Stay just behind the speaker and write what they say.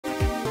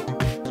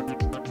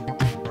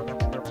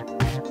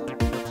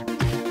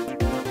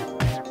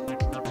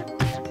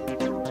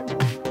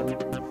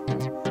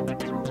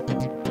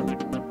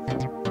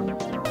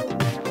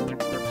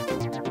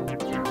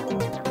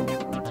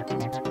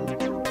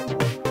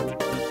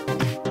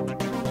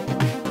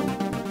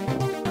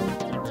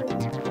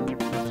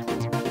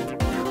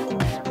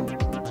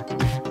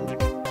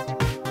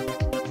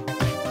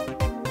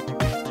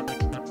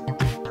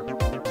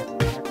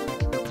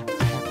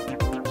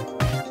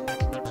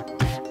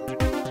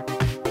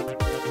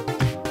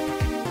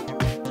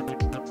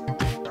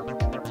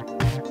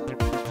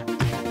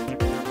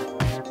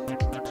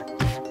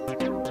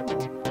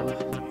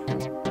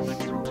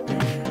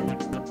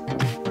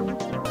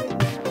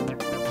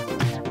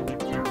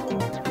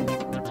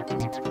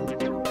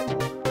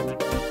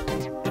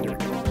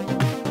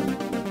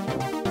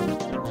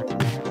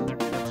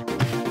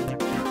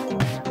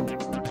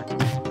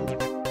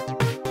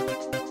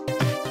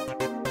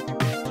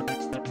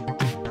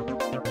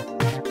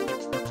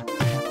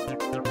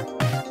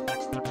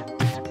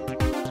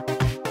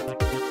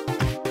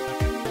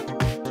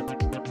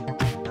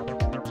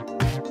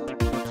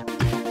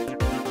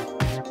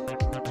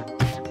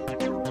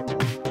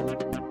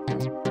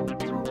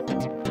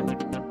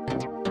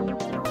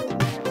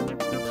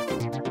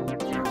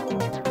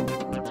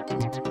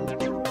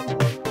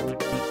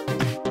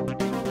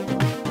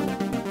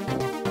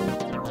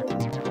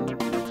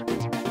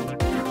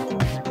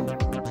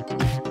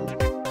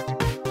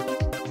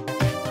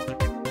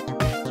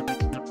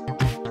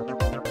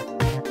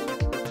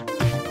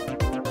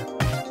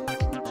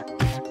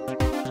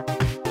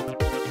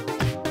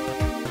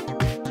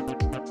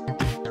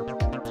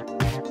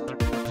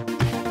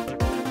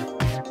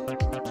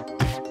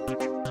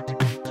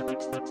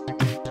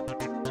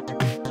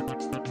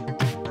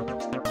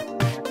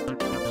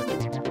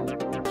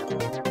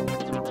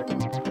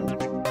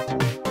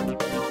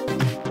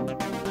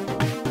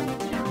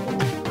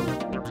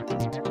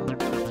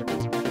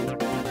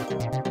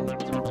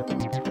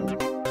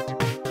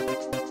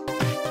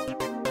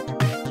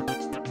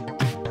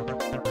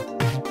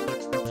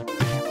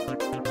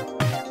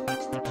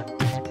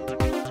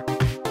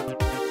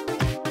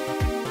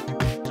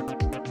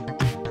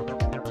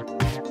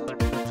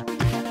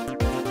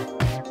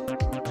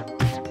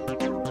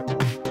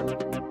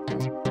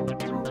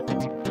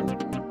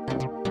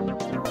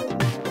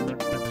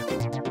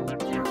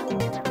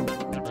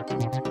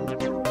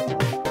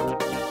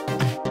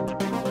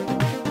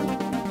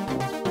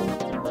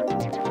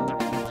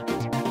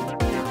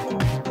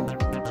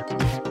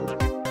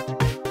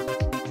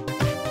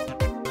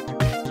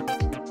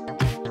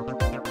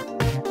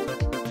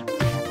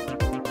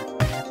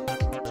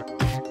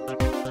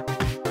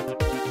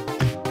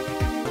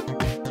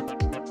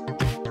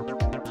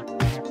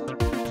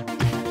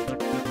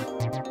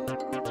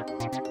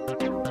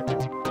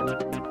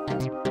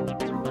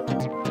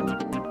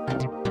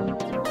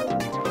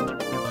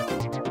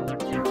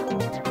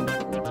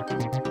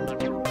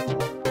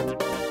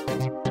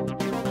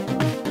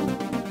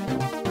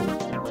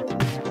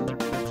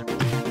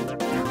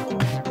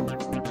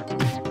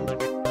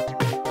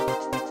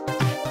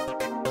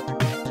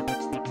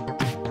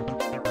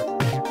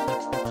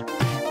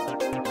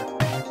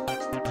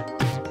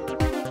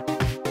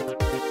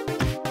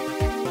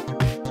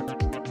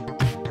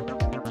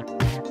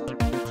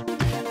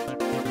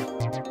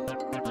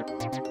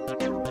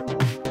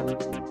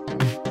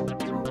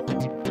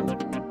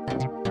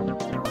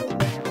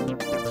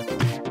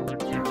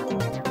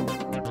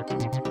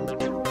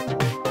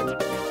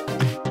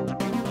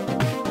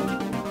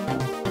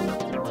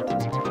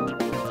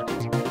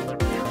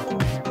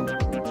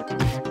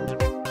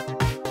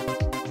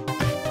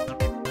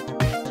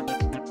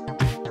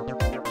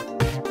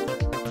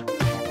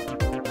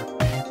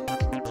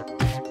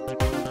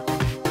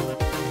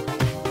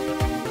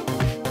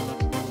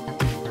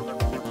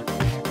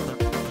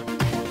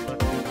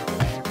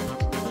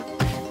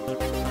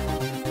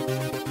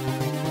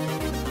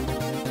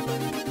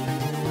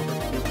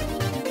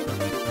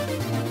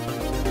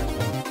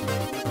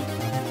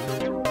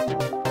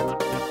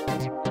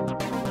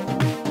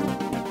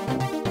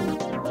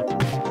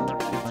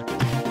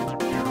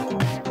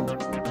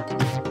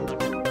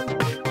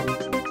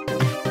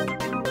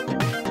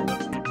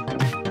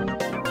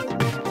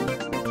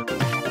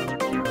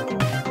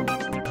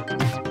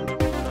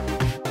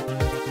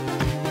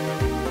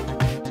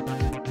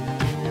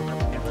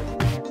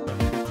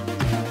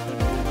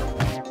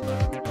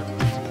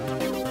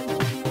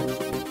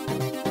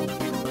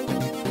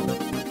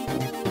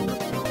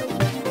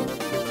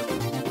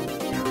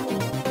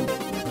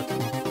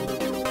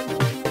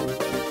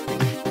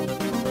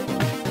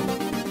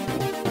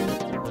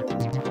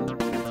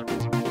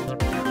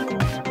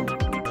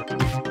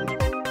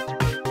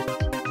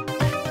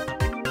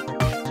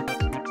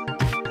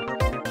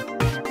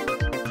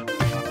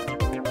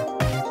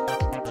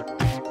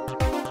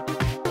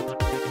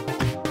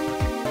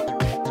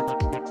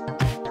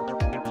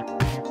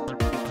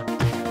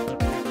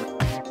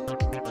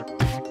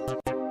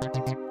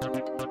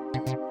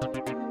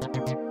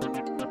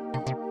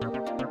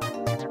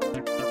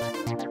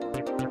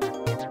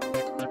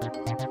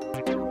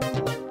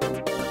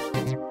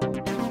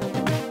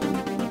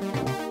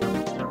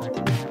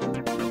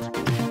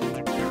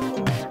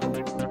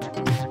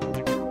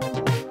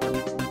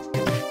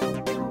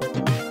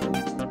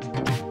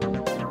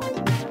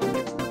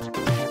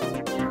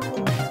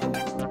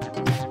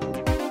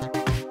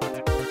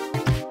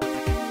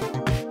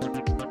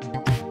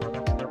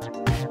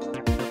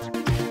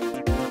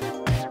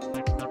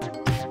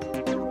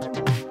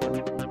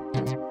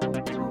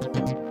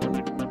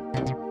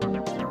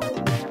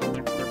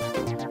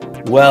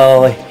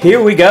Well,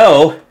 here we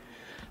go.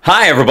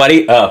 Hi,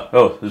 everybody.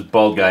 Oh, there's a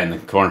bald guy in the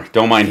corner.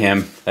 Don't mind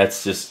him.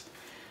 That's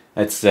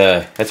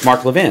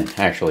Mark Levin,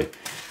 actually.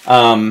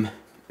 Welcome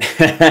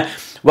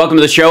to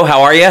the show.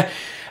 How are you?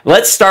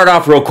 Let's start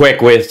off real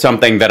quick with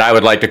something that I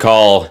would like to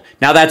call,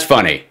 now that's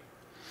funny.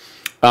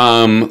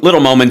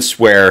 Little moments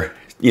where,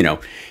 you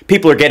know,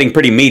 people are getting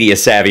pretty media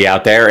savvy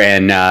out there,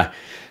 and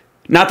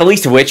not the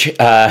least of which,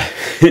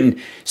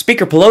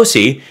 Speaker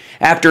Pelosi,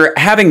 after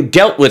having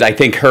dealt with, I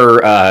think,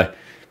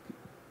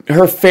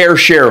 her fair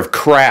share of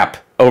crap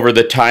over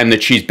the time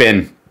that she's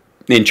been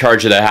in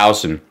charge of the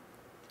House, and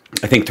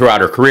I think throughout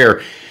her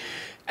career,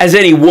 as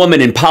any woman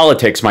in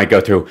politics might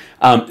go through,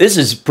 this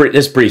is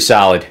pretty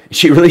solid.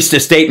 She released a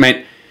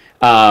statement.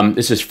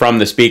 This is from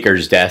the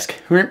Speaker's desk.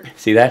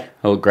 See that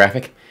little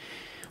graphic?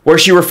 Where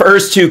she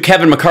refers to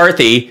Kevin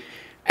McCarthy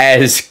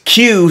as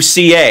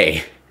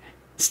QCA.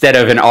 Instead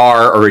of an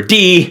R or a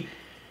D,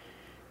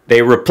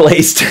 they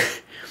replaced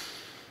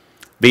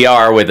the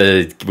R with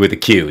a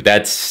Q.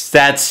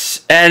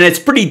 That's and it's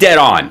pretty dead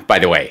on, by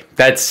the way.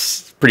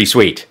 That's pretty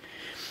sweet.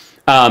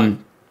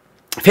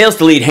 Fails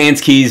to lead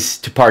hands keys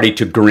to party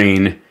to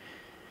green.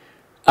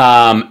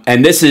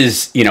 And this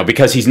is, you know,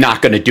 because he's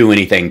not going to do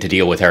anything to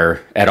deal with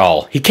her at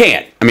all. He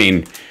can't. I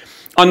mean,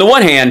 on the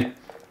one hand,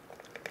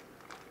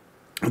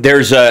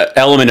 there's a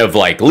element of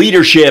like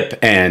leadership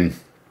and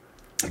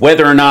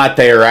whether or not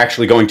they are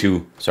actually going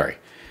to, sorry,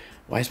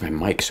 why is my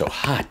mic so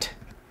hot?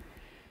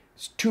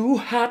 It's too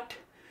hot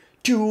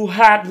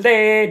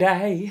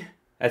lady.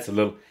 That's a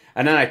little,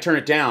 and then I turn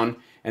it down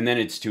and then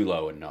it's too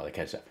low and all that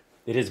kind of stuff.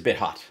 It is a bit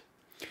hot.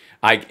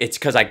 It's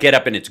because I get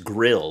up and it's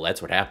grill.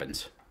 That's what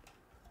happens.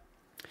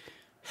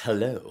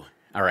 Hello.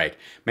 All right.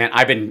 Man,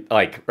 I've been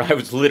like, I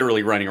was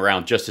literally running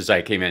around just as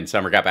I came in.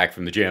 Summer got back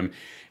from the gym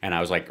and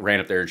I was like,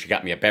 ran up there and she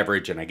got me a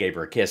beverage and I gave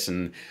her a kiss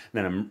and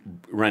then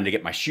I'm running to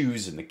get my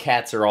shoes and the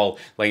cats are all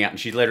laying out and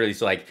she literally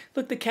is like,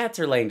 look, the cats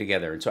are laying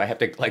together. And so I have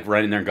to like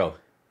run in there and go,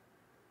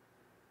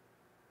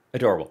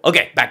 adorable.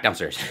 Okay, back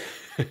downstairs.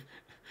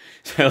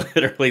 So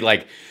literally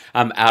like,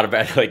 I'm out of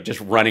bed, like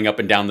just running up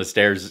and down the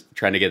stairs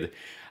trying to get,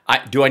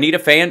 do I need a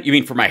fan? You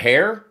mean for my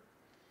hair?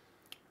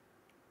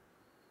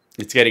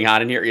 It's getting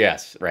hot in here?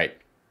 Yes, right.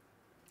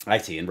 I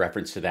see, in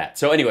reference to that.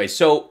 So anyway,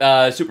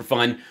 super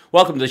fun.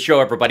 Welcome to the show,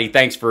 everybody.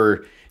 Thanks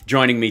for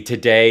joining me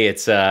today.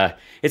 It's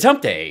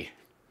hump day,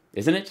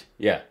 isn't it?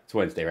 Yeah, it's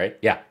Wednesday, right?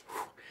 Yeah.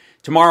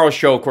 Tomorrow's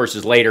show, of course,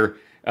 is later.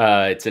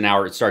 It's an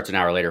hour. It starts an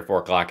hour later, 4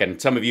 o'clock.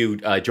 And some of you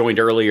joined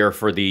earlier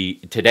for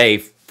the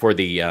live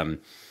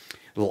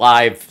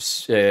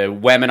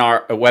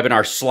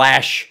webinar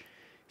slash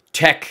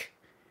tech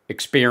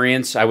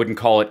experience. I wouldn't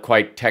call it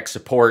quite tech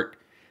support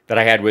that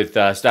I had with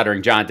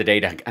Stuttering John today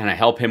to kind of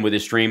help him with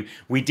his stream.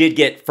 We did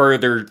get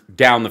further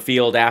down the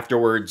field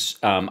afterwards.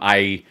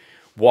 I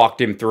walked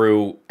him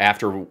through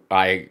after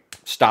I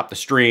stopped the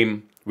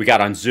stream. We got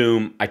on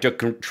Zoom. I took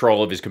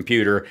control of his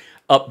computer,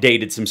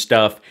 updated some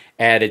stuff,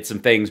 added some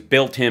things,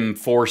 built him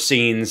 4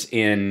 scenes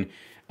in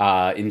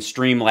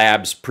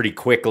Streamlabs pretty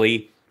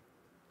quickly.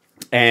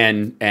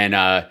 And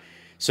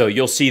so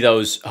you'll see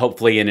those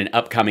hopefully in an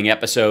upcoming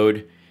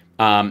episode.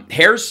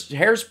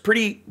 Hair's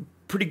pretty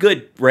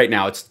good right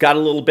now. It's got a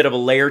little bit of a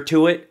layer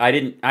to it.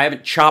 I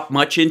haven't chopped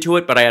much into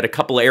it, but I had a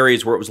couple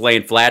areas where it was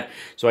laying flat,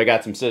 so I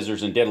got some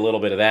scissors and did a little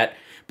bit of that,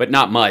 but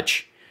not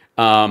much.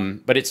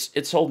 But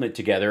it's holding it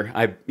together.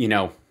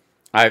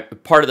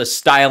 Part of the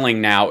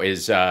styling now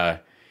is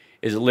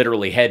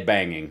literally head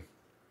banging.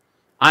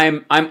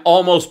 I'm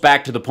almost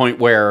back to the point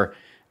where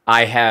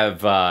I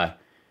have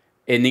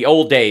in the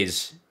old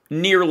days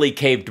nearly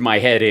caved my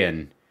head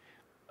in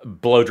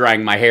blow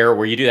drying my hair,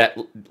 where you do that,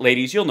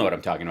 ladies, you'll know what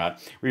I'm talking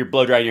about, where you're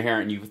blow drying your hair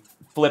and you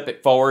flip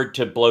it forward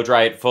to blow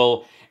dry it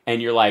full,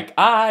 and you're like,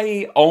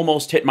 I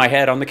almost hit my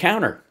head on the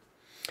counter,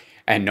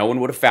 and no one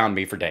would have found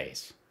me for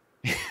days.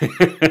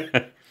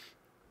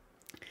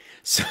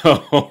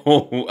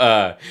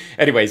 So,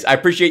 anyways, I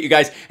appreciate you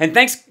guys, and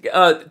thanks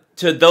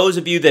to those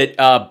of you that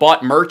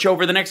bought merch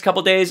over the next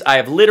couple days. I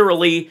have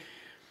literally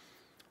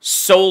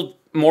sold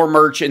more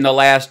merch in the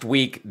last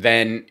week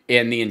than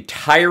in the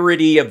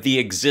entirety of the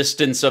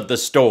existence of the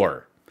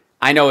store.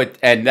 I know it,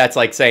 and that's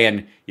like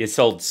saying you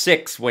sold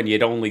 6 when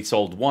you'd only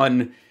sold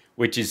 1,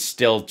 which is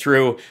still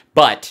true,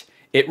 but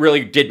it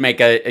really did make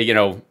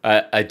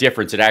a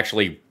difference. It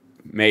actually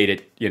made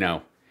it,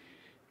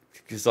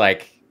 because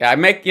like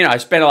I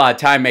spent a lot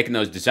of time making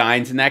those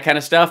designs and that kind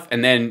of stuff,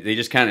 and then they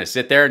just kind of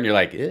sit there and you're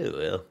like, ew,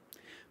 well,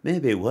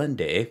 maybe one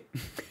day.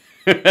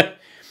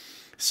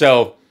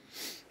 So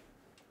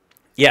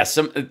yeah,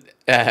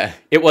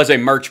 it was a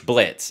merch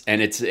blitz,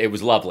 and it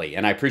was lovely,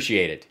 and I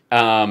appreciate it.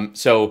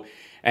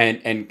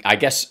 And I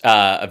guess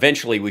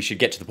eventually we should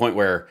get to the point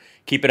where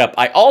keep it up.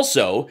 I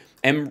also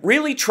am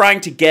really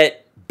trying to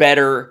get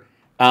better,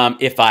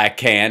 if I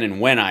can and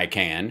when I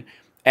can,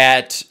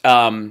 at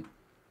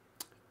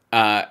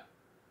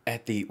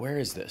the, where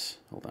is this?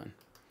 Hold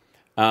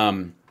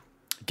on.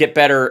 Get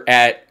better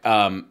at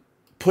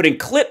putting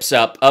clips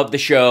up of the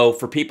show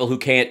for people who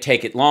can't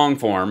take it long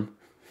form.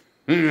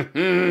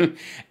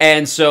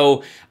 And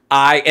so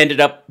I ended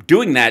up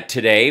doing that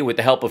today with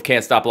the help of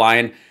Can't Stop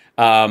Lying,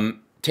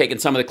 taking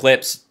some of the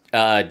clips,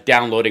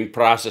 downloading,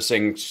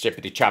 processing,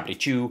 chippity choppity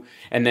chew,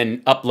 and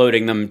then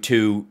uploading them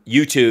to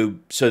YouTube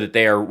so that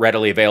they are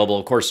readily available.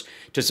 Of course,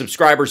 to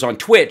subscribers on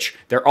Twitch,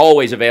 they're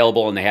always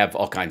available and they have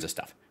all kinds of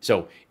stuff.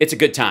 So it's a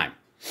good time.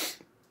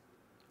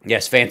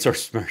 Yes, fan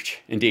source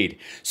merch, indeed.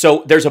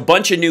 So there's a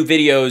bunch of new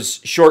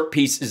videos, short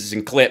pieces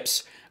and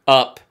clips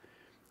up,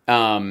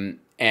 and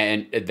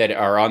that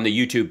are on the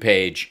YouTube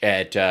page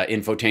at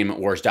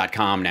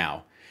infotainmentwars.com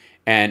now.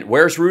 And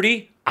where's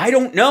Rudy? I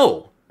don't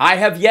know. I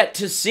have yet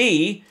to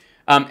see,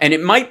 and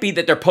it might be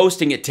that they're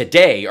posting it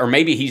today, or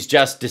maybe he's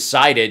just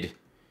decided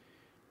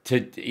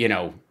to, you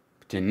know,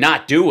 to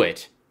not do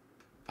it,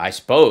 I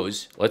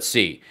suppose. Let's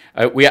see.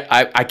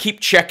 I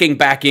keep checking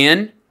back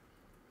in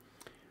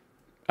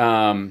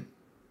to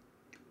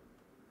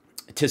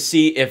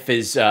see if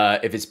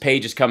his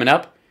page is coming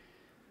up.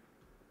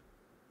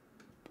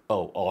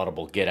 Oh,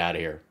 Audible, get out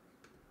of here.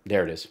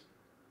 There it is.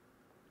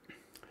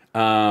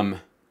 Let's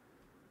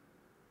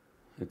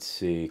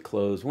see,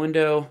 close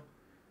window.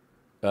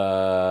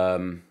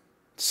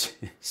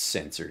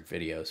 Censored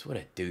videos. What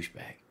a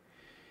douchebag.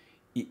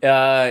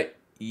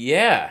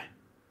 Yeah.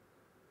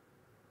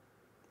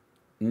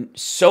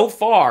 So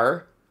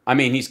far, I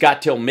mean, he's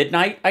got till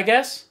midnight, I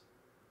guess.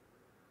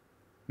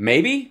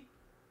 Maybe.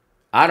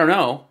 I don't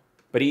know.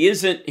 But he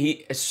isn't,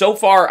 so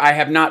far I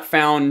have not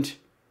found,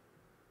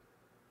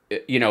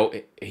 you know,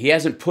 he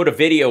hasn't put a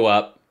video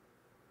up.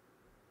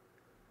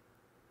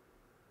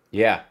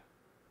 Yeah.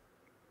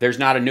 There's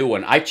not a new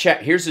one. I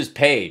checked. Here's his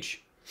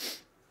page.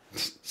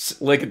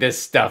 Look at this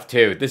stuff,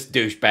 too. This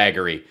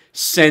douchebaggery.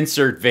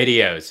 Censored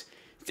videos.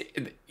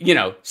 You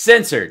know,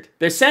 censored.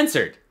 They're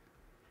censored.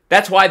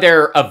 That's why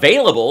they're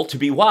available to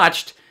be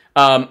watched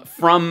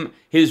from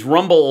his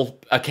Rumble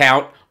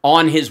account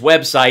on his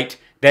website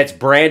that's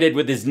branded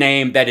with his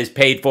name, that is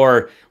paid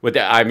for with,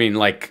 I mean,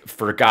 like,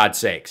 for God's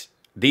sakes.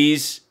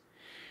 These...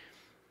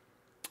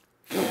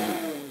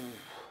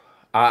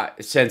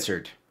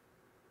 censored.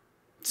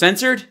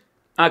 Censored?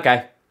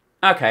 Okay.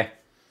 Okay.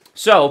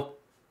 So,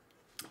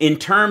 in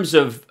terms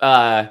of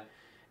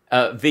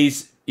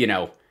these, you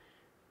know,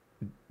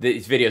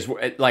 these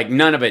videos, like,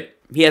 none of it,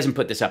 he hasn't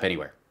put this up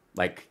anywhere.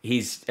 Like,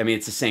 I mean,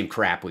 it's the same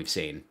crap we've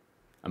seen.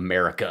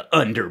 America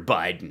under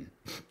Biden.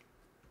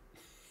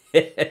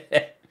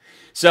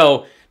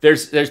 So,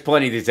 there's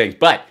plenty of these things.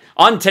 But,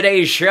 on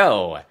today's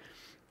show,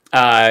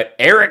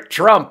 Eric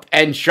Trump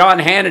and Sean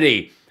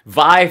Hannity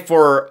vie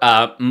for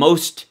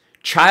most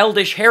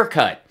childish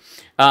haircut.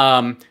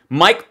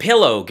 Mike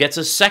Pillow gets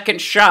a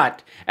second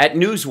shot at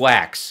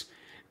Newswax.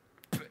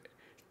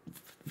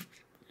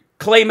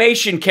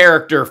 Claymation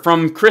character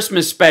from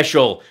Christmas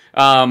special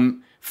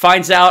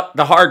finds out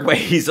the hard way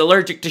he's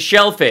allergic to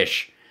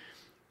shellfish.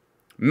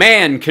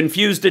 Man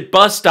confused at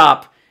bus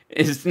stop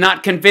is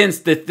not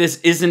convinced that this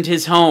isn't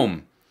his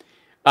home.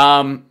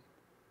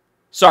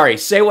 Sorry,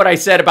 say what I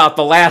said about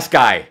the last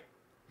guy.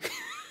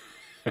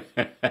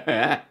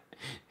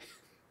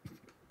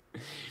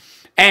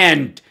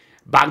 And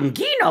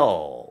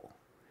Bangino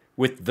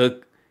with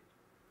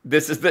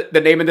this is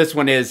the name of this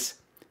one is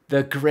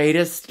The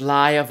Greatest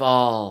Lie of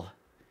All.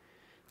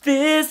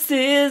 This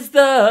is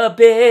the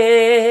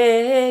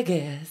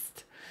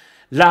biggest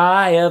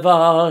lie of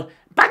all.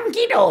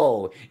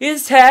 Bangino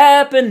is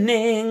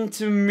happening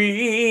to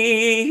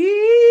me.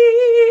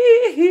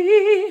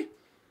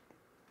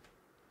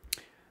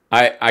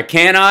 I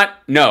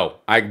cannot, no,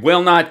 I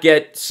will not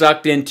get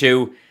sucked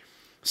into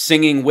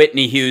singing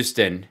Whitney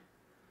Houston.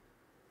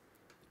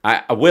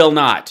 I will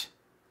not.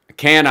 I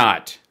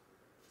cannot.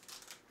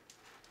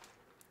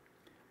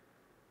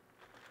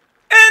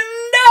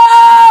 And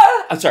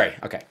I'm sorry.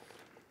 Okay.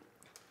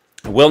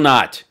 I will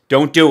not.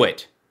 Don't do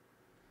it.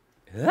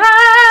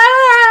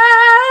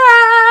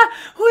 I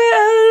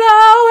will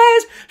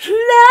always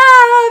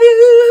love you.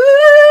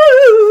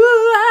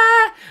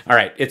 All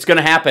right. It's going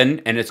to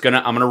happen, and I'm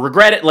going to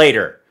regret it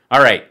later.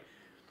 All right.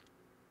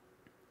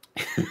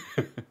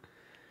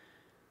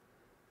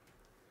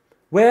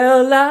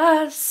 Well,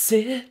 I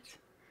sit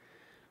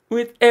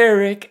with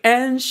Eric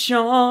and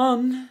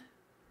Sean,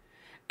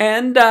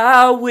 and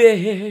I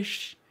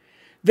wish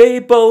they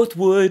both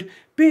would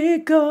be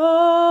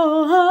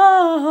gone.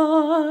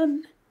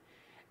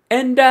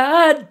 And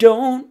I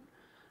don't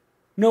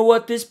know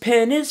what this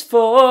pen is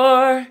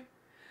for,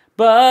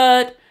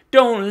 but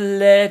don't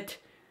let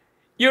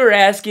your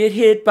ass get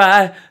hit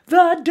by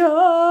the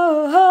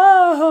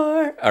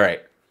door. All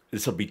right,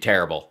 this will be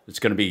terrible. It's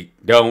going to be,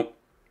 don't.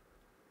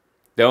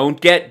 All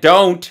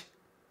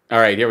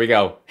right, here we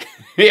go.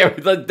 Here,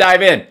 let's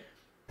dive in.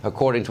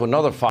 According to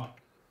another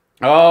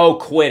Oh,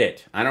 quit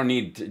it. I don't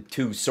need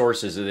two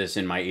sources of this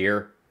in my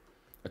ear.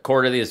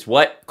 According to this,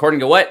 what?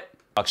 According to what?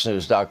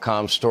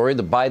 FoxNews.com story,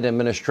 the Biden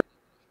administration.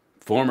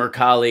 Former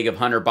colleague of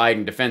Hunter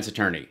Biden, defense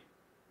attorney.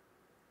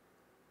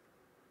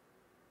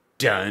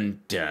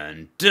 Dun,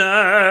 dun,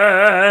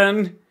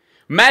 dun.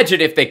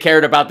 Imagine if they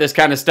cared about this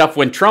kind of stuff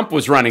when Trump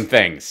was running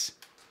things.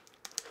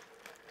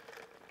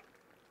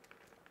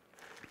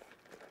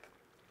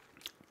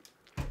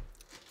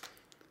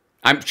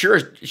 I'm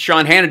sure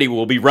Sean Hannity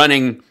will be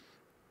running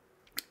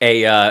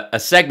a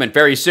segment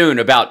very soon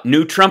about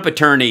new Trump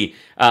attorney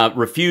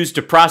refused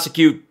to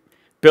prosecute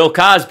Bill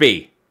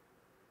Cosby.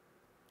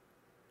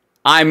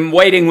 I'm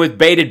waiting with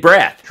bated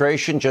breath.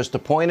 Administration just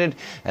appointed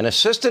an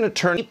assistant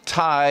attorney.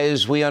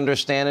 Ties, we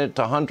understand it,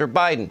 to Hunter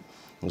Biden,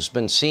 who's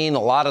been seen a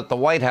lot at the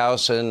White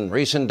House in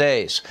recent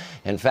days.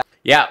 In fact,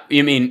 yeah,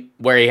 you mean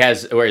where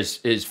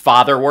his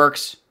father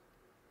works?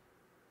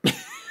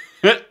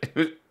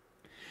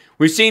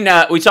 We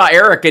saw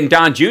Eric and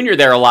Don Jr.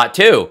 there a lot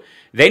too.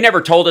 They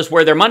never told us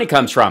where their money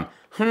comes from.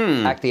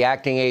 In fact, the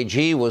acting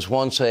AG was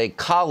once a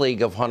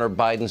colleague of Hunter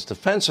Biden's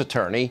defense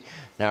attorney.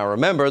 Now,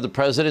 remember, the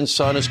president's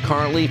son is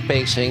currently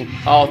facing...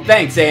 Oh,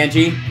 thanks,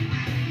 Angie.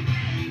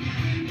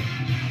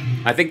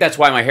 I think that's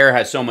why my hair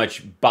has so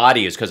much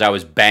body, is because I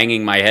was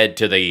banging my head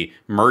to the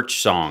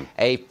merch song.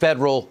 A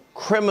federal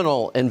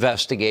criminal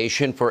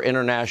investigation for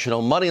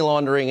international money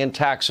laundering and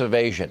tax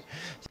evasion.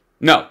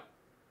 No.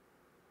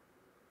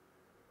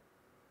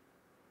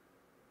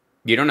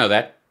 You don't know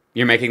that.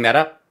 You're making that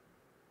up.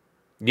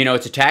 You know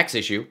it's a tax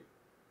issue.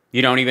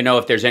 You don't even know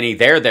if there's any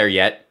there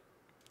yet.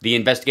 The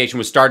investigation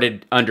was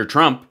started under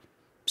Trump,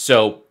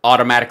 so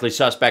automatically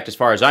suspect as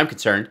far as I'm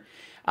concerned.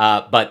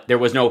 But there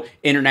was no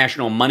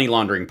international money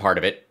laundering part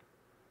of it.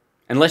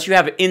 Unless you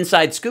have an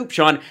inside scoop,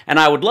 Sean, and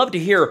I would love to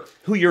hear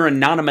who your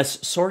anonymous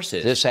source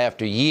is. This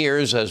after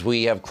years, as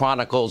we have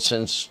chronicled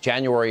since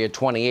January of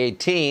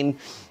 2018,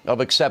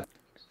 of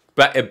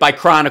But by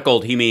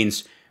chronicled, he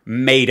means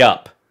made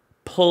up,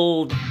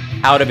 pulled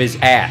out of his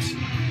ass.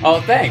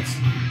 Oh, thanks.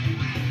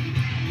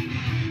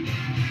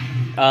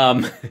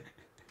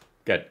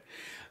 Good.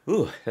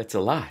 Ooh, that's a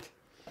lot.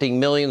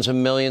 Millions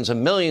and millions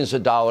and millions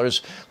of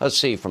dollars, let's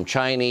see, from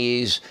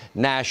Chinese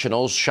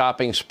nationals,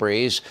 shopping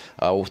sprees,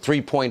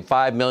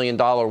 $3.5 million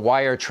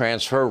wire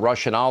transfer,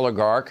 Russian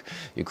oligarch,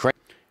 Ukraine.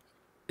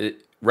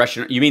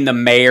 Russian, you mean the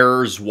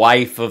mayor's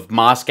wife of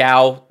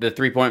Moscow,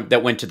 the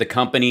that went to the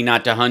company,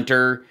 not to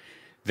Hunter,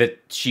 that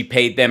she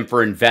paid them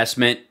for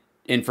investment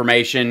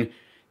information.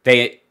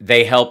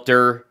 They helped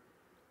her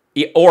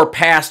or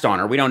passed on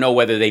her. We don't know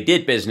whether they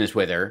did business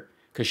with her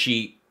because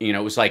she, you know,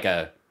 it was like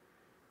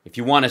if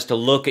you want us to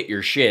look at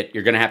your shit,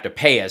 you're going to have to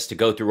pay us to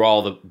go through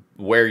all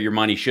where your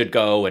money should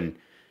go, and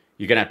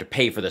you're going to have to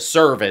pay for the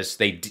service.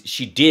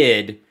 She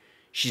did.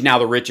 She's now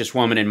the richest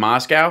woman in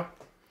Moscow.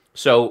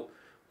 So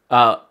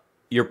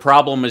your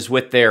problem is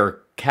with their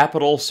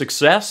capital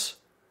success?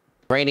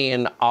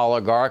 Iranian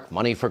oligarch,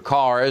 money for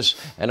cars,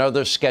 and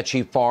other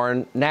sketchy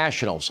foreign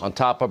nationals on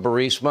top of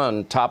Burisma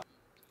and top.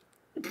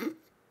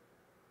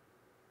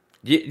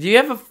 Do you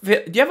have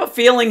a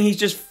feeling he's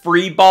just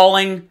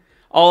free-balling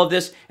all of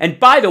this? And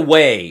by the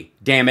way,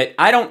 damn it,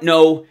 I don't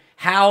know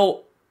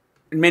how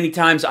many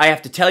times I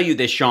have to tell you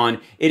this, Sean.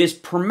 It is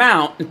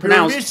pronounced.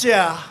 Burmese.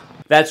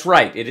 That's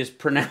right. It is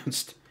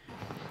pronounced.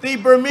 The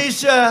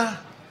Burmese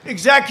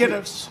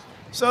executives.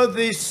 So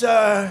this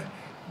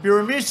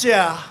Burmese,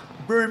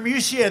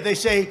 they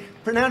say,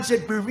 pronounce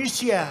it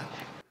Burmese.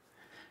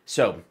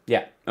 So,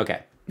 yeah,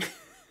 okay.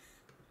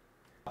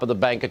 Of the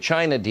Bank of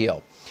China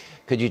deal.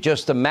 Could you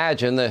just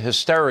imagine the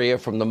hysteria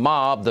from the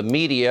mob, the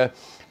media,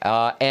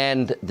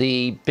 and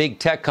the big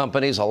tech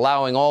companies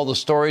allowing all the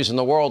stories in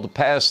the world to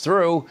pass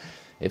through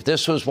if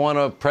this was one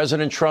of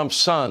President Trump's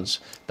sons,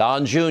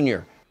 Don Jr.?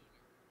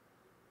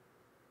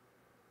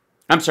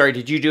 I'm sorry,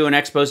 did you do an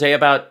expose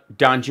about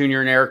Don Jr.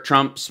 and Eric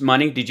Trump's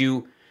money? Did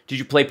you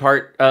play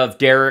part of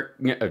Don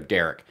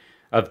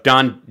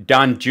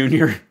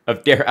Jr.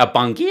 of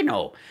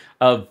Bongino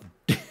of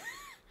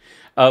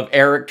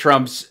Eric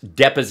Trump's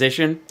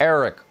deposition?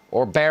 Eric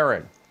or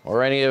Barron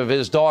or any of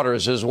his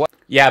daughters as well.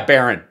 Yeah,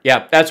 Barron.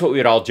 Yeah, that's what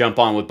we'd all jump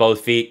on with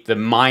both feet. The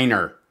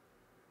minor.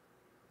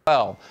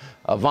 Well,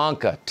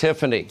 Ivanka,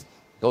 Tiffany,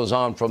 goes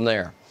on from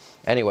there.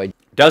 Anyway.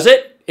 Does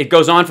it? It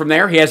goes on from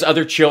there? He has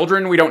other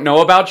children we don't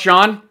know about,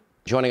 Sean?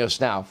 Joining us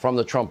now from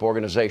the Trump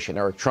Organization,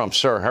 Eric Trump.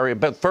 Sir, Harry,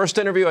 but first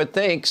interview, I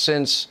think,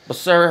 since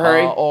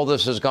all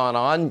this has gone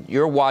on.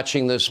 You're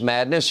watching this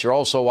madness. You're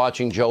also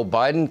watching Joe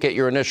Biden. Get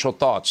your initial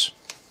thoughts.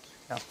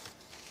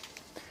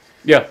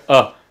 Yeah.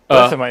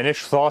 Listen, my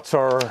initial thoughts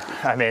are,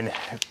 I mean,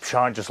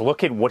 Sean, just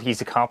look at what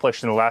he's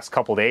accomplished in the last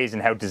couple of days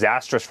and how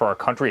disastrous for our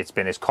country it's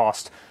been. It's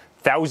cost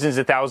thousands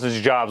and thousands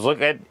of jobs.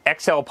 Look at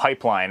XL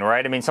Pipeline,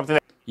 right? I mean, something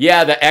that...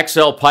 Yeah, the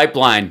XL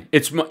Pipeline.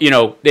 It's, you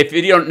know, if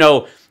you don't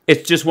know,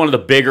 it's just one of the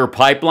bigger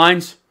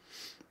pipelines.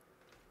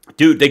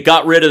 Dude, they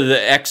got rid of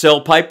the XL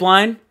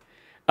Pipeline.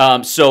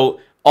 So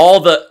all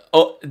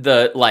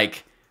the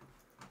like,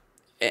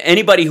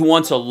 anybody who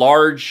wants a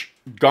large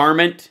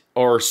garment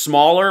or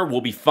smaller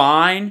will be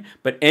fine,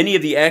 but any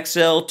of the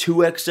XL,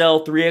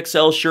 2XL,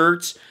 3XL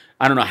shirts,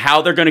 I don't know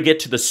how they're going to get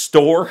to the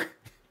store.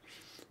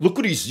 Look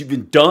what he's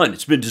even done.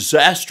 It's been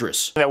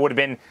disastrous. That would have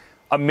been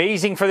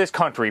amazing for this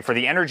country, for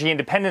the energy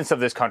independence of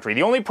this country.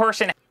 The only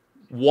person...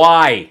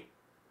 Why?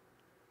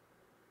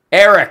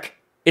 Eric,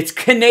 it's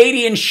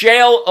Canadian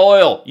shale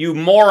oil, you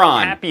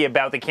moron. ...happy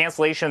about the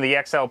cancellation of the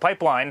XL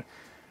Pipeline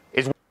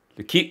is...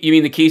 You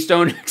mean the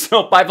Keystone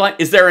XL Pipeline?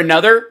 Is there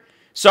another?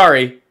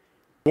 Sorry.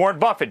 Warren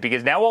Buffett,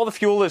 because now all the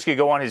fuelers could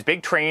go on his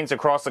big trains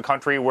across the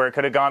country where it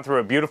could have gone through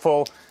a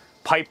beautiful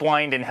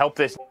pipeline and helped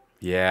this.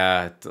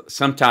 Yeah,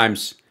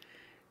 sometimes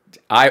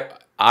I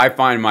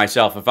find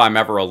myself, if I'm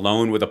ever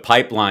alone with a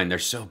pipeline, they're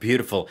so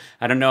beautiful.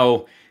 I don't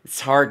know,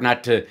 it's hard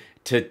not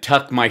to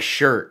tuck my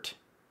shirt.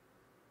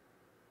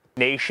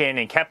 Nation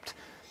and kept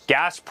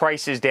gas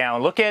prices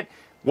down. Look at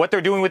what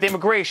they're doing with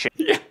immigration.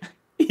 Yeah,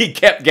 he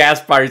kept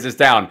gas prices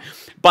down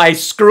by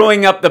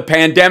screwing up the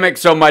pandemic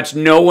so much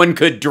no one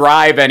could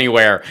drive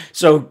anywhere.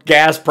 So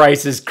gas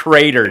prices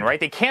cratered. Right?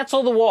 They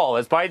canceled the wall.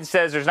 As Biden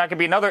says, there's not going to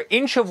be another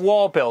inch of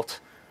wall built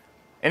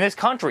in this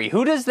country.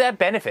 Who does that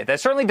benefit?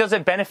 That certainly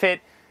doesn't benefit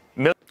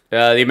the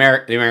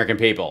American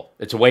people.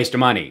 It's a waste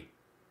of money.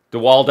 The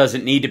wall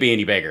doesn't need to be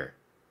any bigger.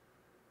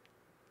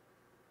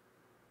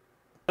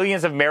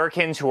 Millions of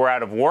Americans who are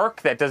out of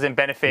work. That doesn't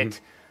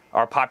benefit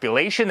our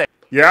population.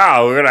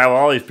 Yeah, we're going to have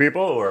all these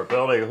people who are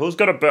building. Who's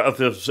going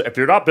to, if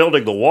you're not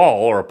building the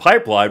wall or a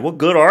pipeline, what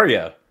good are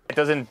you? It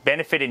doesn't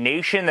benefit a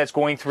nation that's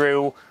going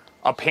through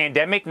a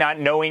pandemic, not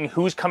knowing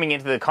who's coming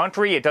into the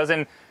country. It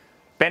doesn't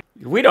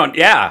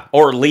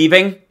or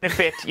leaving.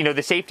 Benefit,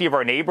 the safety of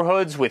our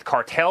neighborhoods with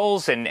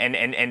cartels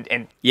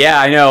and. Yeah,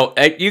 I know.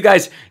 You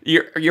guys,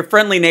 your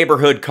friendly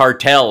neighborhood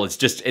cartel,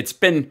 it's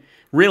been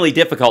really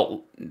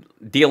difficult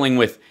dealing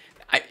with.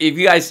 If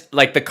you guys,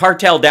 like the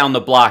cartel down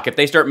the block, if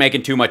they start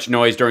making too much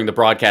noise during the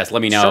broadcast,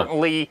 let me know.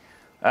 Certainly,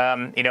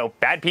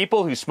 bad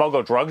people who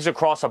smuggle drugs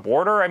across a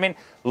border. I mean,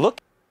 look.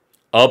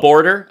 A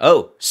border?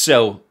 Oh,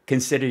 so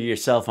consider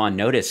yourself on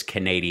notice,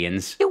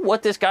 Canadians.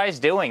 What this guy's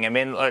doing. I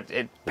mean,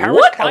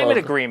 Paris Climate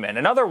Agreement,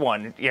 another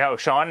one,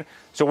 Sean.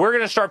 So we're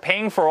going to start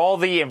paying for all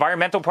the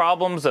environmental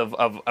problems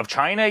of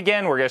China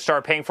again. We're going to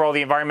start paying for all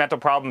the environmental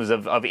problems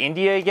of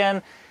India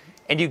again.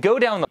 And you go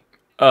down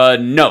the...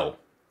 No.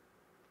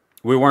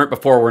 We weren't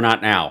before, we're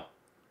not now.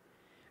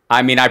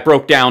 I mean, I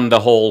broke down the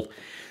whole...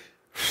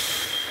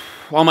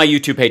 On my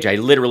YouTube page, I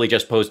literally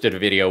just posted a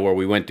video where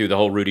we went through the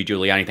whole Rudy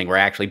Giuliani thing, where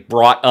I actually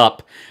brought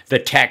up the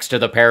text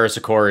of the Paris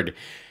Accord.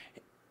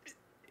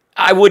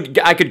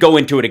 I could go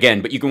into it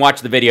again, but you can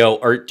watch the video,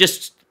 or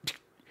just...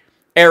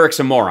 Eric's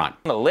a moron.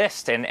 The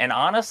list, and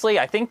honestly,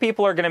 I think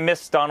people are going to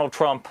miss Donald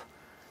Trump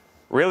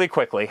really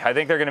quickly. I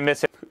think they're going to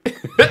miss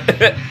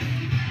it.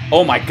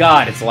 Oh my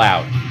God, it's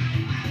loud.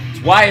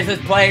 Why is this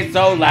playing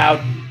so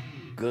loud?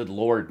 Good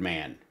Lord,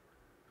 man.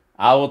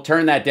 I will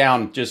turn that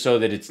down just so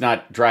that it's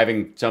not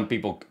driving some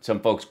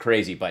folks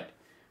crazy, but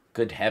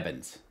good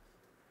heavens.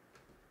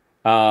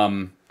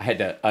 I had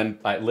to,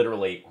 I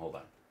literally, hold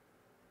on.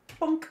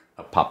 Bonk.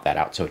 I'll pop that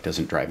out so it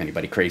doesn't drive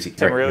anybody crazy.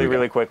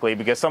 Really quickly,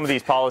 because some of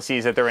these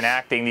policies that they're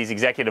enacting, these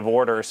executive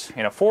orders,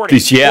 40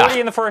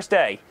 in the first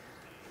day.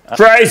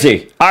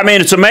 Crazy. I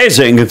mean, it's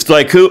amazing. It's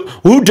like,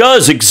 who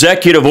does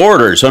executive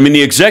orders? I mean,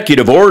 the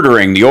executive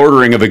ordering, the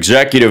ordering of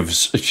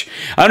executives.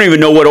 I don't even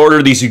know what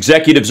order these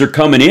executives are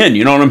coming in.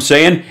 You know what I'm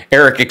saying?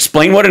 Eric,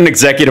 explain what an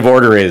executive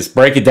order is.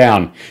 Break it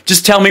down.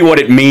 Just tell me what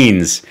it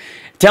means.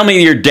 Tell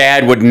me your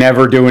dad would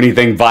never do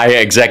anything via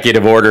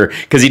executive order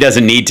because he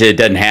doesn't need to,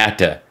 doesn't have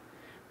to.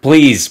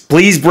 Please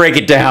break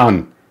it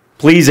down.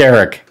 Please,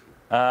 Eric.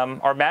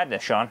 Are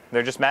madness, Sean.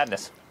 They're just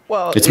madness.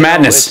 Well, it's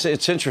madness.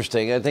 It's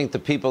interesting. I think the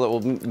people that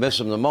will miss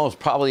him the most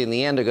probably in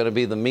the end are going to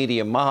be the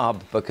media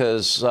mob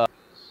because...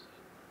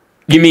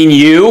 You mean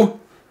you?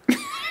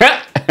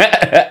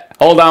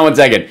 Hold on one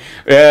second.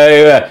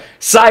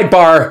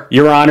 Sidebar,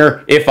 Your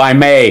Honor, if I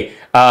may.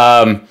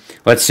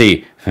 Let's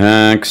see.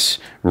 Thanks,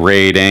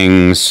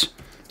 ratings,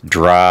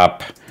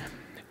 drop.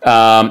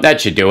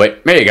 That should do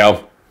it. There you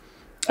go.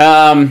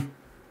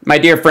 My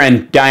dear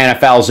friend Diana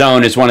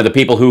Falzone is one of the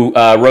people who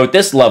wrote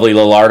this lovely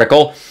little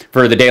article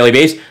for the Daily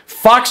Beast.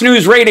 Fox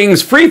News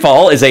ratings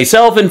freefall is a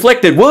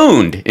self-inflicted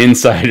wound,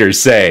 insiders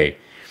say.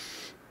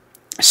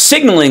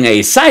 Signaling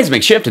a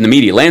seismic shift in the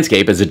media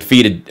landscape as a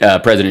defeated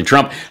President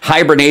Trump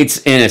hibernates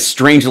in a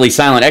strangely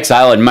silent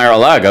exile in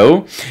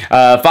Mar-a-Lago,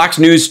 Fox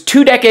News'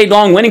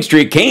 two-decade-long winning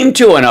streak came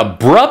to an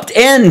abrupt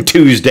end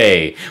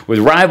Tuesday, with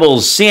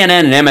rivals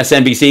CNN and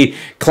MSNBC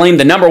claimed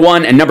the number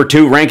 1 and number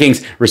 2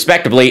 rankings,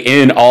 respectively,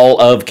 in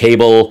all of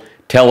cable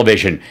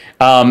television.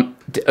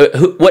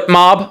 What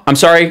mob? I'm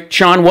sorry,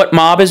 Sean, what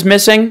mob is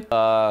missing?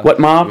 What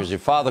mob? Your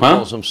father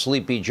calls him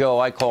Sleepy Joe.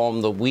 I call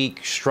him the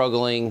weak,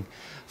 struggling,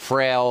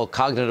 frail,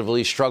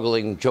 cognitively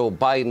struggling Joe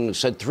Biden, who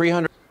said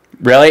 300.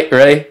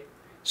 Really?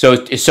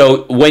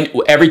 So when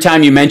every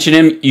time you mention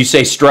him, you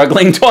say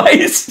struggling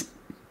twice?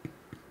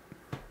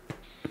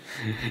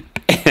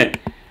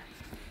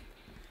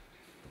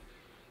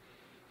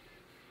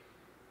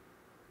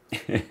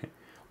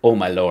 Oh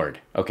my Lord.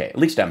 Okay, at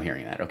least I'm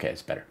hearing that. Okay,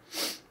 it's better.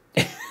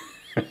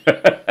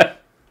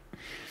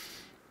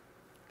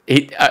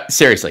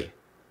 Seriously.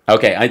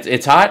 Okay,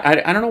 it's hot.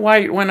 I don't know why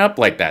it went up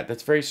like that.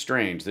 That's very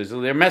strange.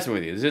 They're messing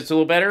with you. Is this a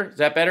little better? Is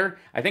that better?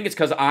 I think it's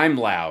because I'm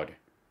loud.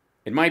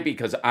 It might be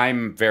because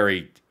I'm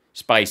very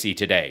spicy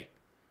today.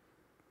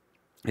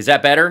 Is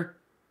that better?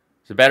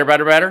 Is it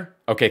better?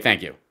 Okay,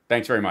 thank you.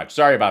 Thanks very much.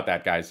 Sorry about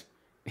that, guys.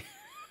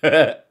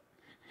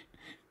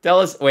 Tell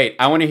us, wait,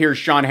 I want to hear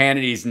Sean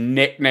Hannity's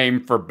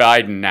nickname for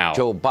Biden now.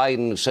 Joe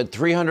Biden said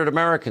 300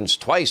 Americans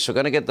twice are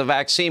going to get the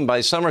vaccine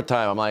by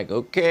summertime. I'm like,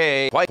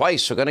 okay,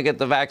 twice are going to get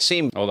the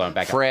vaccine. Hold on,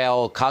 back up.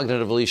 Frail,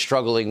 cognitively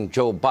struggling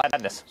Joe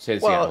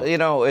Biden. Well, you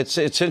know, it's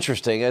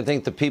interesting. I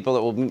think the people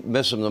that will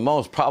miss him the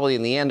most probably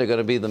in the end are going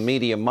to be the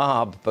media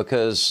mob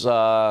because,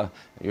 as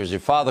your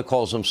father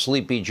calls him,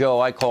 Sleepy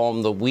Joe, I call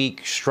him the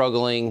weak,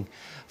 struggling,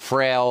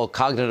 frail,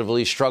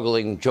 cognitively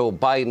struggling Joe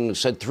Biden, who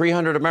said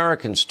 300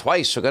 Americans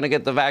twice are going to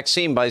get the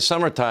vaccine by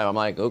summertime. I'm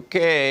like,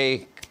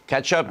 okay,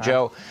 catch up,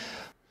 Joe.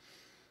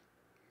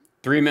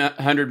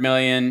 300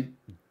 million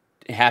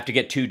have to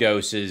get 2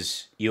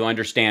 doses. You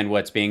understand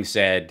what's being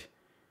said.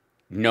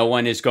 No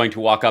one is going to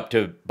walk up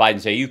to Biden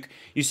and say,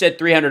 you said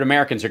 300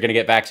 Americans are going to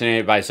get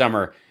vaccinated by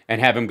summer, and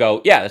have him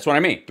go, yeah, that's what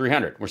I mean,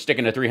 300. We're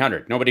sticking to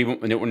 300.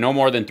 No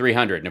more than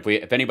 300. And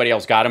if anybody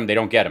else got them, they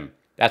don't get them.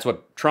 That's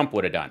what Trump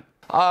would have done.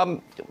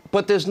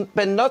 But there's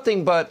been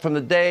nothing but from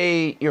the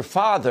day your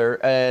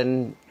father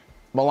and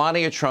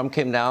Melania Trump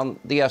came down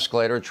the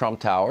escalator at Trump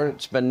Tower,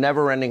 it's been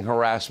never-ending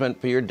harassment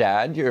for your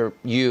dad,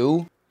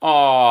 you.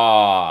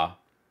 Aww.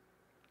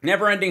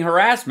 Never-ending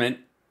harassment?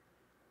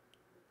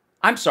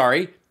 I'm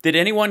sorry. Did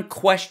anyone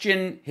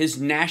question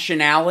his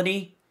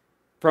nationality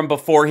from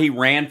before he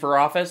ran for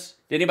office?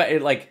 Did anybody,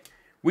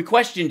 we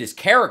questioned his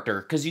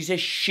character because he's a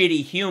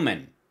shitty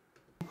human.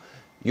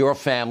 Your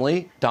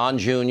family, Don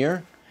Jr.,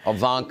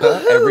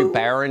 Ivanka, every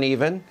Baron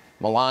even,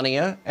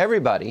 Melania,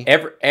 everybody.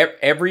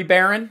 Every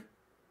Baron?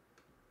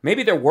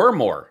 Maybe there were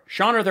more.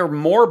 Sean, are there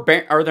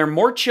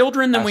more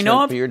children than we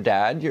know of? For your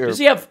dad, does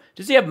he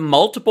have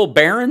multiple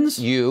Barons?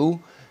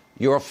 You,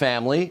 your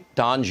family,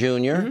 Don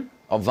Jr.,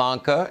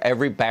 Ivanka,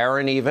 every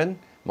Baron even,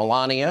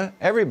 Melania,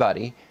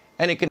 everybody,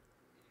 and it can.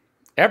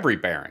 Every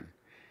Baron.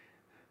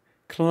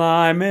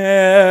 Climb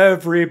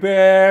every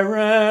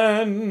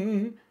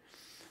Baron.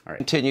 All right.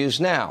 Continues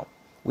now.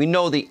 We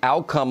know the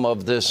outcome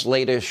of this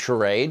latest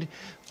charade.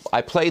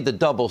 I played the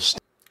double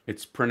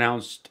It's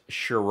pronounced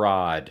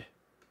charade.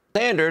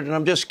 Standard, and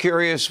I'm just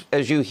curious,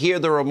 as you hear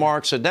the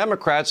remarks of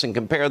Democrats and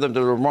compare them to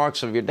the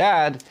remarks of your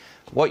dad,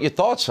 what your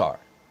thoughts are.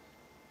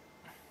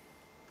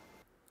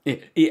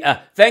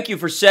 Thank you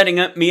for setting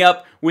me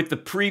up with the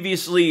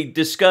previously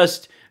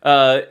discussed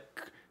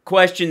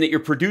question that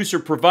your producer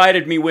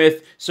provided me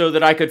with so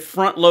that I could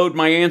front load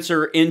my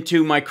answer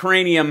into my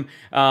cranium.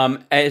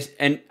 And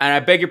I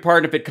beg your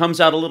pardon if it comes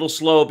out a little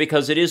slow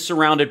because it is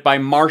surrounded by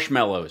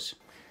marshmallows.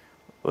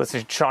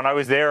 Listen, Sean, I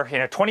was there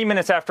 20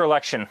 minutes after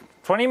election.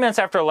 20 minutes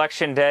after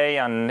election day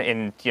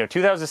in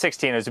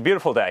 2016. It was a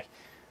beautiful day.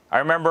 I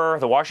remember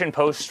the Washington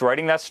Post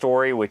writing that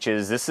story, which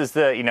is this is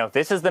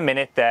the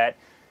minute that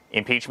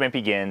impeachment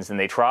begins, and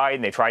they tried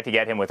to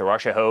get him with the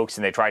Russia hoax,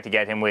 and they tried to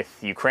get him with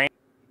Ukraine.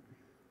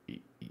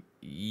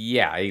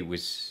 Yeah, it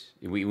was.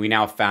 We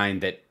now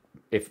find that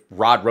if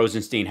Rod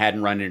Rosenstein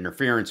hadn't run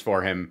interference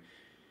for him,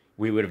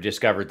 we would have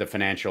discovered the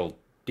financial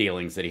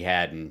dealings that he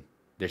had, and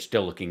they're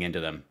still looking into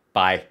them.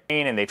 Bye.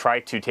 And they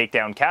tried to take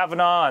down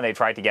Kavanaugh, and they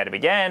tried to get him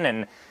again,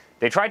 and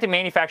they tried to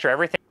manufacture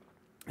everything.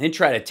 They didn't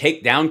try to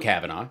take down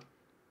Kavanaugh.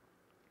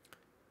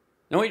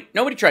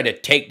 Nobody tried to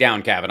take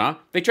down Kavanaugh.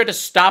 They tried to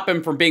stop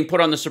him from being put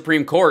on the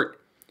Supreme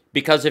Court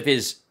because of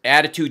his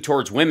attitude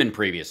towards women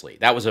previously.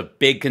 That was a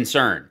big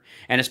concern,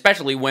 and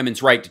especially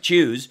women's right to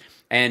choose,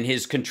 and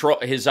his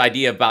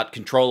idea about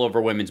control over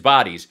women's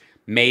bodies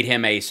made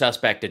him a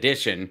suspect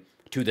addition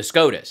to the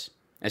SCOTUS,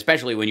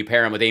 especially when you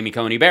pair him with Amy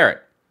Coney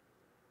Barrett.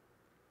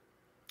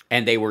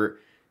 And they were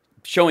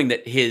showing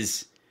that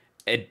his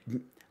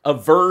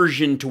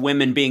aversion to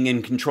women being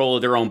in control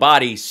of their own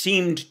body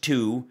seemed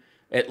to,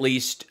 at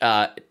least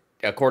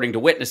according to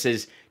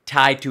witnesses,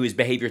 tied to his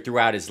behavior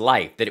throughout his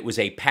life, that it was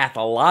a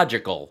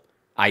pathological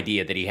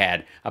idea that he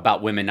had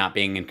about women not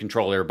being in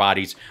control of their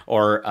bodies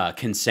or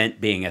consent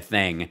being a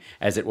thing,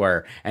 as it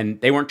were. And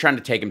they weren't trying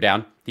to take him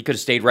down. He could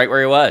have stayed right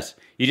where he was.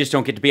 You just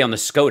don't get to be on the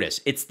SCOTUS.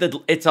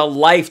 It's a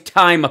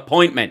lifetime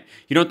appointment.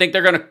 You don't think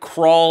they're going to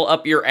crawl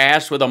up your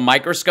ass with a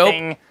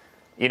microscope?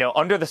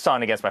 Under the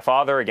sun against my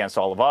father, against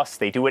all of us.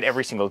 They do it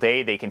every single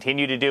day. They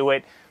continue to do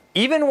it.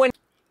 Even when...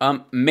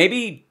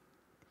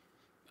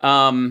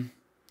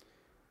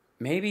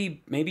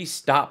 Maybe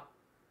stop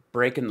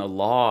breaking the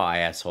law,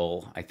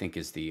 asshole, I think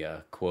is the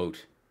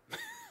quote.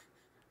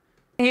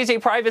 He's a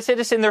private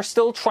citizen. They're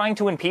still trying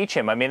to impeach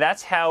him. I mean,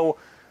 that's how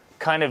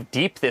kind of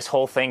deep this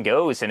whole thing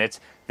goes. And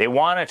they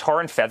want to tar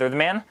and feather the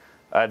man.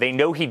 They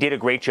know he did a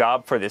great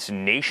job for this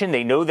nation.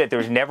 They know that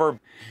there's never...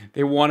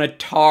 They want to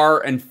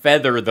tar and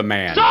feather the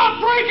man.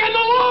 Stop breaking the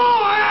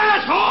law,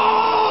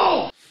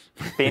 asshole!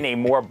 Been a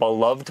more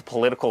beloved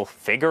political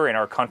figure in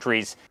our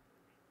country's...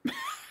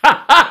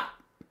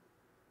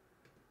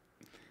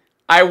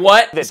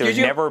 What? That there's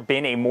never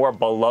been a more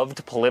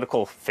beloved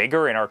political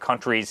figure in our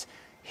country's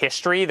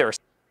history.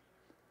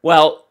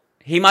 Well,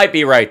 he might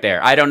be right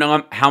there. I don't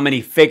know how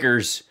many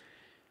figures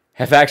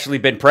have actually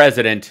been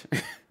president.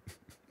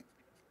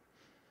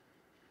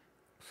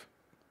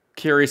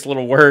 Curious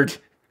little word,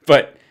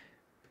 but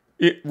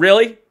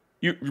really?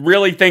 You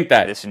really think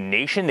that? This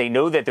nation, they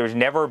know that there's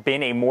never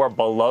been a more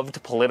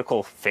beloved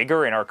political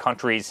figure in our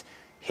country's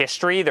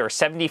history. There are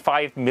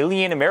 75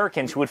 million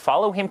Americans who would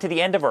follow him to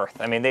the end of earth.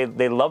 I mean,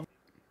 they love...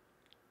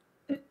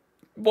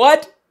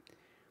 What?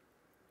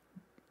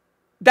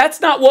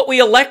 That's not what we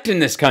elect in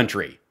this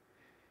country.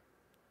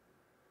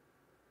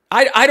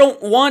 I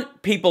don't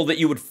want people that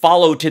you would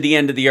follow to the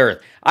end of the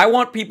earth. I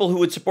want people who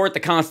would support the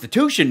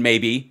Constitution,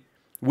 maybe,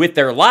 with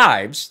their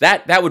lives.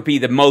 That would be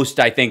the most,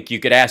 I think,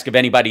 you could ask of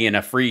anybody in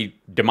a free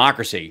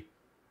democracy.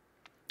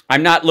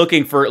 I'm not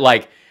looking for,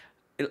 like...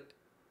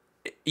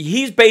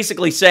 He's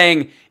basically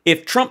saying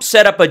if Trump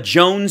set up a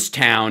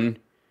Jonestown,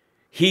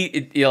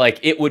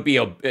 it would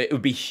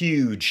be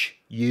huge,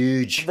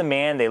 huge. The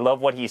man, they love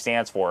what he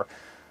stands for.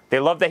 They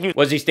love that he...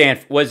 What does he stand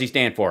for? What does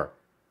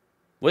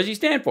he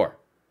stand for?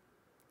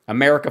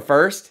 America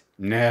first?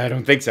 No, I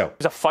don't think so.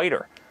 He's a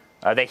fighter.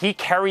 That he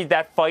carried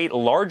that fight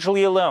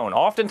largely alone.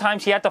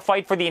 Oftentimes he had to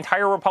fight for the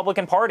entire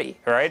Republican Party,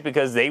 right?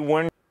 Because they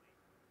weren't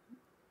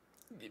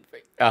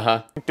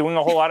doing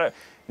a whole lot of...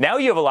 Now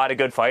you have a lot of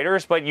good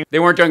fighters, but they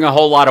weren't doing a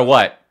whole lot of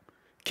what?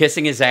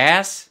 Kissing his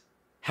ass?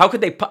 How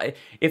could they...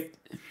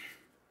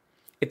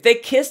 If they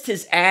kissed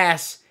his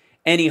ass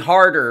any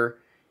harder,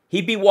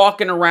 he'd be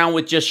walking around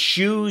with just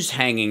shoes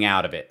hanging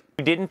out of it.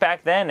 You didn't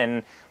back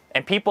then,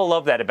 and people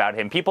love that about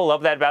him. People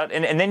love that about...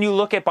 And then you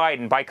look at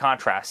Biden, by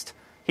contrast.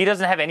 He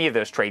doesn't have any of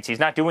those traits. He's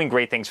not doing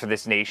great things for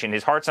this nation.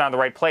 His heart's not in the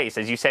right place.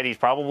 As you said, he's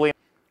probably...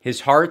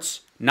 His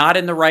heart's not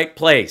in the right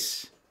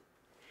place.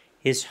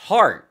 His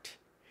heart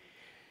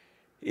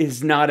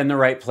is not in the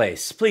right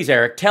place. Please,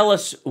 Eric, tell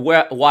us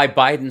why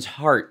Biden's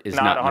heart is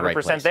not in the right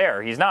place. Not 100%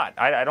 there. He's not.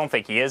 I don't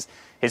think he is.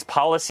 His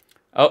policy...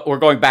 Oh, we're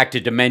going back to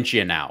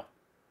dementia now.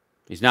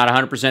 He's not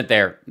 100%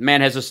 there.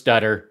 Man has a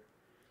stutter.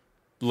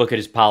 Look at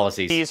his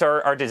policies. These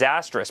are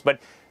disastrous, but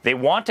they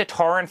want to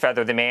tar and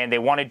feather the man. They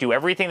want to do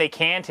everything they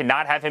can to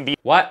not have him be...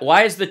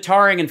 Why is the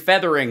tarring and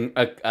feathering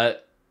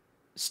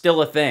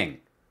still a thing?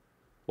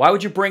 Why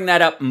would you bring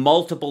that up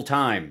multiple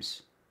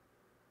times?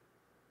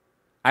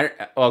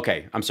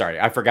 Okay, I'm sorry.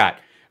 I forgot.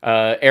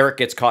 Eric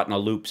gets caught in a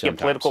loop sometimes.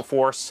 A political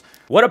force.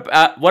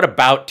 What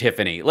about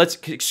Tiffany?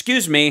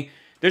 Excuse me.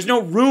 There's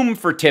no room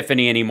for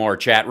Tiffany anymore,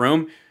 chat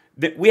room.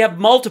 We have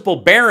multiple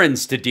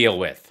barons to deal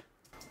with.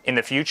 In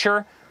the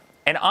future.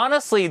 And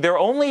honestly, they're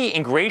only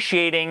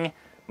ingratiating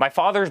my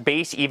father's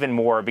base even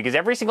more, because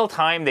every single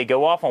time they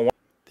go off on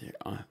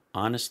one...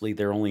 Honestly,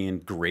 they're only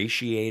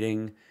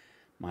ingratiating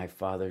my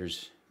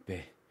father's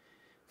base.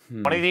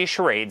 One of these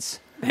charades.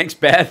 Thanks,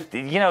 Beth.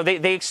 You know,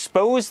 they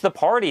expose the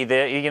party,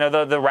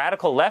 the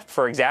radical left,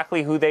 for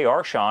exactly who they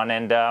are, Sean.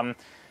 And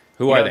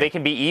who are they? They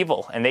can be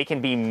evil, and they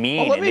can be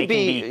mean, and they can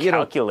be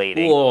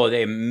calculating. Oh,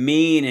 they're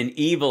mean and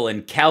evil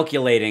and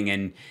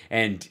calculating,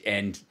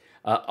 and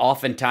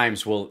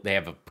oftentimes they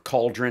have a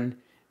cauldron.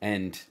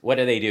 And what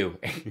do?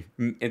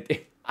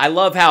 I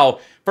love how,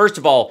 first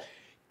of all,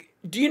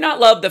 do you not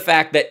love the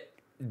fact that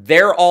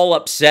they're all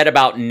upset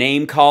about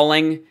name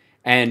calling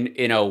and,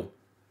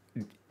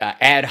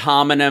 ad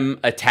hominem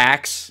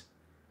attacks,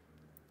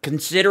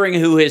 considering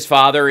who his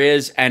father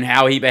is and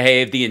how he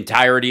behaved the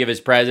entirety of his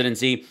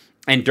presidency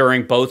and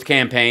during both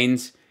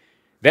campaigns,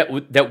 that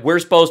we're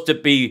supposed to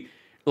be,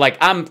 like,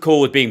 I'm cool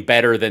with being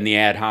better than the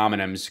ad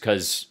hominems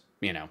because,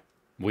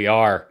 we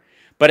are.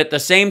 But at the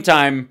same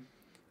time,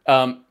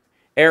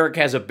 Eric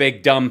has a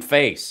big dumb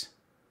face.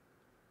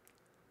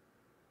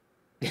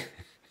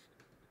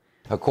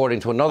 According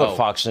to another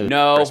Fox News.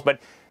 No. But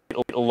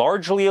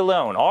largely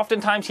alone.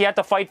 Oftentimes he had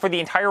to fight for the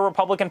entire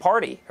Republican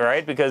Party,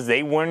 right? Because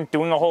they weren't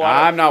doing a whole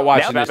lot. I'm not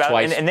watching this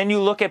twice. And then you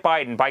look at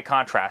Biden, by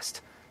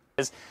contrast.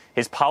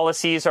 His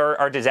policies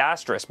are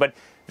disastrous, but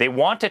they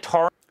want to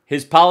tar...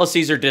 His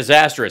policies are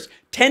disastrous.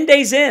 10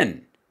 days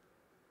in.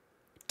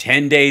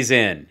 10 days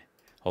in.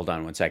 Hold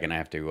on 1 second. I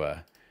have to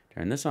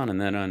turn this on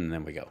and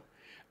then we go.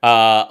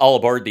 All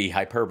aboard the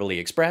Hyperbole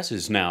Express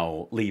is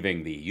now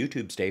leaving the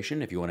YouTube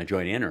station. If you want to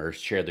join in or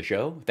share the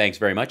show, thanks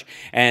very much.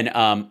 And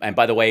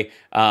by the way,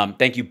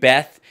 thank you,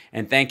 Beth,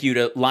 and thank you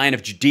to Lion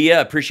of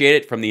Judea. Appreciate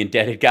it, from the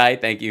Indebted Guy.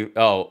 Thank you.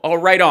 Oh,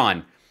 right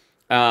on.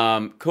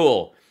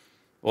 Cool.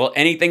 Well,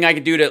 anything I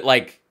can do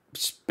to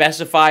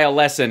specify a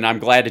lesson, I'm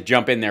glad to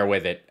jump in there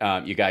with it,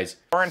 you guys.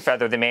 Tar and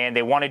feather the man.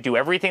 They want to do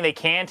everything they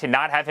can to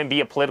not have him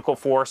be a political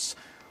force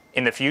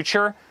in the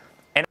future.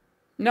 And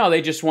no,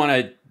 they just want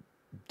to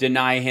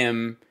deny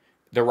him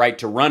the right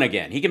to run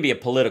again. He can be a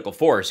political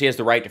force. He has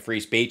the right to free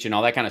speech and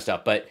all that kind of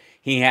stuff, but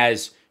he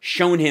has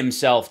shown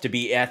himself to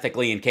be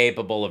ethically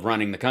incapable of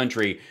running the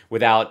country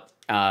without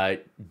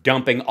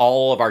dumping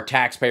all of our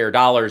taxpayer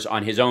dollars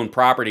on his own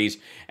properties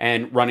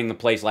and running the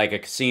place like a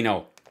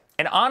casino.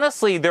 And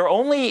honestly, they're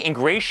only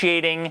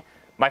ingratiating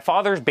my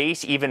father's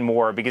base even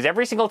more, because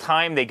every single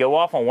time they go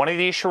off on one of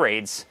these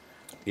charades,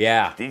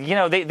 yeah,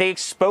 they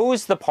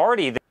expose the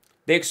party.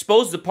 They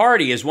expose the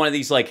party as one of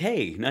these,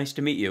 hey, nice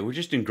to meet you. We're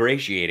just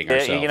ingratiating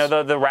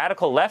ourselves. The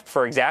radical left,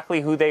 for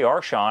exactly who they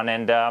are, Sean.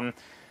 And,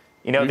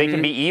 they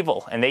can be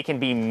evil, and they can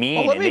be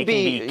mean, and they can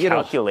be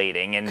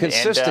calculating. And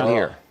consistent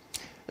here.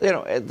 you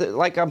know,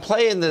 like I'm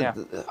playing the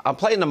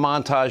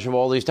montage of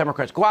all these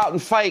Democrats. Go out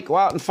and fight. Go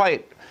out and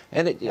fight.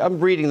 And I'm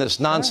reading this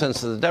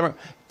nonsense of the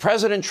Democrats.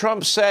 President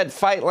Trump said,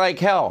 "Fight like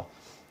hell."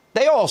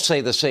 They all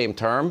say the same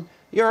term.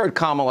 You heard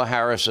Kamala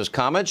Harris's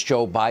comments,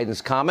 Joe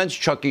Biden's comments,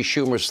 Chucky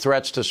Schumer's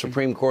threats to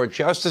Supreme Court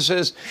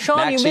justices. Sean,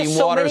 Maxine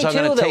Waters, I'm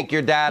going to take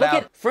your dad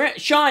out.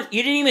 Sean,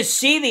 you didn't even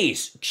see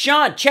these.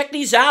 Sean, check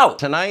these out.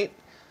 Tonight.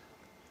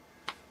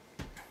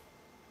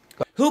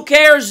 Who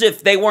cares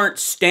if they weren't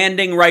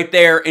standing right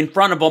there in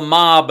front of a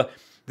mob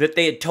that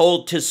they had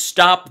told to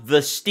stop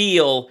the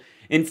steal,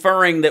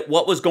 inferring that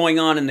what was going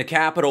on in the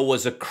Capitol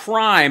was a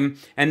crime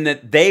and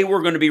that they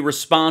were going to be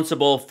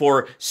responsible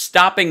for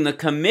stopping the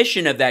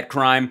commission of that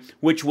crime,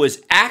 which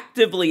was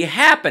actively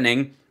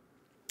happening.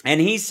 And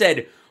he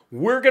said,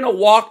 we're going to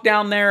walk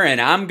down there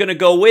and I'm going to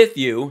go with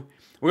you.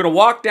 We're going to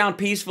walk down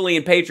peacefully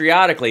and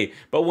patriotically.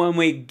 But when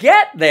we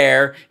get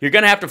there, you're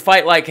going to have to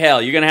fight like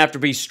hell. You're going to have to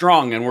be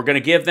strong. And we're going to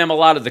give them a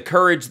lot of the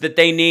courage that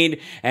they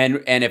need.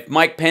 And if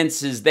Mike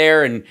Pence is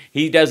there and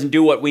he doesn't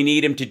do what we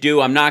need him to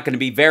do, I'm not going to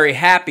be very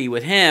happy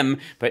with him.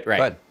 But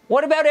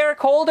what about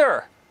Eric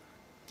Holder?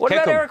 What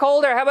about Eric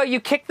Holder? How about you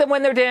kick them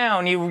when they're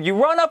down? You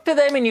run up to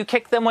them and you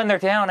kick them when they're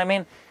down. I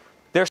mean,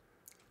 they're...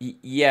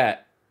 Yeah,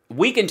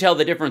 we can tell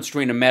the difference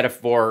between a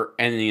metaphor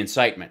and the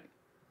incitement.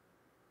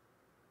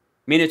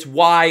 I mean, it's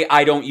why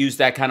I don't use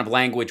that kind of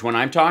language when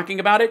I'm talking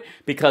about it,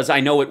 because I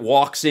know it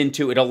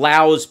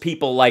allows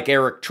people like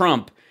Eric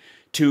Trump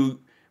to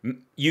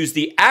use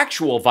the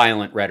actual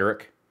violent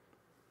rhetoric.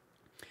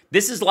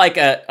 This is like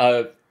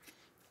a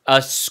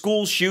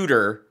school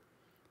shooter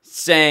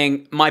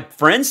saying, my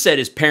friend said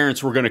his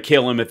parents were going to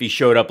kill him if he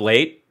showed up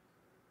late,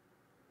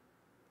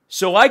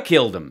 so I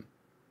killed him.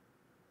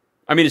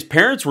 I mean, his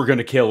parents were going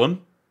to kill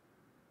him,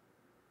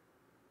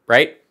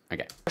 right?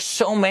 Okay. There's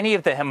so many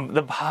of them.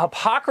 The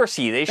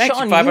hypocrisy.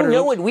 Sean, you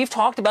know it. We've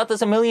talked about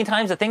this a million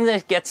times. The things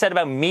that get said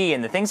about me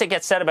and the things that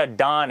get said about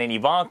Don and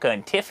Ivanka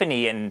and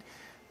Tiffany and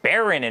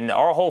Barron and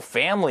our whole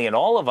family and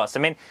all of us. I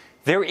mean,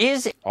 there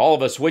is... All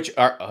of us, which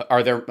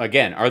are there,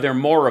 again, are there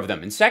more of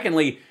them? And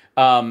secondly,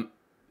 do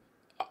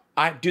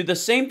the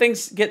same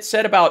things get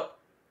said about...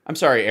 I'm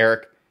sorry,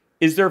 Eric.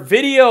 Is there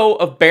video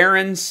of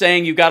Barron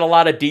saying you got a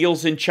lot of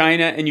deals in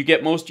China and you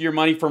get most of your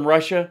money from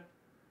Russia?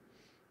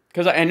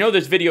 Because I know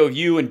there's video of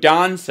you and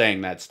Don saying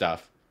that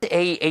stuff.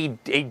 A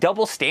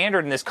double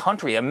standard in this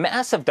country, a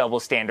massive double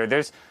standard.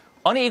 There's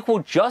unequal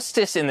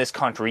justice in this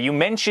country. You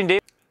mentioned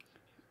it.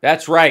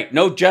 That's right.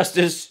 No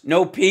justice,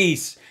 no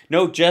peace.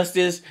 No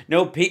justice,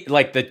 no peace.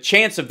 Like, the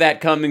chance of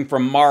that coming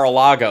from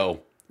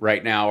Mar-a-Lago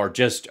right now are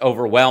just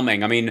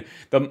overwhelming. I mean,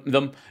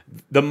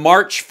 the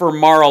march for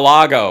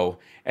Mar-a-Lago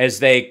as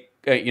they,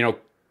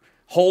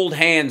 hold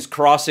hands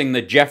crossing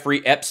the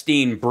Jeffrey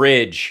Epstein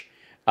Bridge.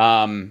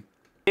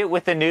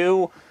 With the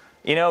new,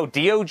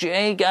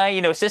 DOJ guy,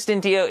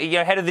 assistant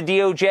head of the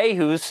DOJ,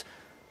 who's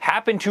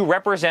happened to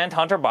represent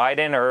Hunter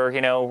Biden, or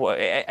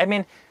I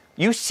mean,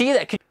 you see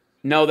that.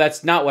 No,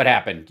 that's not what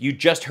happened. You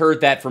just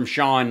heard that from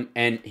Sean,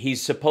 and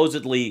he's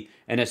supposedly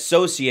an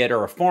associate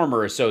or a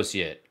former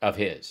associate of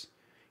his.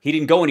 He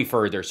didn't go any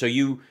further, so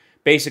you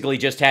basically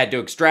just had to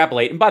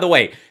extrapolate. And by the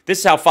way, this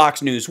is how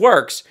Fox News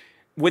works.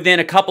 Within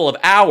a couple of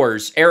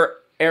hours,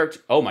 Eric,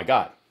 oh my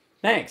God,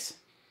 thanks.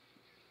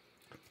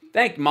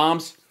 Thank you,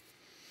 moms.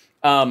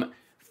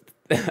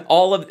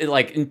 All of,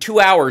 like, in 2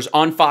 hours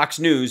on Fox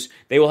News,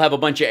 they will have a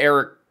bunch of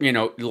Eric,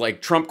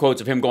 Trump quotes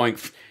of him going,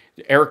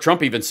 Eric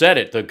Trump even said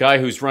it. The guy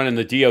who's running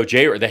the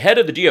DOJ, or the head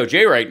of the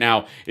DOJ right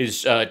now,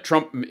 is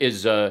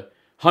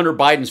Hunter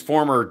Biden's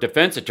former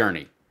defense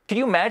attorney. Can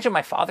you imagine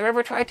my father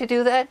ever tried to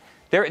do that?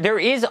 There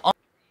is...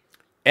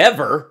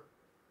 Ever?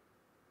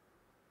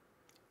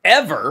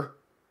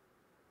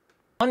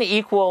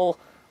 Unequal,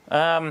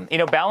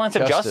 balance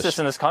of justice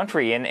in this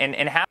country,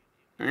 and how...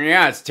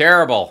 Yeah, it's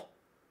terrible.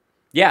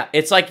 Yeah,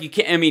 it's like you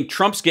can't... I mean,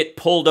 Trumps get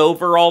pulled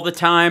over all the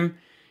time.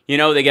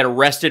 They get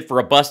arrested for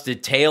a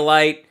busted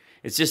taillight.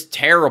 It's just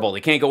terrible. They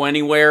can't go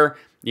anywhere,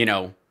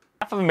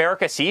 Half of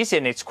America sees it,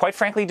 and it's quite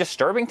frankly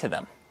disturbing to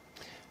them.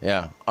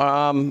 Yeah.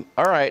 All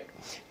right.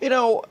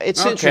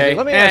 It's interesting.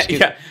 Let me ask you.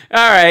 Yeah.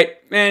 All right.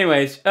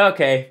 Anyways,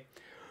 okay.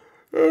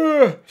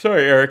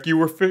 Sorry, Eric. You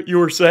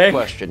were saying?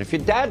 Question. If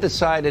your dad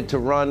decided to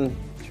run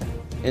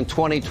in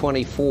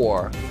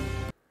 2024...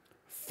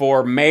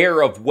 for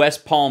mayor of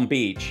West Palm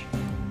Beach.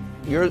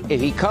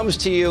 If he comes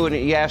to you and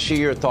he asks you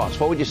your thoughts,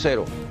 what would you say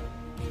to him?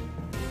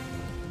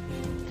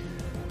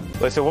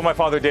 Listen, what my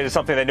father did is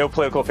something that no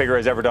political figure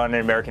has ever done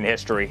in American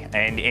history.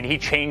 And he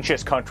changed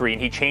this country,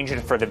 and he changed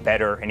it for the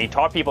better. And he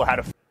taught people how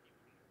to...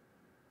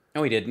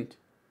 No, he didn't.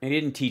 He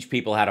didn't teach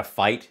people how to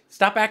fight.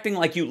 Stop acting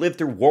like you lived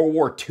through World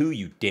War II,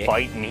 you dick.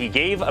 Fight, and he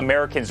gave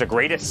Americans the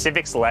greatest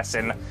civics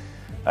lesson.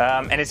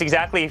 And it's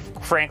exactly,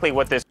 frankly,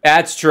 what this...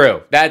 That's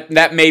true.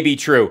 That may be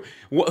true.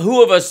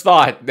 Who of us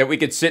thought that we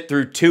could sit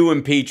through 2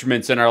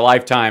 impeachments in our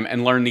lifetime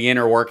and learn the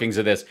inner workings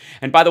of this?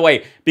 And by the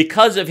way,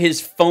 because of his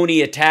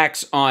phony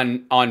attacks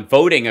on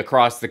voting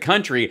across the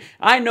country,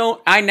 I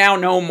now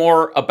know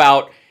more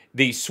about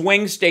the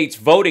swing states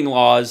voting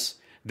laws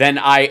than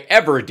I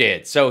ever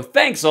did. So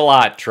thanks a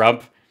lot,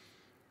 Trump.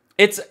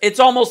 It's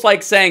almost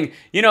like saying,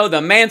 you know,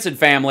 the Manson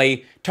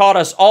family taught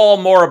us all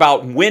more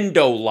about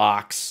window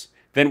locks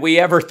than we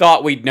ever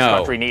thought we'd know.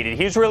 Country needed.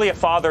 He's really a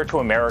father to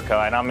America,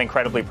 and I'm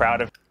incredibly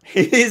proud of him.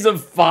 He's a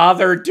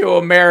father to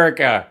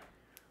America.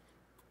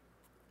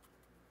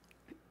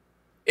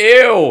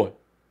 Ew.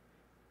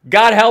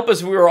 God help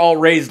us if we were all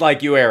raised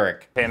like you,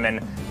 Eric.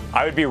 And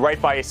I would be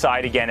right by his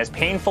side again, as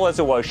painful as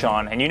it was,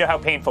 Sean, and you know how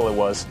painful it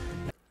was.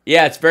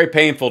 Yeah, it's very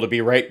painful to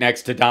be right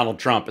next to Donald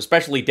Trump,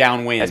 especially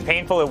downwind. As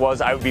painful it was,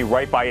 I would be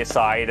right by his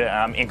side,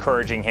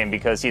 encouraging him,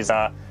 because he's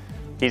an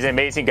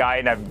amazing guy,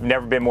 and I've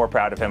never been more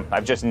proud of him.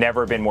 I've just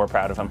never been more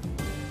proud of him.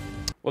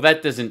 Well,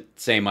 that doesn't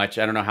say much.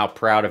 I don't know how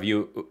proud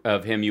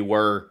of him you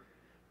were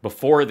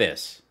before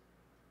this.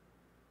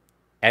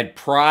 And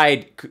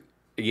pride,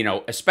 you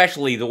know,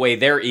 especially the way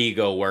their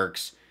ego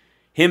works,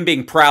 him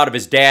being proud of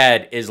his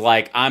dad is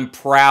like, I'm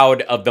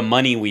proud of the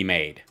money we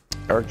made.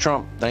 Eric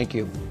Trump, thank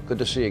you. Good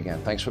to see you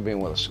again. Thanks for being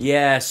with us.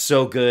 Yeah,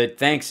 so good.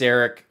 Thanks,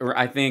 Eric.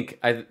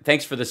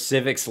 Thanks for the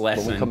civics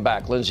lesson. When we come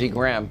back, Lindsey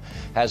Graham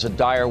has a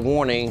dire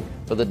warning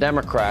for the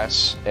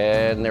Democrats,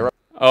 and they're...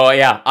 Oh,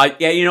 yeah.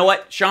 Yeah, you know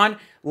what, Sean?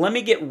 Let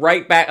me get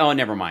right back. Oh,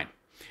 never mind.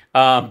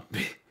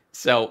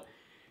 So,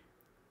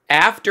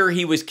 after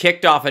he was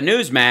kicked off of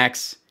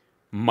Newsmax,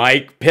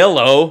 Mike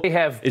Pillow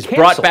is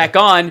brought back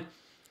on,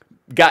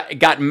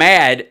 got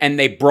mad, and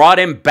they brought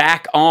him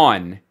back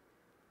on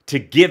to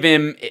give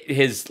him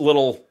his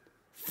little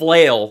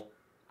flail.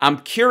 I'm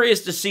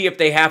curious to see if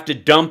they have to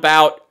dump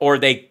out or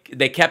they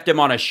kept him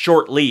on a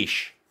short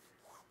leash.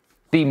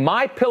 The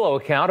My Pillow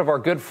account of our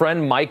good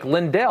friend Mike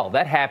Lindell.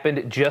 That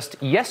happened just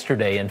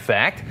yesterday, in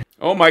fact.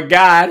 Oh my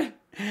God.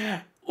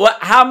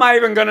 How am I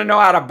even going to know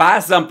how to buy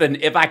something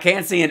if I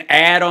can't see an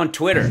ad on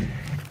Twitter?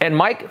 And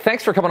Mike,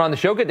 thanks for coming on the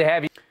show. Good to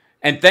have you.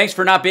 And thanks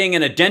for not being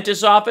in a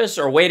dentist's office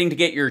or waiting to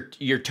get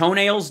your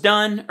toenails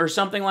done or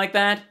something like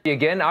that.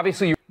 Again,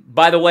 obviously you...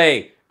 By the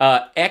way,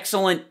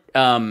 excellent,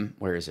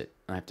 where is it?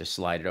 I have to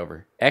slide it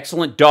over.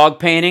 Excellent dog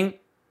painting.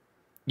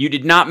 You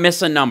did not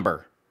miss a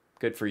number.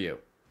 Good for you.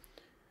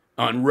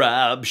 On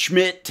Rob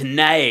Schmidt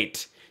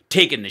tonight,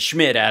 taking the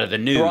Schmidt out of the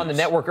news. We were on the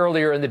network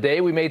earlier in the day.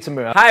 We made some...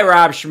 Hi,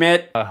 Rob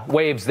Schmidt.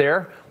 Waves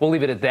there. We'll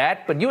leave it at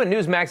that. But you and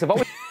Newsmax have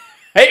always...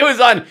 Hey,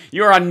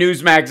 you were on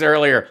Newsmax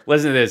earlier.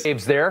 Listen to this.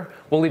 Waves there.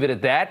 We'll leave it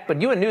at that.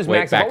 But you and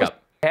Newsmax have always...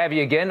 Have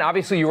you again.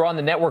 Obviously, you were on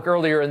the network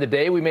earlier in the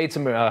day. We made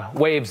some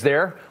waves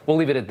there. We'll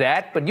leave it at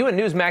that. But you and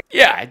Newsmax...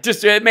 Yeah,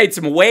 it made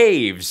some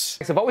waves.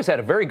 Have always had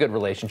a very good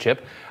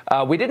relationship.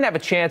 We didn't have a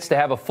chance to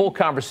have a full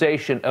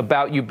conversation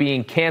about you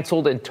being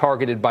canceled and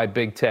targeted by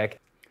big tech.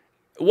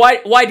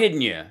 Why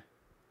didn't you?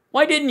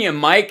 Why didn't you,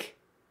 Mike?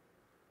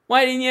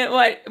 Why didn't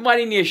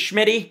you,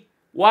 Schmitty?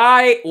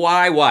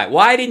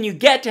 Why didn't you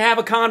get to have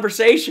a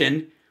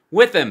conversation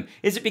with him?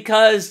 Is it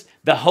because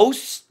the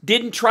hosts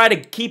didn't try to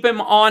keep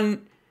him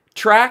on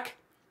track?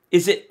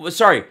 Was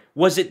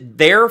it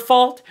their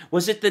fault?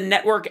 Was it the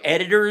network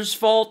editor's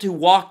fault who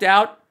walked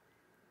out?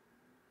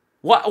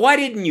 Why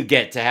didn't you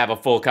get to have a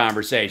full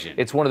conversation?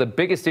 It's one of the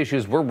biggest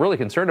issues we're really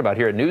concerned about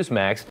here at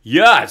Newsmax.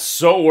 Yeah,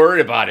 so worried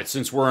about it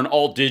since we're an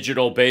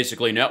all-digital,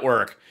 basically,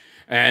 network.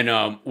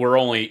 And we're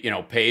only,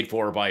 paid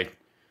for by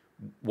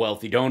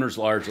wealthy donors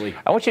largely.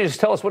 I want you to just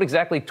tell us what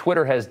exactly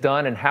Twitter has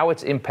done and how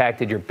it's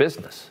impacted your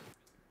business.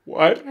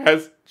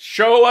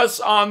 Show us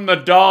on the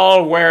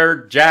doll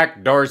where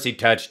Jack Dorsey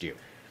touched you.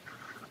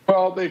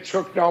 Well, they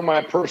took down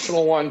my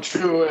personal one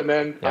too, and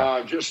then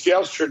just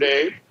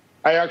yesterday,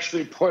 I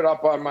actually put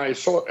up on my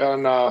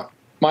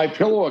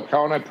Pillow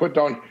account. I put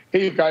down,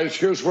 "Hey you guys,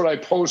 here's what I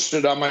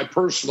posted on my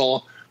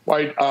personal."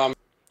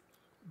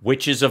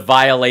 Which is a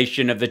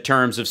violation of the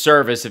terms of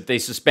service. If they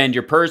suspend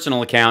your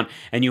personal account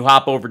and you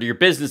hop over to your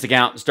business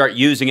account and start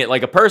using it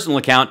like a personal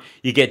account,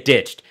 you get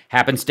ditched.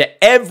 Happens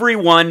to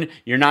everyone.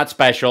 You're not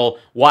special.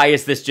 Why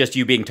is this just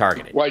you being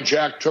targeted? Why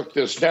Jack took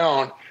this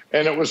down,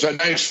 and it was a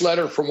nice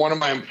letter from one of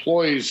my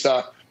employees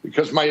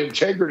because my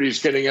integrity is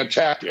getting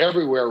attacked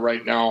everywhere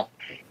right now,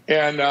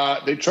 and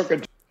they took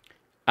it.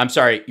 I'm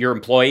sorry, your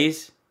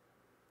employees?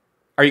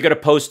 Are you going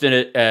to post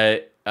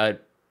a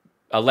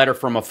letter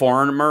from a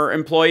former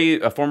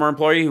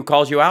employee who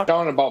calls you out?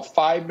 Down in about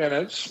 5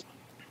 minutes,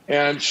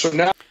 and so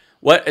now.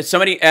 What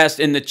somebody asked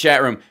in the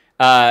chat room,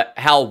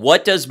 Hal,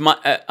 what does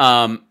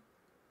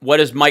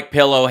Mike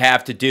Pillow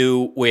have to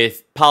do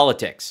with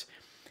politics?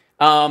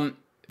 On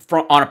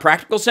a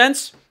practical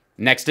sense,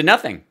 next to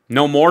nothing.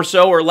 No more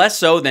so or less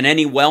so than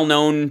any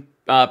well-known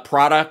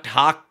product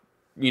hawk,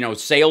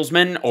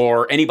 salesman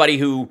or anybody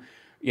who,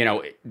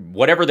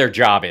 whatever their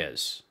job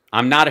is.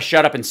 I'm not a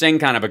shut up and sing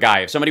kind of a guy.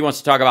 If somebody wants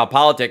to talk about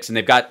politics and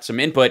they've got some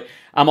input,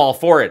 I'm all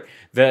for it.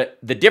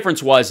 The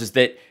difference is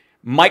that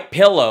Mike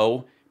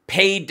Pillow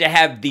paid to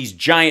have these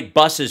giant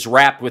buses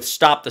wrapped with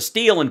Stop the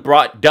Steal and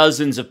brought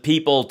dozens of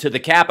people to the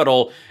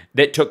Capitol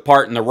that took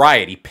part in the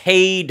riot. He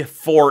paid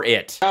for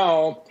it.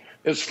 Now,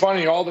 it's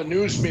funny, all the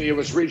news media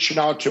was reaching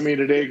out to me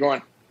today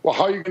going, well,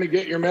 how are you going to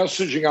get your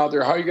messaging out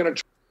there? How are you going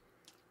to...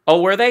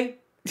 Oh, were they?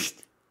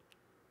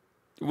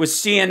 Was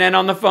CNN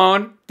on the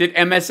phone? Did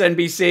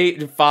MSNBC?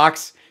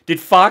 Did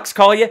Fox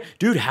call you?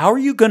 Dude, how are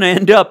you going to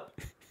end up?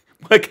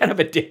 What kind of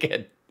a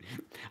dickhead?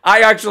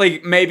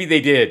 Maybe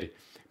they did.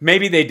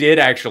 Maybe they did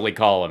actually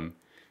call him.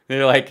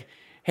 They're like,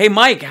 hey,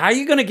 Mike, how are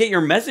you going to get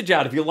your message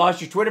out if you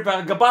lost your Twitter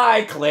account?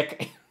 Goodbye,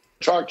 click.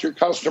 Talk to your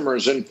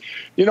customers. And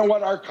you know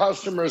what? Our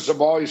customers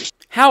have always...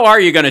 How are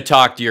you going to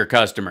talk to your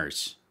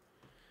customers?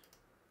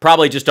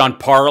 Probably just on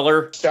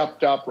Parler.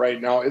 Stepped up right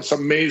now. It's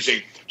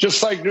amazing.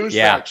 Just like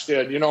Newsmax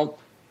did. You know,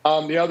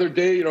 the other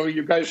day, you know,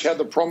 you guys had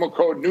the promo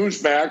code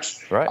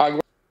Newsmax.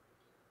 Right.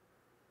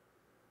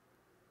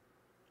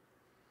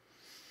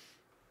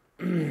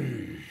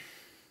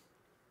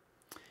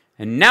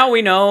 And now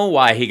we know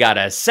why he got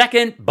a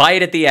second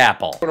bite at the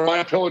apple. Go to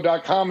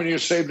mypillow.com and you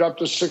saved up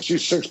to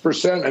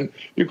 66%, and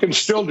you can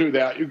still do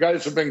that. You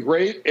guys have been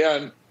great,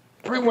 and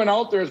everyone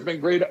out there has been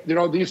great. You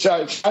know,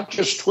 it's not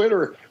just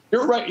Twitter.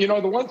 You're right. You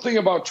know, the one thing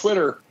about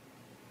Twitter,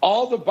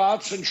 all the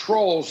bots and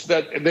trolls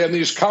then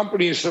these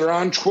companies that are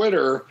on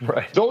Twitter,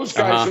 right. Those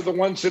guys are the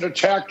ones that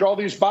attacked all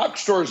these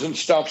box stores and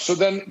stuff. So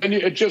then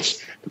it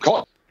just...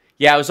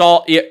 Yeah, it was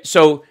all... Yeah,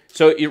 so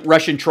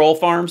Russian troll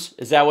farms?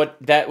 Is that what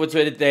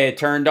they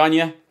turned on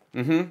you?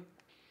 Mm-hmm.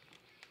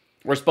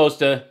 We're supposed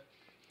to...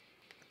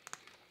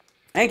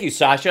 Thank you,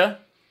 Sasha.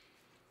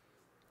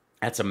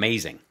 That's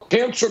amazing.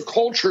 Cancel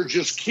culture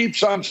just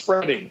keeps on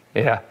spreading.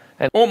 Yeah.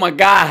 And oh my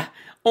God,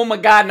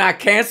 not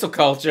cancel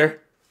culture.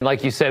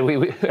 Like you said,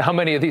 how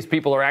many of these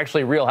people are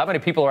actually real? How many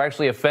people are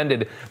actually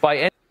offended by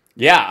any...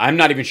 Yeah, I'm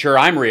not even sure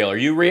I'm real. Are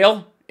you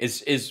real?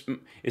 Is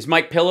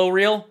Mike Pillow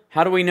real?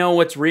 How do we know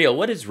what's real?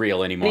 What is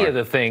real anymore? Any of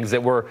the things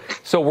that we're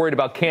so worried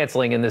about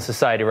canceling in this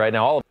society right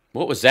now.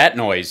 What was that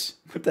noise?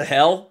 What the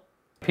hell?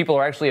 People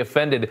are actually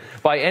offended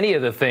by any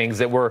of the things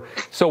that we're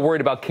so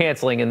worried about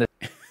canceling in this.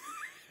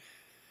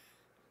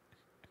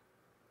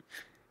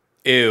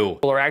 Ew.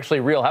 People are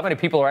actually real. How many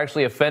people are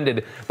actually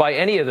offended by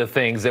any of the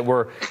things that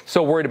we're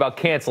so worried about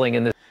canceling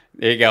in this?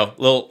 There you go.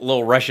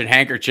 Little Russian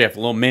handkerchief,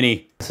 little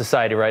mini.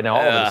 Society right now.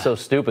 All of it is so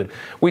stupid.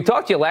 We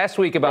talked to you last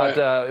week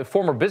about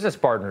former business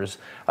partners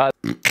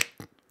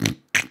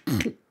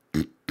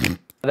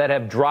that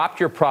have dropped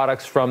your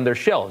products from their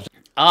shelves.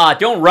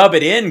 Don't rub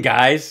it in,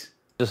 guys.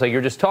 Just like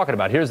you're just talking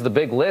about. Here's the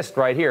big list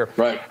right here.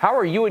 Right. How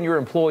are you and your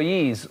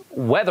employees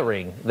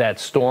weathering that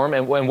storm?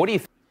 And what do you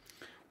think?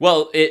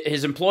 Well,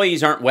 his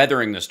employees aren't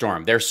weathering the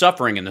storm. They're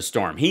suffering in the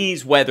storm.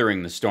 He's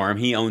weathering the storm.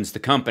 He owns the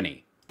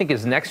company. I think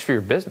is next for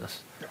your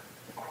business?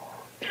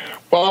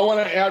 Well, I want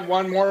to add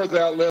one more to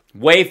that list.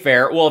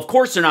 Wayfair. Well, of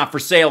course they're not for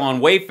sale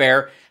on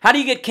Wayfair. How do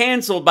you get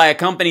canceled by a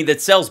company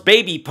that sells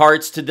baby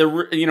parts to the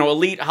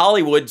elite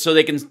Hollywood so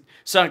they can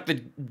suck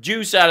the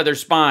juice out of their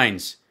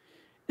spines?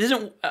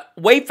 Isn't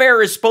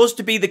Wayfair is supposed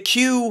to be the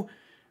Q,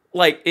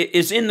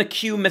 is in the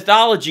Q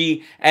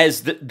mythology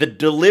as the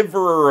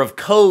deliverer of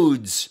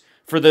codes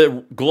for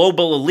the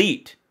global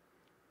elite?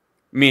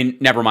 I mean,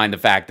 never mind the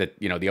fact that,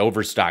 the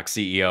Overstock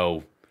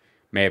CEO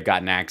may have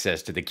gotten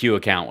access to the Q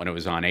account when it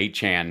was on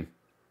 8chan.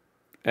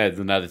 That's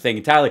another thing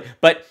entirely.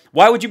 But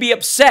why would you be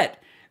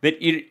upset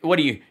that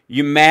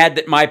you mad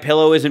that My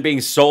Pillow isn't being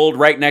sold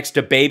right next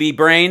to Baby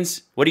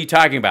Brains? What are you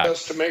talking about?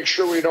 Just to make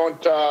sure we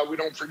don't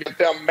forget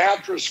them.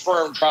 Mattress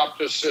Firm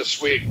dropped us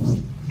this week,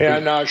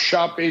 and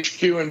Shop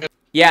HQ and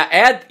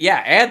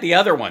add the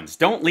other ones.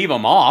 Don't leave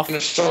them off.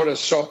 Minnesota.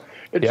 So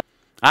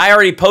I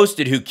already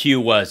posted who Q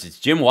was. It's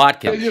Jim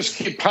Watkins. They just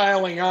keep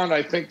piling on.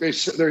 I think they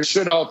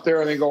sit out there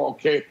and they go,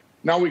 okay,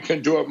 now we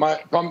can do it.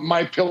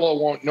 My Pillow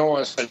won't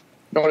notice.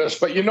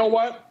 But you know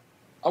what?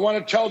 I want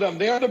to tell them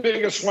they're the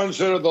biggest ones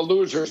that are the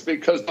losers,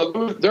 because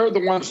they're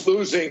the ones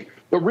losing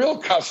the real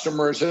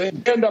customers,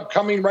 and they end up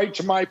coming right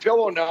to My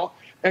Pillow now.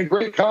 And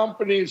great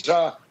companies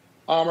are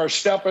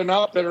stepping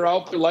up that are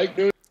out there like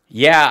News.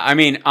 Yeah, I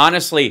mean,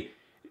 honestly,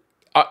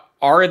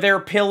 are there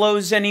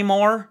pillows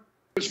anymore?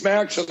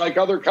 Max and like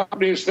other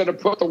companies that have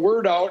put the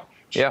word out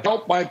to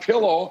help My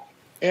Pillow,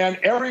 and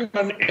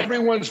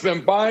everyone's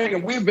been buying,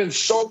 and we've been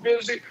so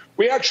busy.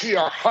 We actually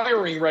are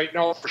hiring right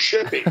now for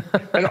shipping,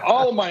 and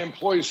all of my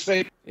employees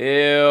think,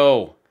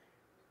 ew.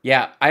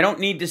 Yeah, I don't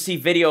need to see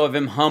video of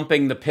him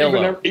humping the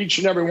pillow. Each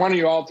and every one of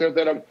you out there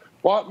that have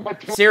bought My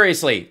Pillow.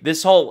 Seriously,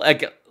 this whole,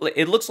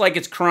 it looks like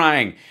it's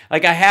crying.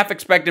 Like, I half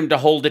expect him to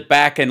hold it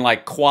back and,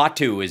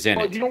 Quatu is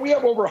in it. We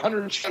have over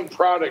 110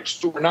 products,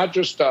 too. We're not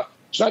just...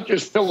 it's not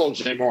just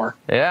pillows anymore.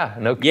 Yeah,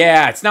 no.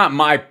 Yeah, it's not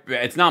my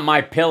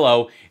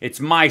pillow. It's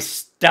my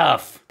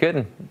stuff.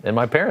 Good, and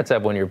my parents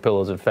have one of your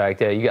pillows. In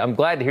fact, yeah, I'm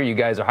glad to hear you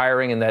guys are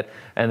hiring and that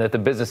the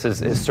business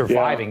is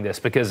surviving this,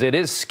 because it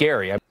is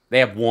scary. They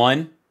have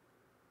one.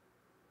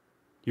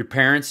 Your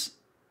parents,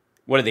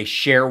 what do they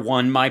share?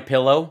 One My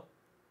Pillow.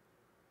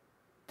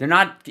 They're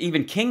not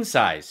even king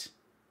size.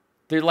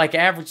 They're like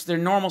average. They're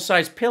normal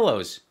size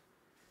pillows.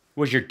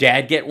 Was your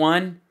dad get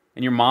one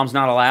and your mom's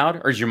not allowed,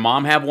 or does your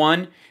mom have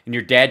one and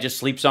your dad just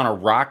sleeps on a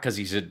rock because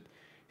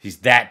he's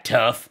that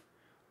tough?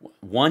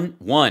 One.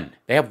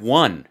 They have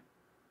one.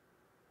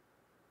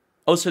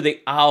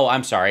 Oh,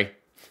 I'm sorry.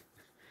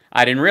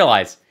 I didn't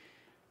realize.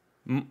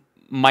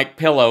 Mike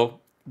Pillow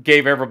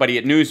gave everybody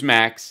at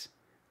Newsmax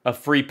a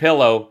free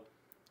pillow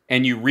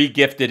and you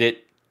re-gifted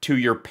it to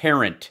your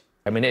parent.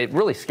 I mean, it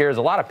really scares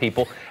a lot of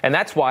people, and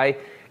that's why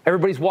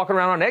everybody's walking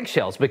around on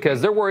eggshells,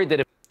 because they're worried that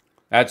if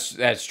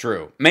that's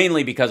true.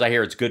 Mainly because I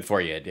hear it's good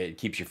for you. It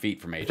keeps your feet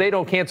from aging. If they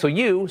don't cancel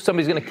you,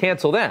 somebody's going to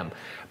cancel them.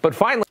 But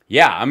finally,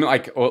 yeah, I'm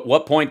like, at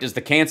what point does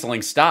the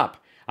canceling stop?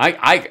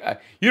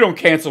 You don't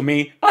cancel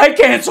me. I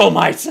cancel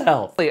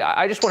myself.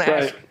 I just want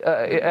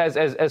to ask,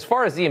 as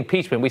far as the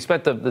impeachment, we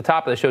spent the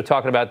top of the show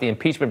talking about the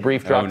impeachment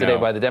brief dropped today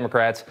by the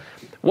Democrats.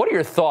 What are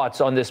your thoughts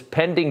on this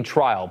pending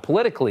trial?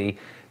 Politically,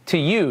 to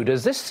you,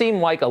 does this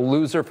seem like a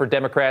loser for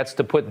Democrats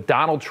to put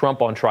Donald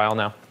Trump on trial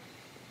now?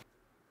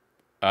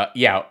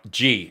 Yeah,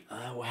 gee,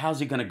 how's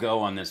he going to go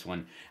on this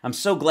one? I'm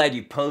so glad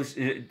you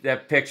posted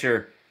that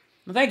picture.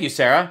 Well, thank you,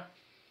 Sarah.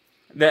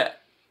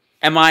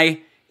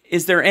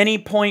 Is there any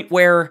point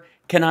where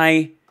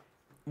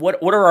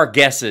what are our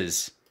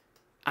guesses?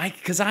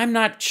 Because I'm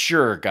not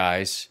sure,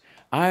 guys.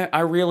 I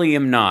really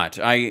am not.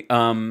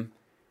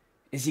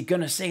 Is he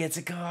going to say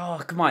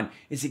oh, come on.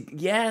 Is it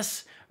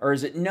yes or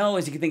is it no?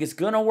 Is he think it's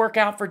going to work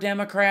out for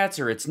Democrats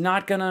or it's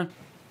not going to?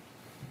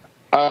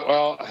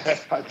 Well,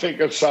 I think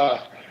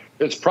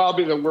it's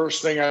probably the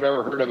worst thing I've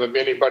ever heard of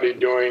anybody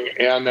doing,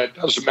 and it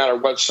doesn't matter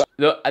what side.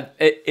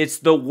 It's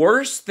the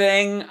worst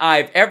thing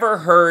I've ever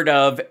heard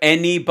of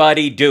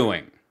anybody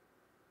doing.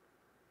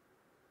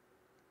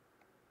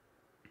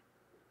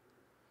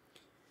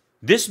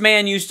 This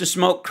man used to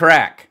smoke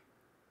crack.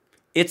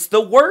 It's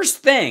the worst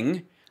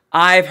thing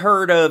I've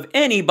heard of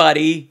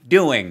anybody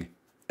doing.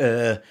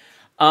 So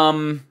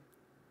I'm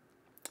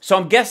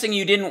guessing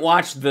you didn't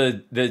watch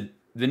the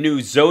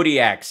new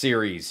Zodiac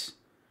series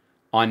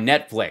on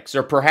Netflix,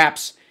 or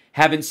perhaps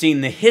haven't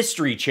seen the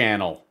History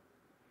Channel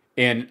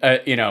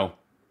the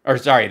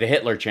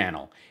Hitler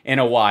Channel in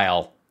a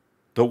while.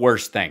 The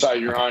worst thing.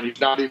 You're on. He's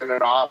not even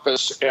in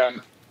office,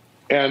 but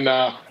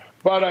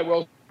I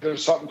will.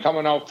 There's something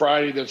coming out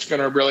Friday that's going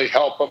to really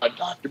help him. A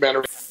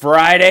documentary.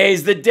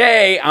 Friday's the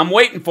day. I'm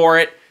waiting for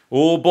it.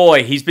 Oh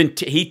boy, he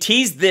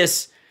teased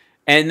this,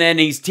 and then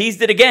he's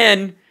teased it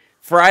again.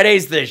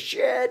 Friday's the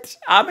shit.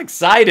 I'm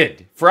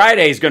excited.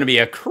 Friday's going to be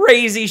a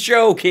crazy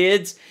show,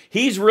 kids.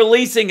 He's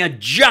releasing a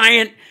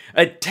giant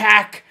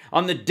attack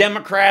on the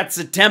Democrats'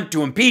 attempt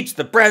to impeach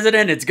the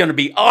president. It's going to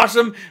be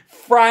awesome.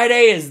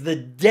 Friday is the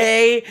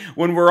day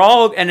when we're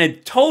all, and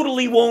it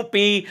totally won't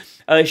be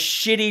a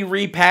shitty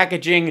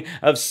repackaging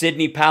of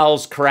Sidney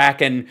Powell's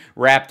Kraken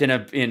wrapped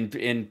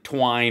in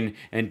twine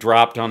and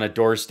dropped on a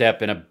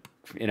doorstep in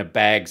a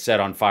bag set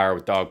on fire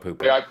with dog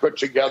poop. I put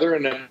together,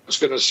 and then it's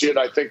going to see it.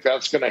 I think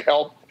that's going to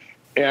help,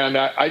 and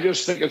I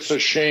just think it's a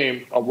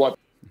shame of what.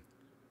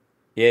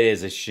 It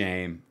is a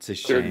shame. It's a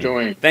shame. They're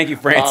doing. Thank you,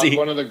 Francie.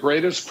 One of the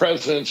greatest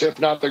presidents, if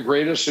not the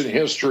greatest in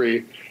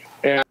history,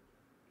 and.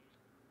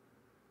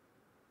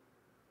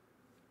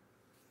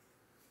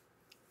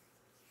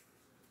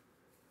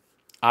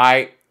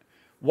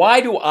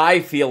 Why do I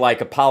feel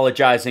like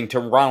apologizing to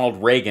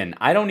Ronald Reagan?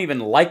 I don't even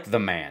like the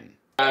man.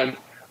 And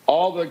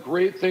all the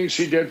great things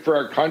he did for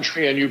our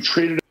country, and you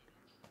treated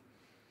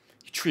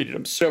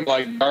him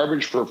like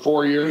garbage for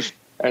 4 years,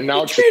 and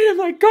now you treated him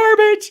like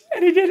garbage,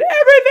 and he did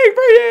everything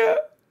for you.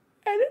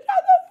 And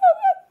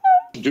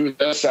do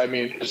this. I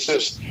mean, it's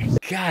just.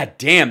 God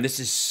damn, this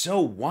is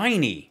so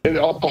whiny.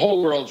 The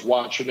whole world's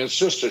watching. It's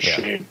just a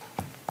shame.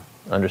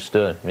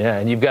 Understood. Yeah,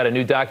 and you've got a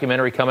new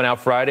documentary coming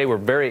out Friday. We're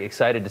very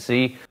excited to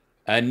see.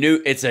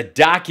 It's a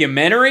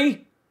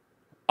documentary?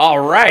 All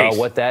right.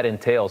 What that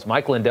entails.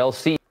 Mike Lindell,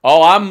 CEO.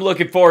 Oh, I'm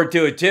looking forward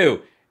to it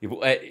too.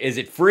 Is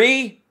it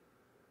free?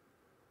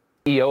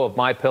 CEO of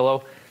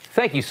MyPillow.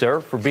 Thank you,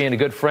 sir, for being a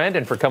good friend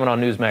and for coming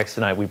on Newsmax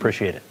tonight. We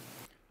appreciate it.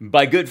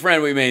 By good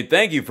friend, we mean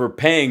thank you for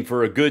paying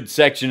for a good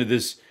section of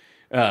this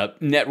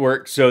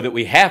network so that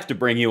we have to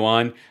bring you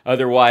on.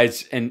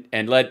 Otherwise, and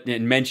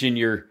mention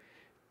your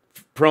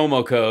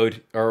promo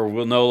code, or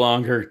we'll no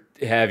longer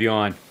have you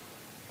on.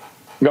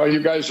 No,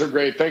 you guys are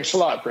great. Thanks a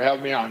lot for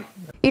having me on.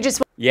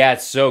 Yeah,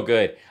 it's so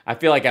good. I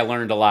feel like I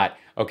learned a lot.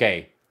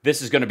 Okay,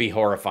 this is going to be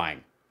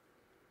horrifying.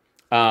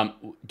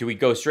 Do we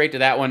go straight to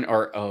that one,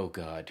 or oh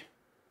god?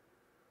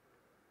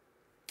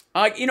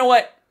 You know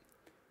what?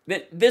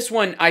 This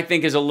one I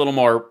think is a little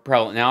more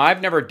prevalent. Now,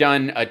 I've never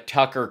done a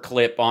Tucker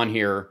clip on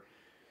here.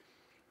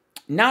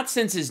 Not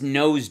since his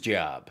nose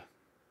job.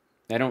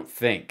 I don't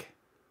think.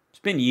 It's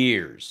been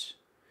years.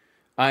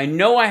 I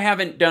know I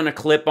haven't done a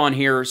clip on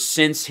here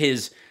since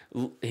his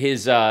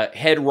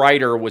head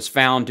writer was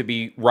found to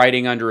be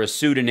writing under a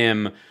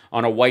pseudonym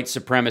on a white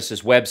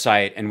supremacist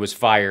website and was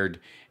fired.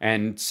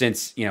 And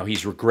since,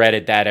 he's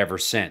regretted that ever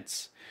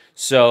since.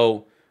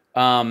 So,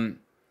 and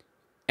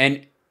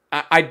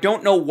I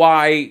don't know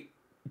why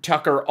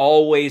Tucker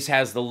always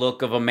has the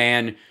look of a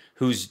man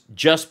who's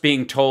just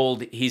being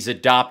told he's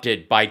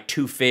adopted by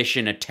two fish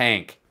in a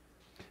tank.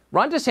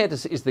 Ron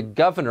DeSantis is the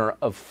governor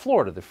of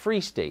Florida, the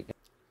free state.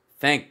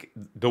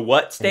 The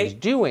what state? And he's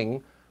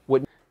doing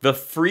what the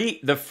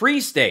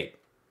free state.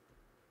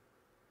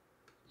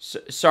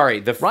 Sorry,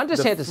 the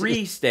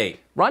free state.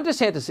 Ron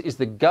DeSantis is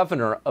the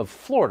governor of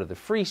Florida, the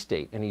free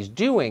state, and he's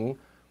doing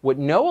what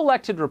no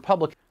elected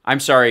Republican. I'm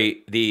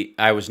sorry,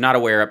 I was not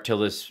aware up till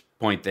this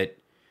point that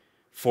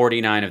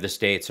 49 of the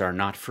states are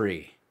not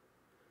free.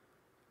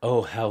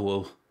 Oh, how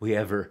will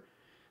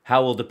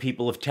the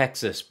people of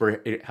Texas,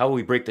 how will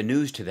we break the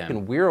news to them?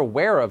 And we're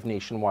aware of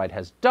nationwide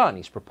has done.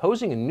 He's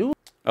proposing a new...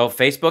 Oh,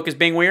 Facebook is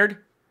being weird?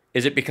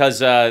 Is it because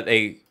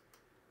they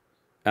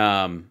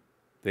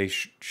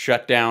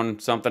shut down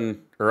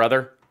something or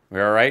other?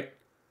 We all right?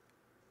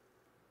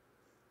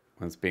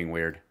 That's being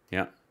weird.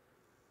 Yeah.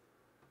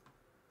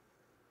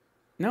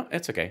 No,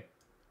 it's okay.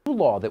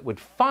 Law that would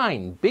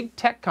fine big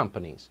tech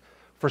companies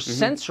for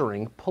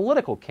censoring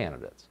political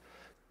candidates.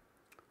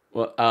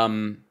 Well,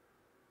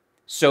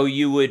 so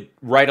you would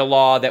write a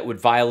law that would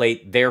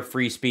violate their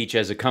free speech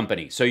as a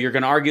company. So you're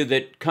going to argue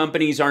that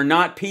companies are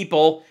not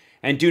people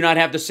and do not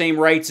have the same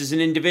rights as an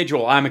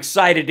individual. I'm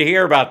excited to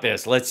hear about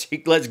this. Let's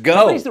go.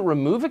 Companies that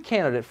remove a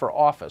candidate for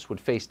office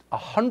would face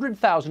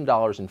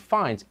 $100,000 in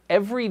fines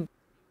every...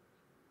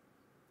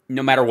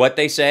 No matter what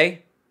they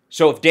say?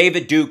 So if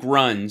David Duke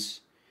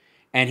runs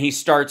and he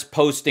starts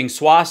posting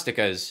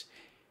swastikas,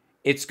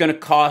 it's going to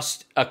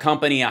cost a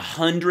company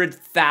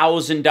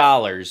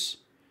 $100,000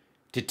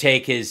 to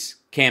take his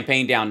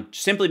campaign down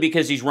simply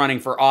because he's running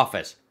for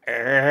office.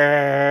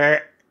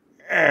 Day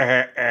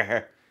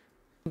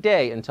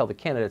until the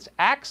candidate's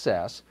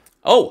access...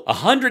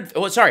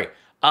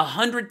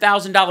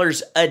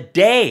 $100,000 a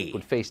day.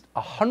 ...would face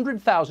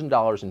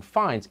 $100,000 in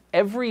fines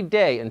every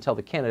day until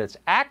the candidate's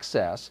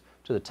access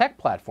to the tech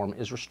platform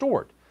is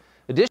restored.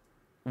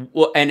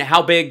 Well, and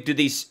how big do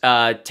these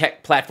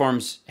tech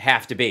platforms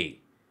have to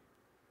be?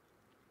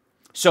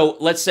 So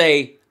let's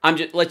say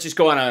let's just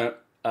go on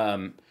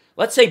a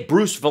let's say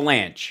Bruce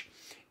Valanche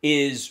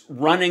is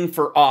running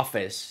for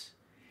office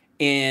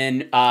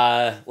in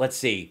let's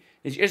see,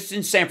 it's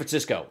in San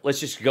Francisco.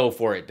 Let's just go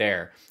for it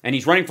there. And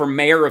he's running for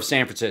mayor of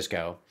San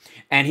Francisco.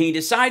 And he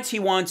decides he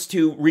wants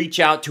to reach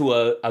out to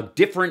a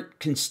different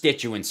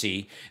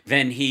constituency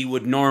than he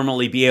would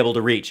normally be able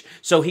to reach.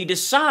 So he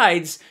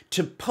decides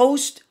to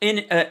post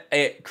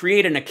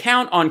create an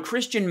account on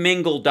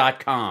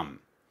ChristianMingle.com.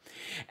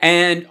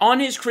 And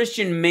on his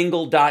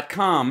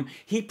ChristianMingle.com,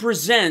 he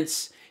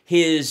presents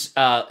his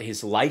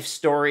life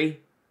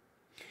story,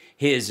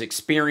 his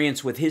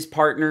experience with his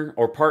partner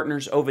or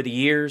partners over the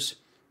years,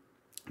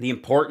 the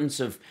importance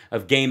of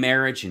gay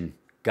marriage and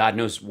God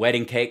knows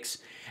wedding cakes.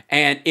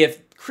 And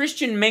if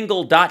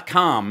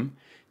ChristianMingle.com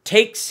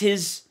takes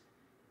his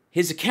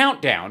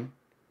account down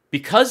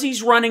because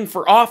he's running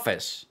for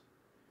office,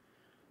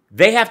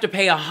 they have to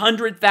pay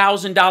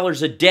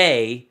 $100,000 a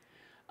day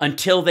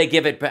until they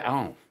give it back.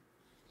 Oh,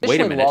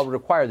 wait a minute. The law would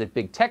require that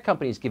big tech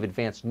companies give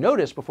advance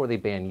notice before they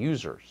ban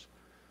users.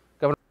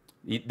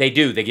 They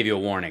do. They give you a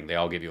warning. They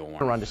all give you a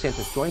warning. Ron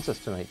DeSantis joins us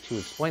tonight to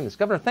explain this.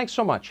 Governor, thanks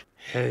so much.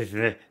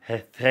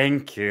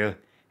 Thank you.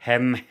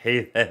 I'm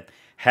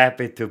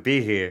happy to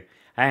be here.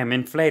 I am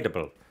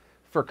inflatable.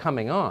 For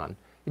coming on.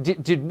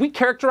 Did we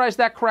characterize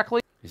that correctly?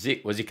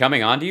 Was he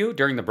coming on to you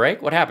during the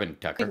break? What happened,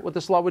 Tucker? What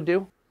this law would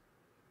do?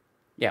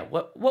 Yeah,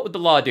 what would the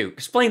law do?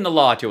 Explain the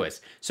law to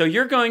us. So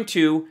you're going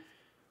to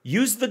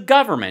use the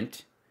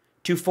government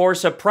to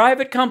force a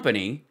private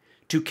company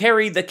to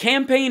carry the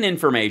campaign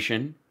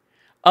information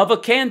of a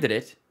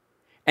candidate,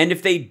 and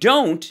if they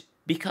don't,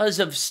 because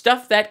of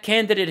stuff that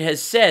candidate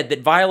has said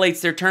that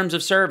violates their terms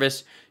of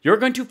service, you're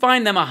going to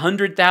fine them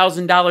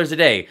 $100,000 a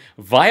day,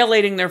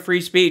 violating their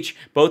free speech,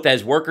 both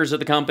as workers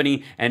of the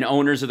company and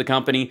owners of the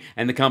company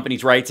and the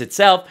company's rights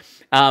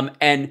itself.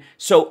 And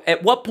so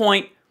at what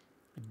point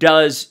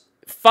does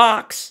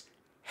Fox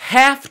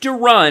have to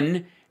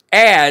run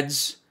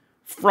ads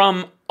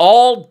from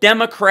all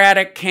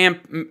Democratic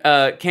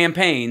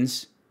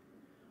campaigns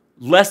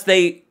lest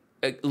they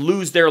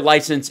lose their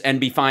license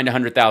and be fined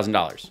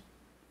 $100,000?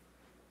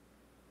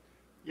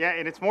 Yeah,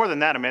 and it's more than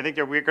that. I mean, I think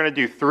that we're going to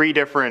do three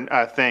different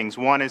things.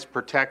 One is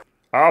protect.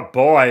 Oh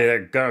boy, there are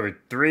going to be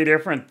three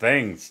different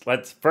things.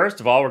 First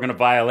of all, we're going to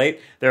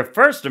violate their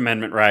First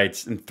Amendment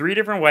rights in three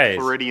different ways.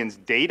 Floridians'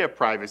 data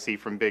privacy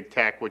from big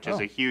tech, which is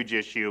a huge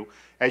issue,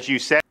 as you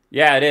said.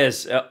 Yeah, it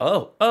is.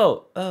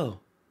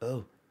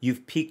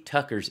 You've piqued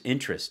Tucker's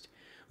interest.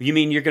 You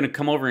mean you're going to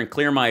come over and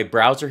clear my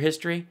browser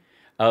history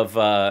of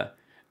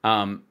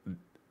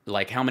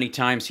like how many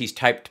times he's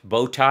typed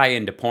bow tie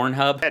into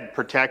Pornhub?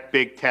 Protect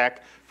big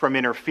tech from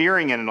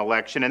interfering in an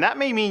election, and that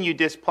may mean you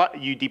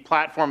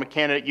deplatform a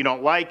candidate you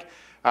don't like.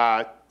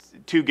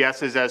 Two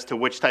guesses as to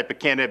which type of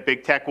candidate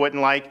big tech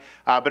wouldn't like,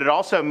 but it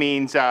also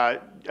means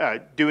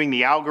doing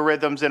the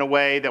algorithms in a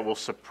way that will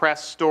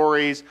suppress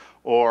stories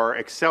or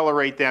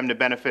accelerate them to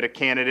benefit a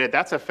candidate.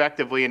 That's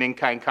effectively an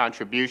in-kind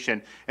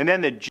contribution. And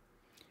then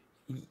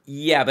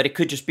Yeah, but it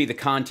could just be the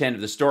content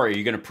of the story. Are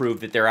you going to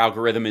prove that their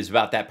algorithm is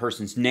about that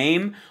person's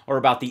name or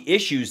about the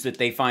issues that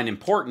they find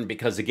important?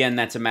 Because, again,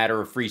 that's a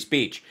matter of free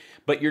speech.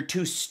 But you're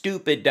too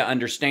stupid to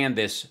understand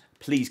this.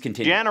 Please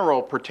continue.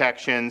 General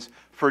protections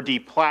for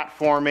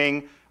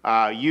deplatforming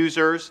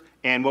users.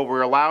 And what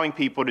we're allowing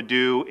people to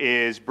do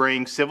is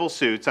bring civil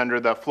suits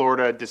under the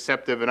Florida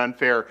Deceptive and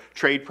Unfair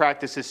Trade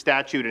Practices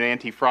Statute and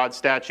Anti-Fraud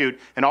Statute,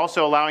 and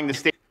also allowing the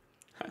state...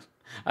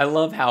 I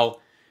love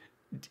how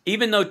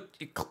even though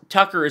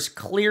Tucker is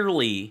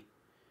clearly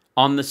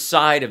on the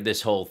side of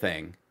this whole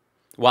thing,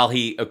 while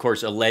he, of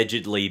course,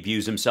 allegedly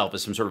views himself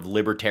as some sort of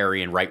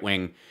libertarian,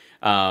 right-wing,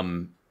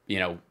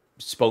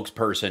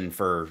 spokesperson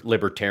for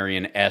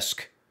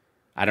libertarian-esque,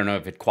 I don't know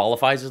if it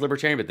qualifies as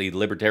libertarian, but the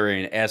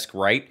libertarian-esque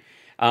right.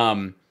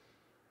 I'm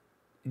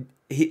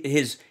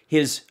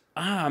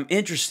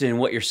interested in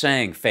what you're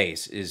saying,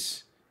 face.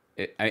 Is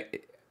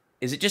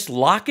it just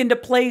lock into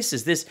place?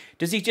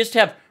 Does he just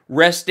have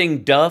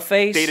resting duh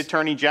face? State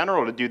Attorney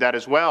General to do that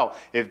as well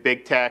if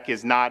big tech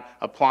is not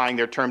applying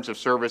their terms of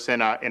service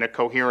in a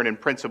coherent and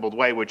principled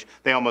way, which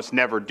they almost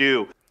never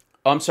do.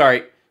 Oh, I'm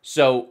sorry.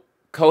 So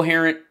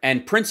coherent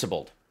and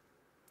principled.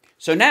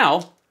 So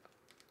now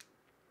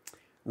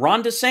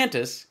Ron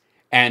DeSantis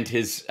and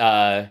his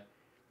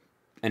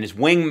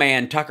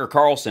wingman Tucker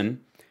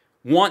Carlson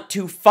want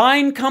to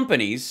fine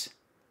companies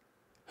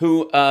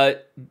who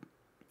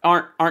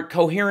aren't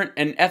coherent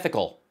and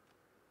ethical.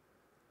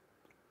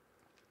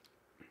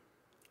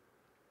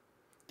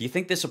 Do you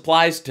think this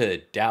applies to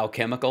Dow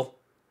Chemical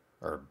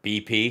or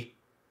BP?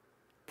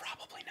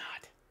 Probably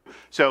not.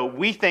 So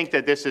we think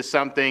that this is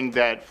something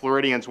that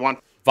Floridians want.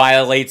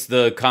 Violates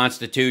the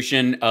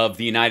Constitution of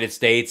the United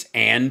States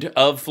and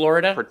of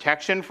Florida?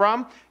 Protection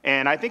from,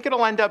 and I think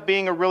it'll end up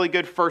being a really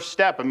good first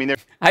step. I mean,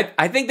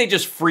 I think they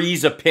just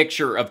freeze a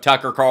picture of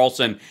Tucker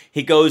Carlson.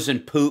 He goes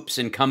and poops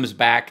and comes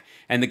back,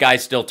 and the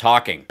guy's still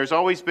talking. There's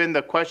always been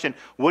the question,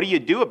 what do you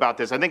do about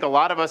this? I think a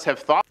lot of us have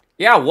thought.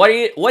 Yeah,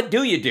 what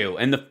do you do?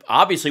 And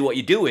obviously what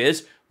you do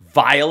is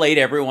violate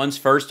everyone's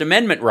First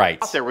Amendment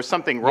rights. There was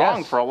something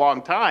wrong for a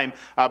long time,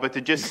 but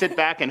to just sit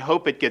back and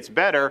hope it gets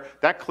better,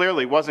 that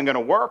clearly wasn't going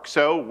to work.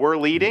 So we're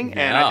leading,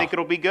 and I think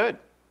it'll be good.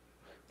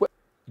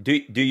 Do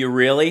you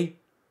really?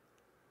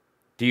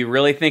 Do you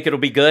really think it'll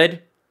be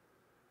good?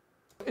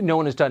 No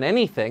one has done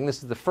anything.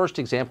 This is the first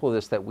example of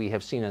this that we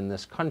have seen in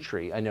this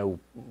country. I know.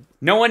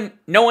 No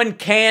one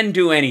can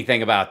do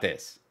anything about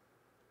this.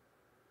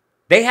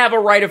 They have a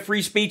right of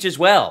free speech as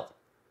well.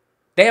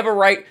 They have a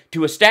right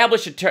to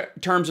establish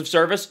terms of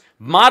service,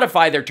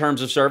 modify their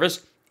terms of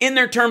service. In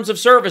their terms of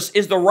service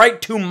is the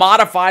right to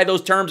modify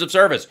those terms of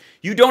service.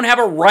 You don't have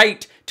a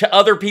right to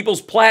other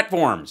people's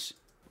platforms.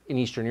 In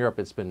Eastern Europe,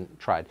 it's been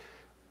tried.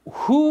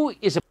 Who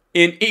is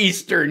in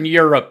Eastern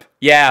Europe?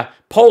 Yeah,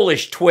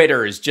 Polish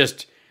Twitter is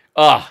just,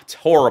 it's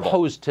horrible.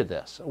 Opposed to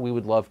this? We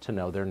would love to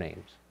know their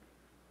names.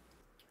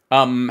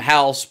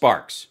 Hal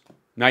Sparks.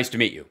 Nice to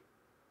meet you.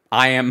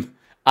 I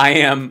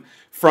am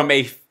from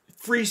a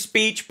free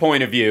speech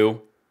point of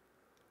view,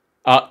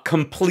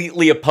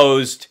 completely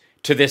opposed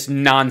to this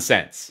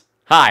nonsense.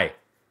 Hi,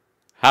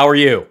 how are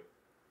you?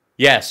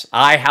 Yes,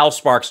 Hal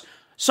Sparks,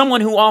 someone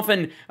who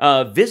often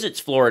visits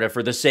Florida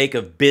for the sake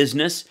of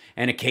business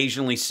and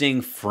occasionally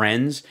seeing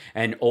friends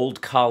and old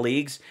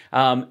colleagues.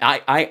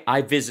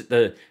 I visit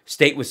the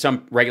state with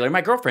some regularly.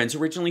 My girlfriend's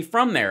originally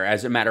from there,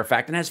 as a matter of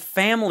fact, and has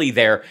family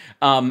there.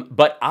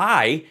 But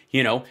I,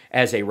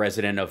 as a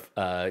resident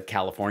of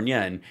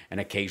California and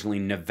occasionally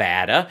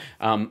Nevada,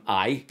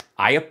 I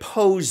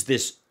oppose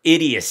this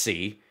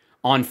idiocy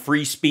on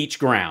free speech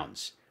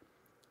grounds.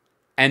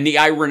 And the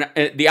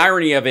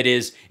irony of it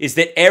is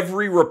that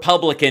every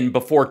Republican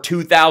before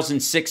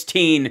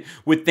 2016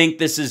 would think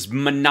this is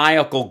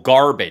maniacal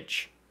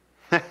garbage.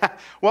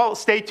 Well,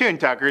 stay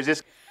tuned, Tucker. Is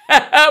this?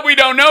 We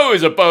don't know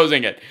who's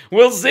opposing it.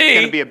 We'll see. It's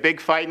going to be a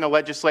big fight in the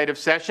legislative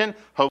session.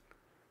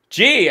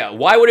 Gee,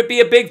 why would it be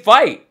a big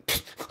fight?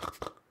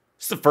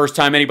 It's the first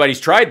time anybody's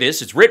tried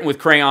this. It's written with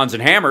crayons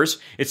and hammers.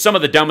 It's some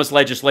of the dumbest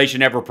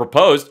legislation ever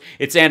proposed.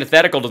 It's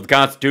antithetical to the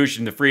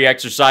Constitution, the free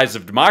exercise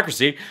of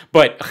democracy.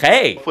 But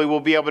hey, hopefully we'll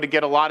be able to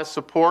get a lot of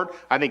support.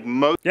 I think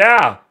most.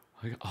 Yeah,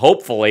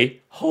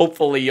 hopefully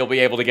you'll be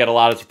able to get a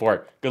lot of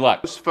support. Good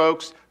luck. Most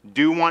folks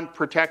do want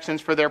protections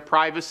for their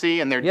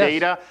privacy and their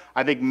data.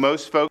 I think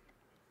most folks.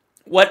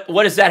 What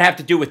does that have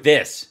to do with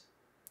this?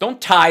 Don't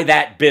tie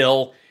that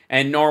bill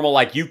and normal,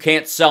 like, you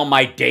can't sell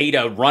my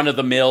data,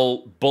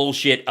 run-of-the-mill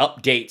bullshit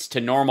updates to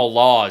normal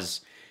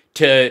laws,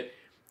 to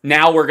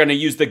now we're going to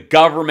use the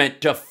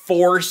government to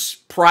force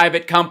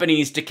private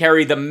companies to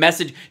carry the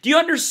message. Do you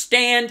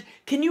understand?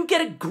 Can you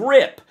get a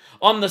grip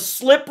on the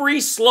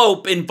slippery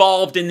slope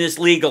involved in this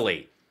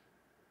legally?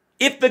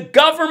 If the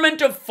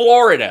government of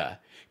Florida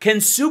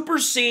can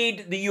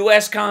supersede the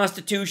U.S.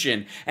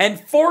 Constitution and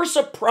force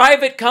a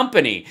private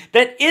company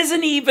that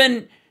isn't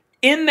even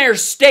in their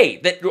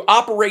state, that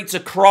operates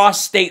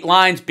across state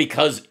lines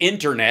because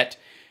internet,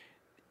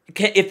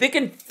 if it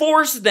can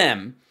force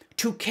them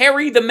to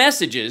carry the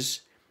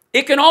messages,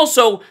 it can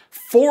also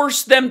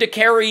force them to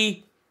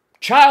carry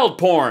child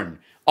porn,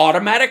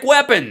 automatic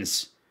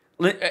weapons,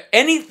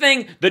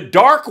 anything the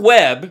dark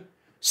web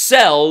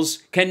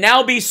sells can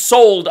now be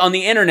sold on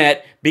the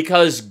internet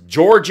because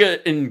Georgia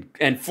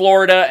and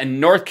Florida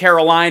and North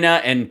Carolina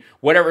and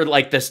whatever,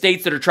 like the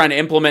states that are trying to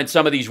implement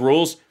some of these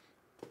rules,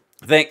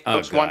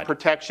 folks want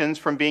protections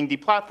from being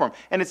deplatformed.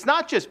 And it's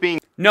not just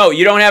being... No,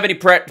 you don't have any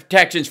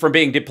protections from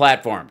being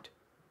deplatformed.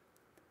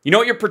 You know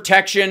what your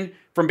protection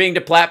from being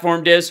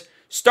deplatformed is?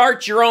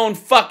 Start your own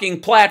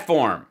fucking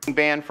platform.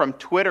 Ban from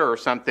Twitter or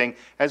something.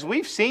 As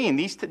we've seen,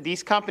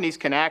 these companies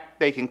can act,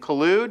 they can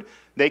collude,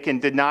 they can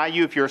deny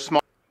you if you're a small...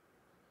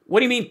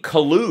 What do you mean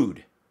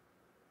collude?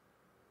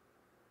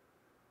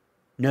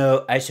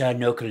 No, I saw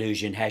no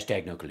collusion.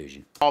 Hashtag no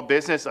collusion. Small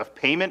business of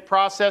payment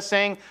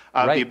processing,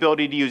 the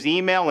ability to use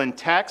email and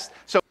text.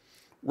 So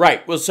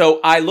right. Well,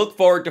 so I look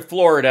forward to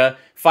Florida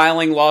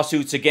filing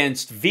lawsuits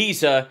against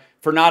Visa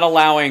for not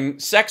allowing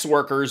sex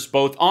workers,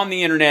 both on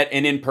the internet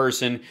and in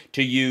person,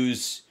 to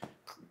use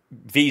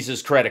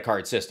Visa's credit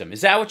card system.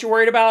 Is that what you're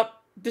worried about,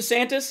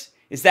 DeSantis?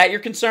 Is that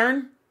your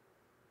concern?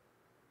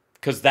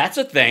 Because that's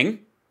a thing.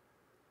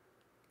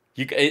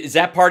 Is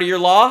that part of your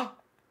law?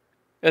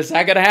 Is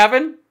that going to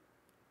happen?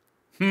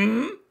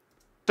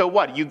 So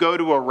what? You go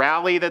to a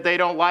rally that they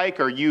don't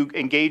like, or you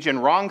engage in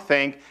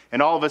wrongthink,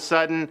 and all of a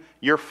sudden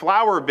your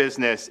flower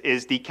business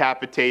is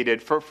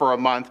decapitated for a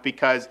month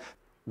because...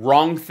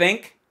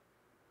 Wrongthink?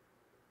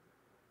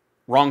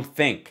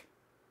 Wrongthink.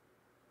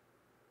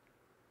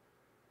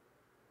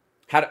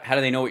 How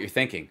do they know what you're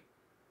thinking?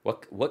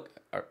 What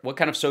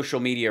kind of social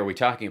media are we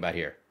talking about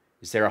here?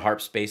 Is there a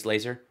HARP space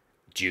laser?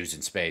 Jews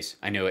in space.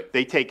 I knew it.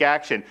 They take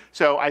action.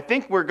 So I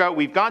think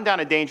we've gone down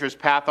a dangerous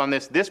path on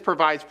this. This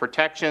provides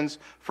protections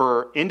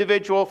for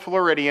individual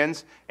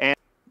Floridians. And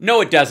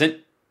no, it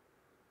doesn't.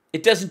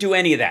 It doesn't do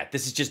any of that.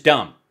 This is just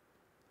dumb.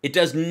 It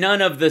does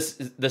none of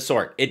the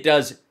sort.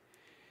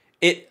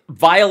 It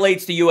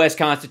violates the U.S.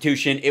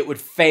 Constitution. It would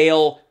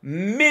fail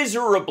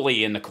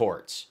miserably in the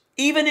courts.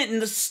 Even in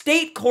the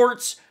state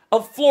courts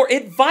of Florida,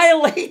 it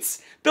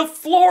violates the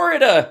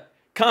Florida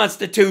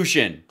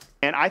Constitution.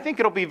 And I think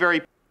it'll be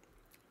very...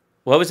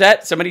 What was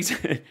that? Somebody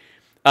said,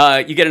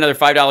 you get another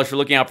 $5 for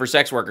looking out for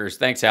sex workers.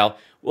 Thanks, Hal.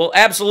 Well,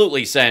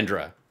 absolutely,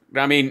 Sandra.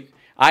 I mean,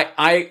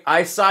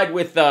 I side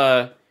with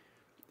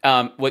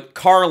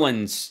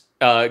Carlin's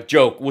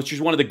joke, which is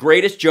one of the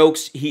greatest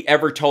jokes he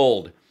ever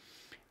told.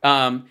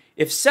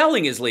 If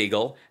selling is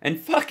legal and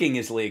fucking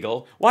is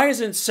legal, why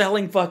isn't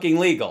selling fucking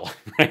legal?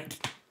 Right?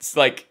 It's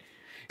like,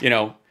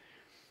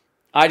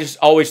 I just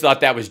always thought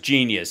that was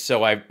genius.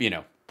 So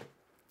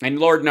and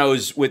Lord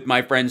knows with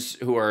my friends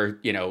who are,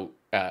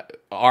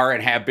 are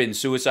and have been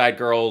suicide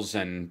girls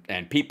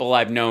and people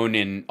I've known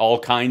in all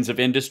kinds of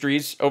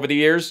industries over the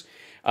years,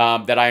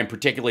 that I am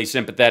particularly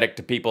sympathetic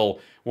to people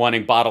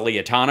wanting bodily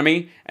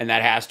autonomy, and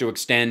that has to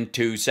extend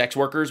to sex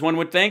workers, one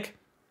would think,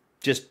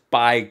 just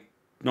by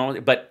no.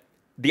 But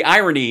the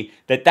irony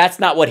that that's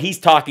not what he's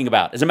talking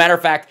about. As a matter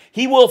of fact,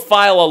 he will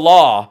file a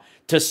law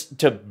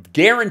to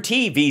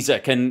guarantee Visa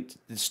can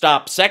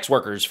stop sex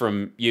workers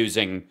from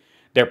using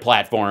their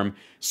platform,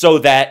 so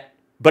that,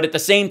 but at the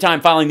same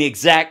time filing the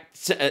exact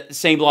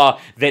same law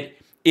that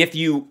if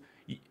you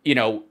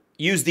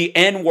use the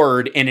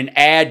N-word in an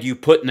ad you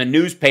put in the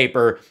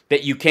newspaper,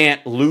 that you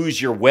can't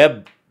lose your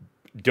web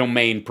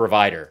domain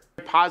provider.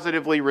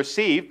 Positively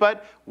received,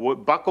 but we're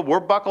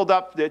buckled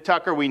up,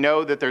 Tucker. We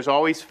know that there's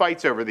always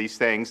fights over these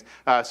things,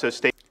 so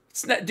stay...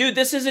 Dude,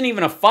 this isn't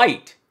even a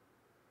fight.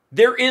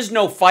 There is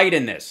no fight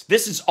in this.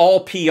 This is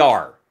all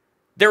PR.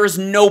 There is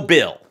no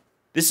bill.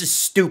 This is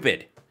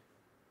stupid.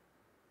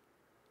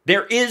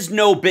 There is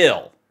no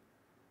bill.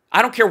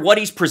 I don't care what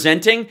he's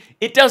presenting.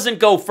 It doesn't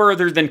go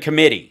further than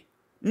committee.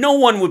 No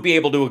one would be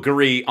able to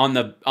agree on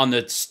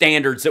the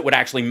standards that would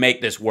actually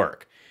make this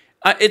work.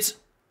 It's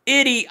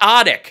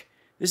idiotic.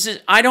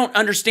 I don't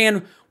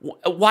understand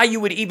why you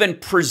would even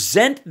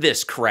present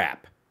this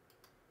crap.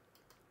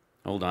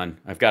 Hold on.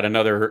 I've got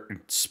another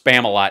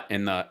spam-a-lot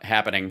in the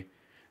happening.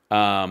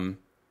 Spam.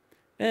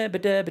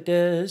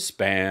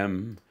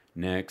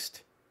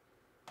 Next.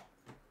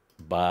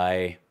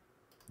 Buy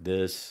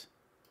this.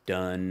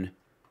 Done.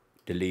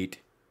 Delete.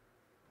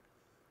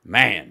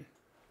 Man.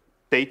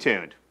 Stay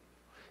tuned.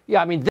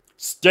 Yeah, I mean...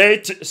 Stay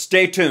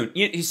tuned.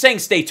 He's saying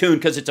stay tuned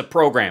because it's a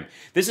program.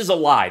 This is a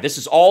lie. This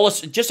is all...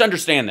 Just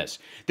understand this.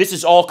 This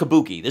is all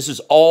kabuki. This is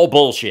all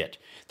bullshit.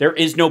 There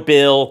is no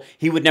bill.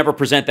 He would never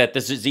present that.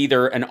 This is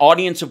either an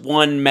audience of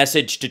one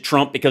message to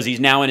Trump because he's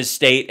now in his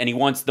state and he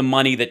wants the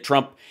money that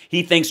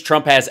he thinks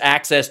Trump has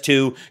access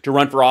to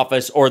run for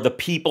office, or the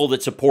people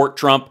that support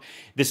Trump.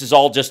 This is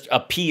all just a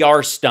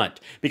PR stunt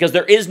because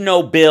there is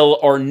no bill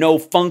or no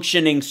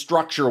functioning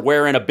structure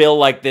wherein a bill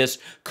like this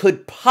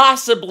could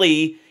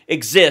possibly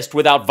exist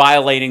without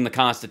violating the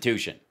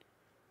Constitution.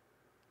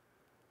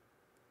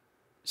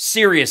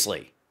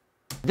 Seriously.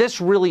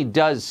 This really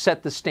does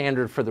set the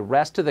standard for the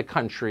rest of the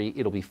country.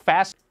 It'll be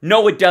fast.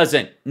 No, it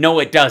doesn't. No,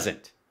 it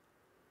doesn't.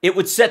 It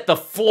would set the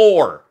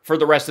floor for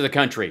the rest of the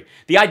country.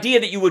 The idea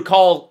that you would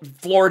call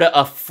Florida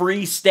a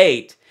free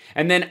state,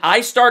 and then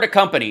I start a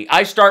company,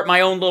 I start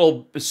my own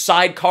little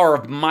sidecar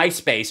of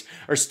MySpace,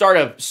 or start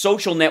a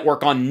social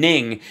network on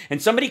Ning,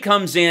 and somebody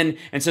comes in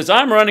and says,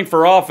 I'm running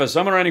for office,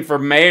 I'm running for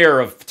mayor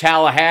of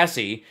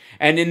Tallahassee,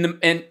 And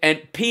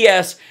and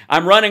P.S.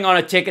 I'm running on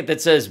a ticket that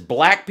says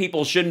black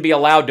people shouldn't be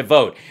allowed to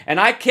vote. And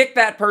I kick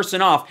that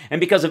person off. And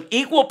because of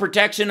equal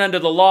protection under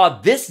the law,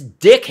 this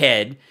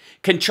dickhead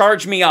can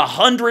charge me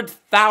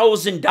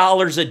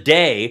 $100,000 a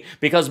day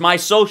because my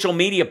social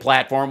media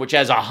platform, which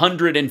has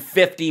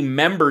 150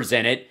 members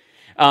in it,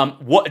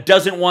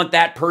 doesn't want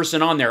that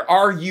person on there.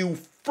 Are you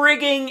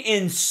frigging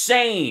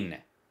insane?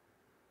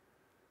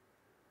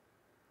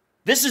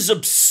 This is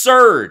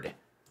absurd.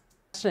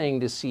 Fascinating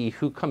to see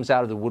who comes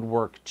out of the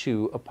woodwork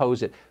to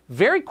oppose it.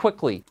 Very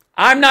quickly.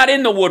 I'm not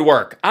in the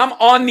woodwork. I'm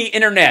on the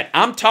internet.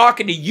 I'm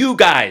talking to you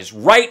guys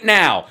right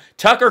now.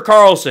 Tucker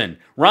Carlson,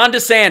 Ron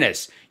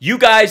DeSantis, you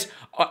guys,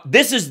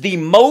 this is the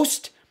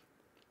most,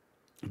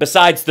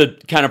 besides the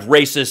kind of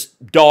racist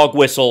dog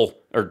whistle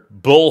or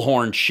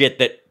bullhorn shit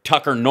that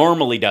Tucker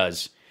normally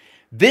does,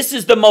 this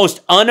is the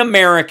most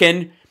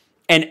un-American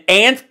and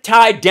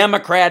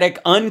anti-democratic,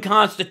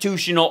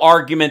 unconstitutional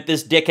argument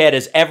this dickhead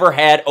has ever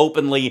had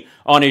openly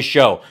on his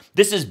show.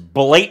 This is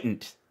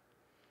blatant.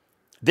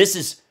 This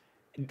is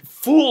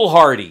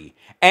foolhardy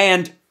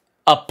and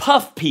a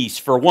puff piece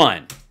for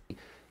one.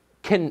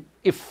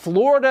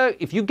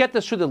 If you get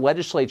this through the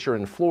legislature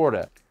in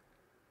Florida.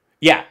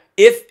 Yeah,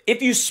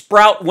 if you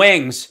sprout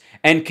wings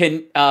and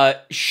can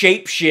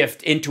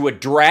shapeshift into a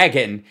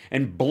dragon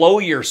and blow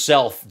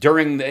yourself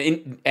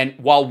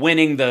while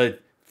winning the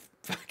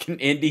fucking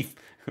Indy,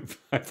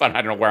 I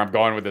don't know where I'm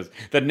going with this,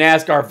 the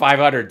NASCAR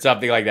 500,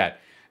 something like that,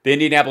 the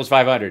Indianapolis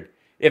 500.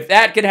 If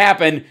that can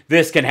happen,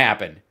 this can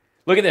happen.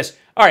 Look at this.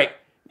 All right,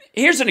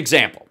 here's an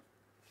example.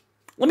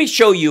 Let me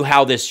show you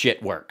how this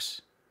shit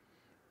works.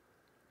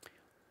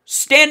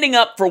 Standing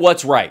up for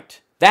what's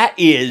right. That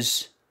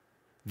is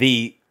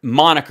the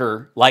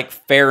moniker, like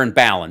Fair and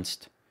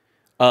Balanced,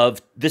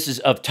 of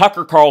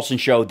Tucker Carlson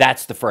show.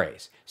 That's the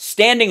phrase.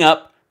 Standing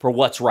up for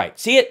what's right.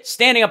 See it?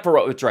 Standing up for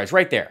what's right. It's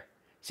right there.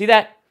 See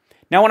that?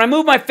 Now, when I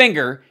move my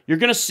finger, you're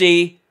going to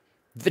see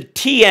the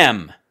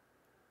TM.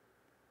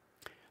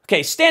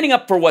 Okay, standing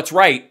up for what's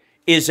right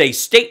is a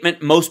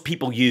statement most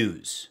people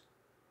use.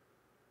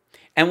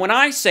 And when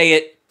I say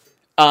it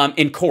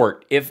in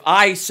court, if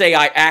I say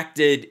I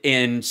acted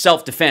in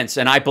self-defense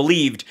and I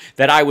believed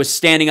that I was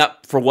standing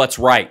up for what's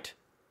right,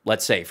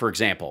 let's say, for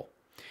example,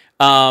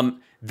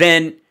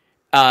 then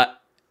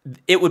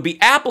it would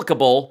be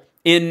applicable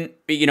in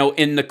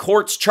the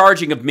court's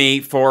charging of me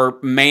for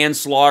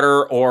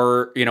manslaughter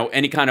or,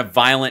 any kind of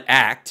violent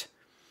act.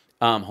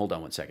 Hold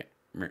on one second.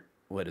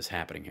 What is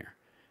happening here?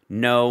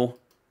 No.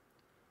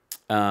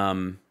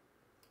 This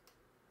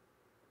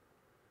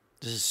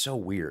is so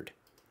weird.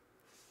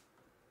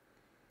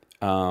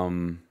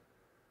 I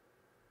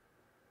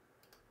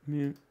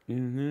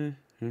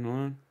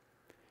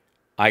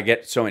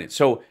get so many.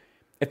 So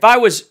if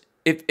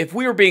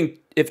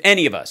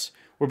any of us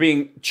were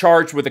being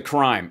charged with a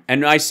crime,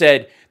 and they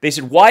said,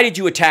 why did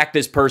you attack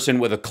this person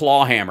with a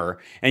claw hammer?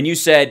 And you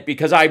said,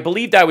 because I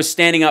believed I was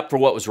standing up for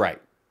what was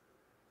right.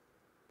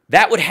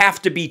 That would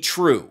have to be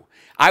true.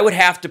 I would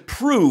have to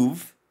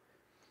prove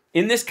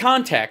in this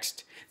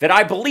context that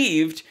I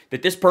believed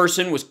that this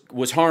person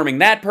was harming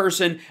that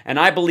person, and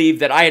I believed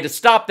that I had to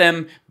stop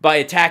them by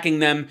attacking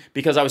them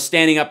because I was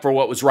standing up for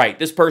what was right.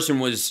 This person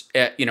was,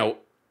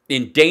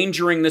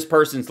 endangering this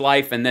person's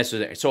life, and this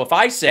was it. So if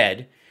I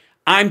said,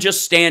 I'm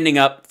just standing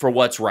up for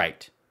what's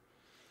right,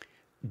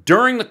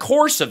 during the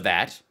course of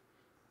that,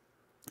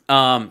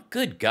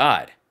 good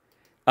God,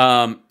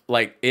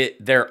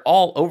 they're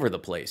all over the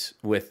place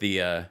with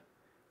the,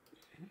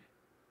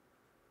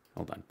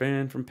 hold on,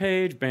 ban from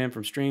page, ban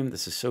from stream.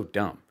 This is so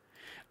dumb.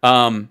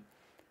 That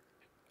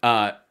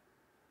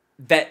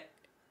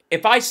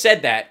if I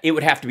said that, it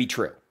would have to be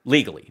true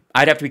legally.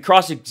 I'd have to be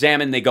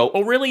cross-examined. They go,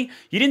 oh, really?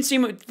 You didn't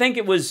seem to think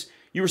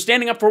you were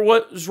standing up for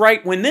what was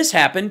right when this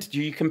happened.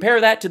 Do you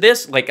compare that to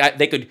this?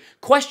 They could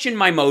question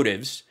my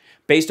motives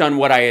based on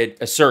what I had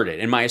asserted.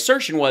 And my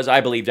assertion was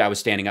I believed I was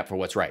standing up for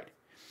what's right.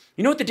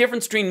 You know what the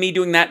difference between me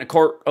doing that in a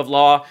court of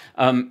law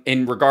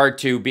in regard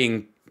to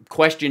being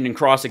questioned and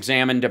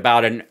cross-examined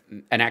about an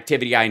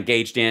activity I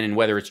engaged in and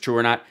whether it's true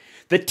or not?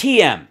 The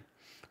TM.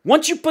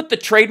 Once you put the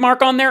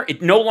trademark on there,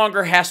 it no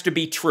longer has to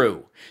be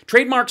true.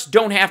 Trademarks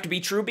don't have to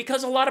be true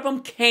because a lot of them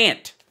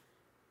can't.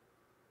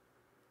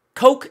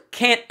 Coke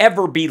can't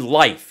ever be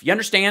life. You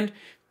understand?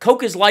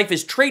 Coke's life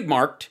is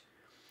trademarked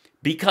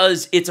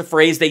because it's a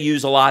phrase they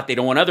use a lot. They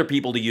don't want other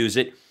people to use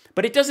it,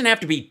 but it doesn't have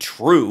to be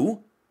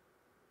true.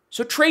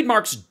 So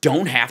trademarks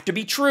don't have to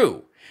be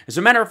true. As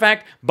a matter of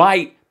fact,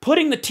 by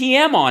putting the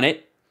TM on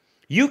it,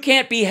 you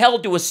can't be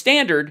held to a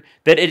standard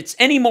that it's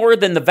any more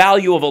than the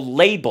value of a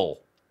label.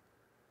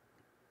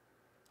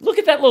 Look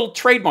at that little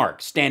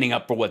trademark, standing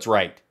up for what's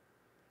right.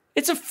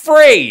 It's a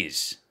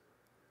phrase.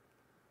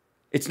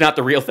 It's not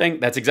the real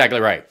thing? That's exactly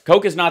right.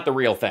 Coke is not the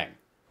real thing.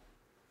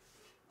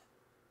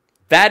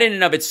 That in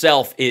and of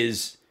itself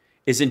is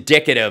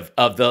indicative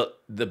of the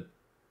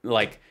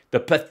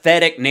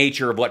pathetic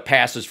nature of what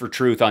passes for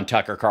truth on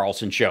Tucker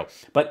Carlson's show.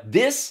 But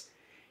this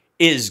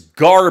is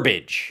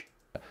garbage.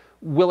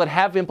 Will it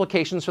have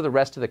implications for the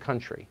rest of the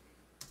country?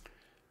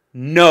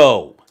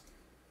 No.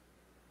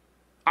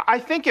 I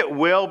think it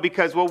will,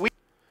 because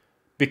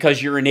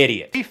because you're an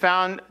idiot. we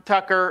found,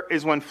 Tucker,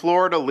 is when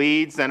Florida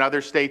leads, then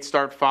other states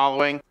start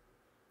following.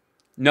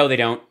 No, they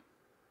don't.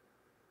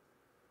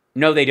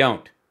 No, they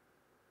don't.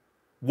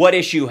 What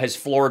issue has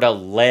Florida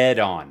led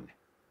on?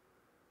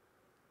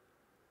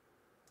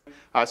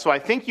 So I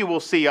think you will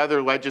see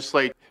other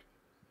legislatures.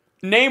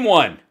 Name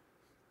one.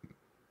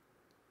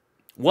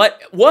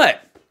 What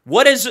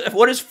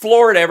is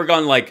Florida ever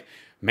gone like,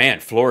 man,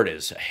 Florida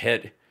is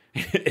ahead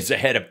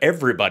of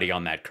everybody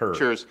on that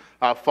curve.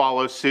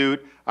 Follow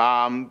suit.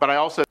 But I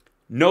also...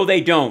 No,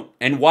 they don't.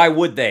 And why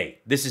would they?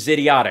 This is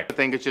idiotic. I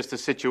think it's just a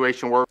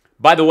situation where...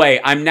 By the way,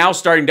 I'm now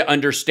starting to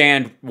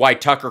understand why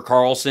Tucker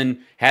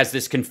Carlson has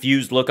this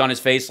confused look on his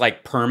face,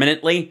 like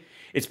permanently.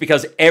 It's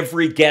because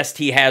every guest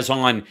he has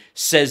on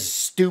says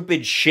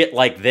stupid shit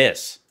like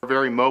this. A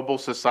very mobile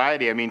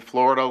society. I mean,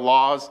 Florida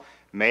laws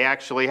may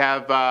actually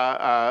have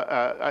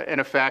an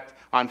effect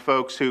on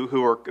folks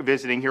who are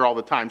visiting here all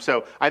the time.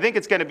 So I think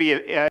it's going to be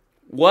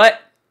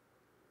What?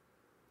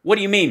 What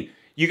do you mean?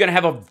 You're going to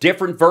have a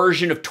different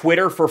version of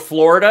Twitter for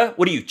Florida?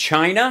 What are you,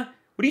 China?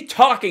 What are you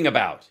talking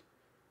about?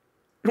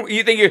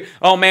 You think you're,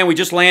 oh man, we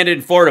just landed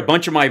in Florida. A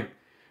bunch of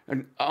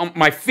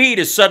my feed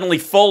is suddenly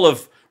full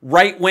of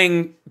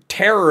right-wing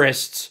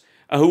terrorists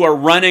who are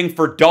running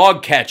for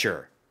dog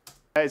catcher.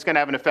 It's going to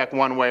have an effect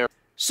one way or...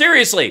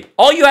 Seriously,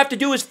 all you have to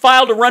do is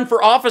file to run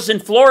for office in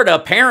Florida,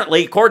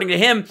 apparently, according to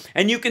him,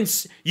 and you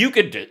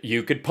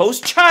could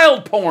post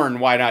child porn.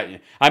 Why not?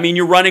 I mean,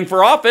 you're running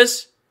for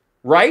office,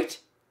 right?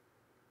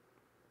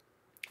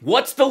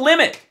 What's the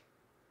limit?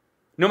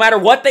 No matter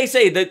what they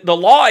say, the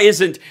law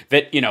isn't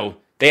that,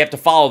 they have to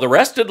follow the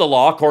rest of the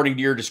law according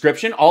to your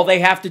description. All they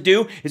have to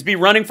do is be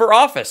running for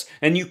office.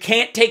 And you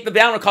can't take them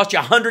down. It'll cost you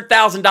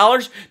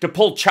 $100,000 to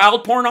pull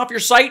child porn off your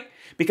site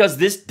because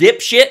this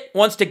dipshit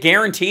wants to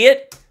guarantee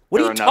it?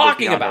 What are you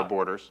talking about?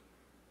 Borders.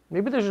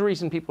 Maybe there's a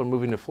reason people are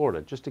moving to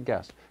Florida, just a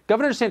guess.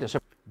 Governor DeSantis.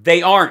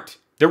 They aren't.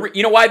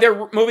 You know why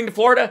they're moving to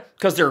Florida?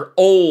 Because they're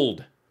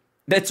old.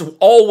 That's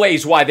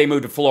always why they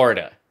move to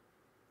Florida.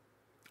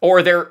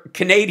 Or they're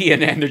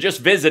Canadian and they're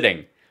just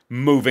visiting,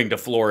 moving to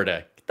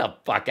Florida. Get the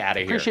fuck out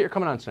of here. Appreciate your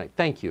coming on tonight.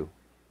 Thank you.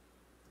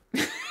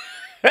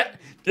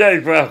 Yeah,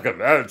 you're welcome.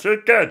 It's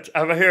good.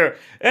 I'm here.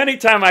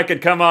 Anytime I can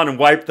come on and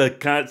wipe my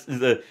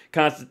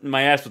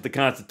ass with the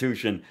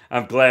Constitution,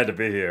 I'm glad to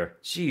be here.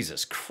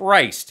 Jesus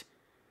Christ.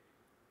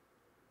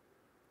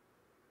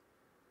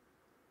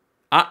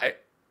 I'm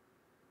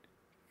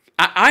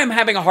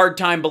having a hard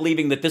time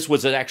believing that this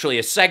was actually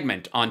a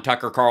segment on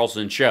Tucker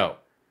Carlson's show.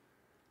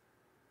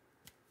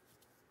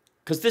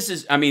 Because this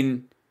is, I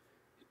mean,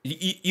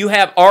 you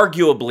have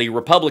arguably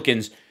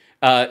Republicans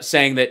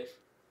saying that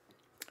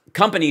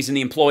companies and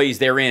the employees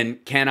therein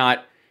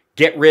cannot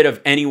get rid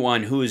of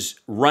anyone who is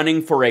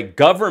running for a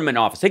government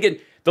office.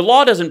 The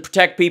law doesn't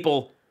protect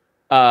people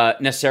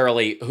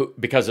necessarily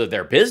because of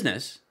their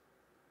business.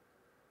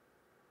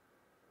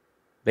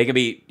 They can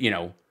be,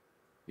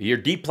 you're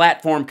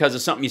deplatformed because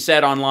of something you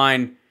said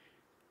online.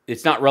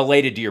 It's not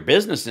related to your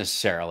business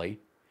necessarily,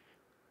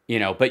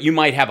 but you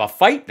might have a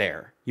fight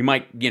there. You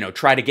might,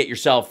 try to get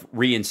yourself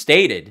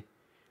reinstated.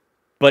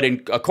 But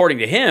according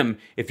to him,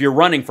 if you're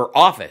running for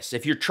office,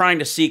 if you're trying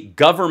to seek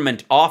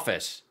government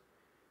office,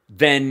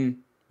 then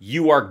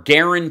you are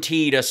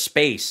guaranteed a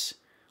space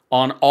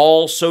on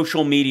all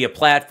social media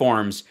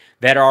platforms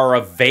that are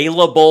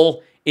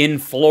available in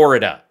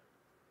Florida.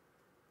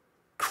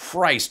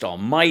 Christ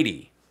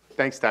almighty.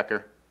 Thanks,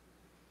 Tucker.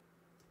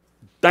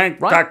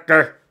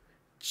 Tucker.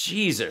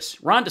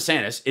 Jesus. Ron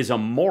DeSantis is a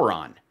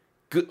moron.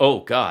 Oh,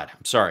 God.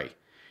 I'm sorry.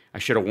 I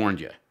should have warned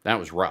you. That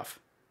was rough.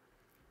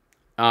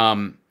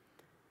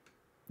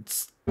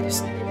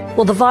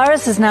 Well, the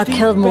virus has now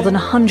killed more than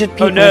 100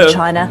 people in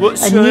China,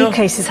 and new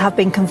cases have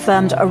been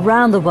confirmed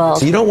around the world.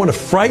 So you don't want to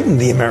frighten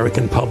the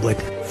American public.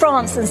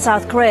 France and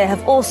South Korea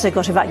have also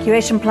got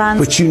evacuation plans.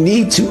 But you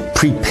need to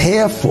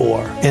prepare for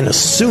and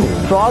assume.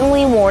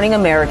 Strongly warning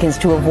Americans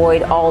to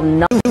avoid all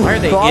Why are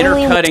they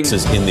intercutting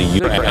in the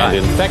U.S. and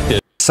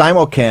infected?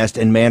 Simulcast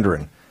in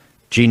Mandarin.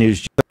 G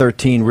News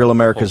 13, Real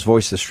America's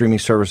Voice, the streaming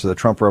service of the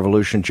Trump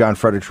Revolution, John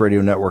Frederick's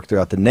radio network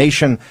throughout the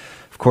nation.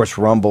 Of course,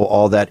 Rumble,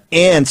 all that,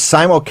 and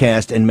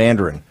simulcast in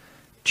Mandarin.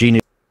 G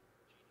News.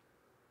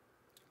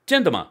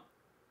 真的吗？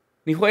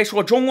你会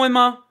说中文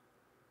吗？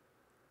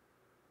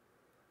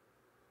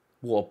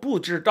我不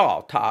知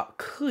道他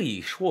可以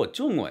说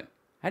中文。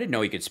I didn't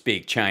know he could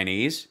speak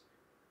Chinese.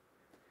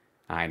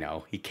 I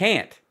know, he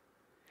can't.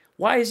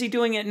 Why is he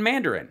doing it in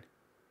Mandarin?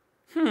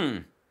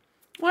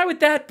 Why would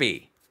that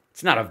be?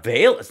 It's not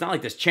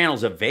like this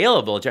channel's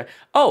available.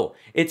 Oh,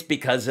 it's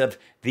because of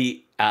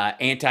the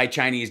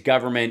anti-Chinese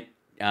government,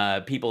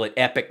 people at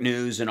Epic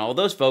News and all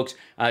those folks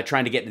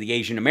trying to get to the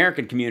Asian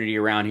American community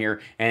around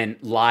here and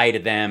lie to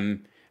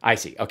them. I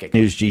see. Okay.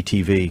 News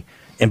GTV.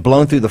 And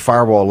blown through the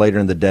firewall later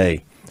in the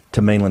day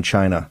to mainland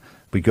China.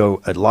 We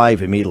go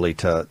live immediately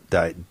to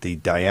the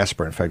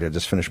diaspora. In fact, I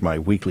just finished my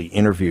weekly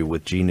interview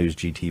with G News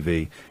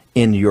GTV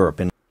in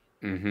Europe, in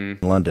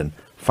London.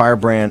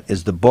 Firebrand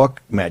is the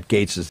book. Matt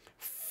Gaetz is...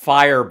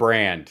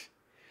 Firebrand.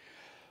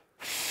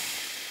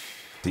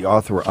 The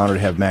author, we're honored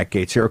to have Matt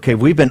Gaetz here. Okay,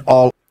 we've been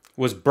all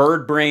Was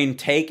Bird Brain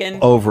taken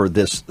over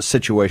this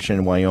situation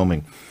in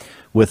Wyoming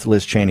with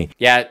Liz Cheney.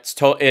 Yeah,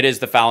 it is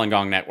the Falun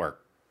Gong Network,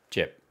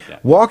 Chip. Yeah.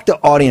 Walk the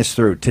audience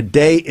through.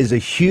 Today is a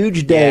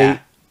huge day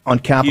on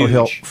Capitol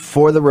Hill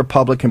for the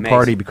Republican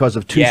Party because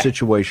of two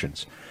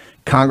situations.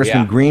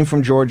 Congressman Green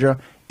from Georgia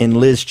and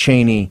Liz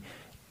Cheney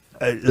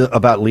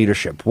about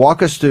leadership.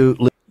 Walk us through.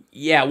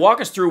 Yeah,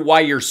 walk us through why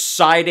you're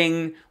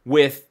siding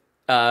with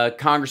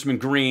Congressman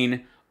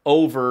Green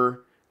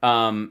over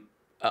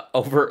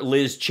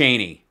Liz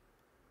Cheney.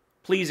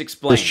 Please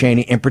explain. Liz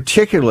Cheney, and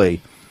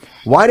particularly,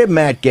 why did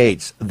Matt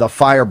Gaetz, the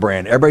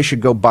firebrand, everybody should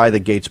go buy the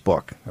Gaetz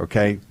book,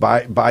 okay?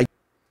 Buy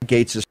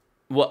Gaetz's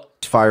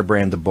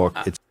Firebrand, the book.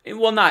 No.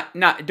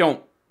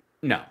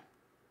 I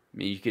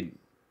mean, you could,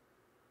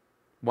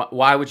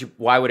 why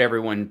would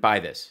everyone buy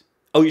this?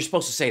 Oh, you're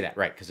supposed to say that,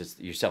 right, because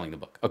you're selling the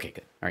book. Okay,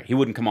 good. All right, he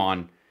wouldn't come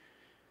on.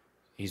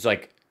 He's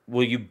like,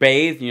 will you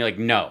bathe? And you're like,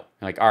 no.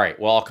 I'm like, all right,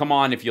 well, I'll come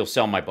on if you'll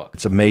sell my book.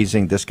 It's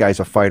amazing. This guy's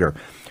a fighter.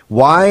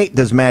 Why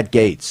does Matt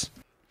Gaetz...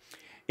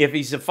 If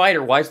he's a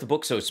fighter, why is the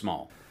book so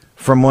small?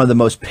 From one of the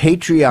most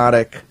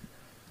patriotic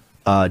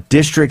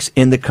districts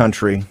in the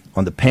country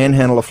on the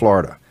panhandle of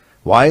Florida.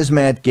 Why is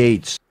Matt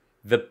Gaetz...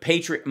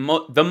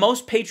 The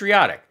most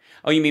patriotic?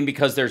 Oh, you mean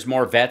because there's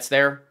more vets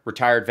there?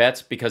 Retired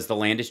vets? Because the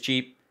land is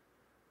cheap?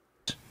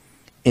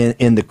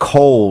 In the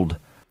cold.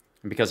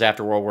 Because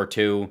after World War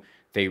II,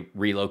 they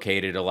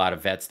relocated a lot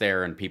of vets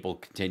there, and people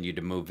continued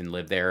to move and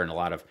live there, and a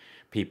lot of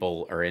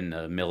people are in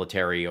the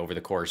military over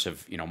the course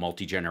of,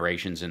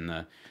 multi-generations in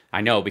the... I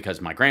know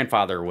because my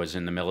grandfather was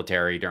in the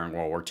military during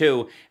World War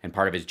II, and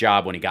part of his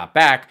job when he got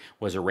back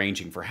was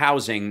arranging for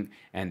housing,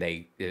 and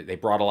they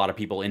brought a lot of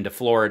people into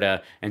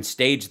Florida and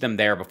staged them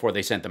there before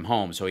they sent them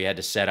home, so he had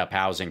to set up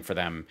housing for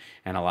them,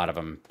 and a lot of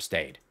them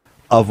stayed.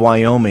 Of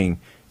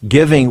Wyoming,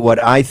 giving what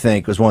I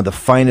think was one of the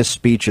finest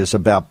speeches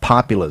about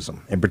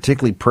populism, and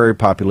particularly prairie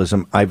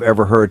populism, I've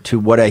ever heard, to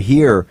what I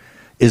hear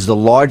is the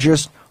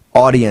largest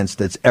audience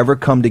that's ever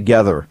come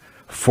together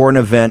for an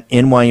event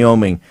in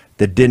Wyoming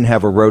that didn't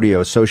have a rodeo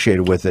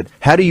associated with it.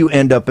 How do you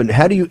end up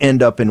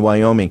in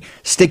Wyoming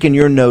sticking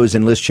your nose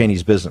in Liz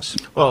Cheney's business?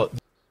 Well,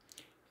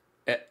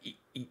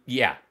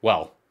 yeah,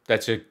 well,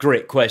 that's a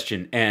great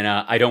question, and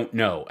I don't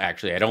know,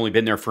 actually. I'd only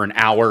been there for an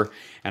hour,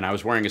 and I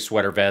was wearing a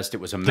sweater vest.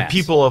 It was a mess. The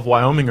people of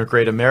Wyoming are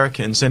great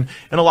Americans, and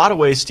in a lot of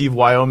ways, Steve,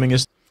 Wyoming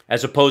is...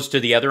 As opposed to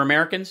the other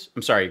Americans?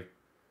 I'm sorry.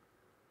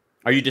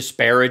 Are you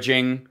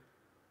disparaging,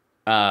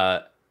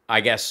 I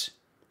guess,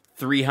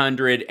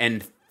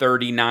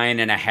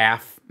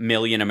 339.5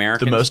 million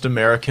Americans? The most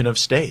American of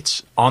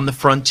states. On the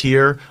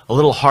frontier, a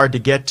little hard to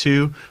get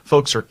to.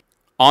 Folks are...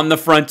 On the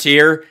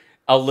frontier,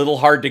 a little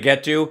hard to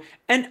get to.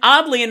 And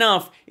oddly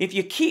enough, if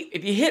you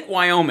hit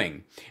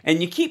Wyoming and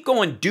you keep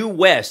going due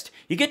west,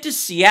 you get to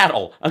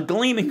Seattle, a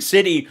gleaming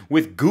city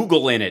with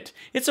Google in it.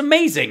 It's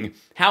amazing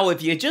how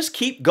if you just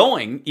keep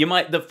going,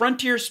 the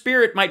frontier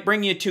spirit might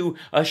bring you to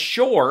a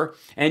shore,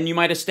 and you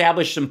might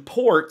establish some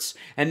ports,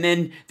 and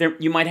then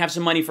you might have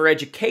some money for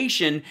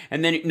education,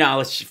 and then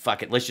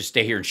fuck it, let's just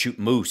stay here and shoot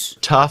moose.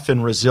 Tough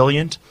and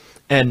resilient,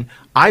 and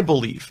I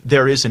believe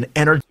there is an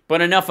energy.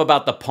 But enough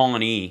about the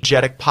Pawnee.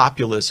 Energetic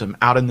populism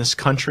out in this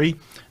country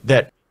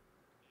that...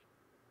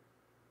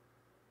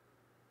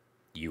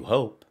 You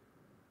hope.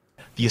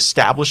 The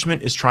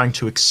establishment is trying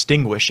to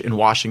extinguish in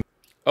Washington.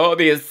 Oh,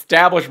 the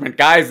establishment.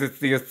 Guys, it's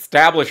the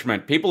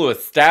establishment. People who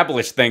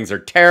establish things are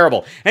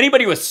terrible.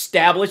 Anybody who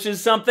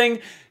establishes something,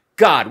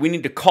 God, we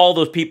need to call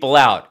those people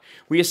out.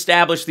 We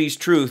establish these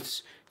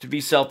truths to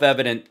be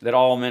self-evident that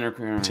all men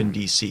are... In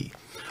D.C.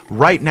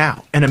 right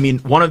now. And I mean,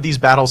 one of these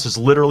battles is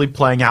literally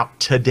playing out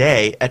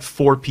today at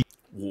 4 p.m.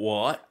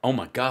 What? Oh,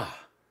 my God.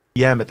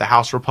 At the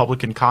House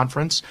Republican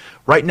Conference.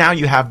 Right now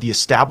you have the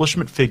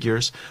establishment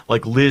figures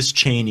like Liz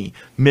Cheney,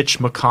 Mitch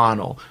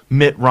McConnell,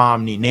 Mitt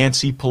Romney,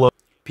 Nancy Pelosi.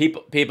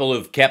 People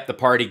who've kept the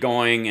party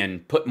going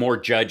and put more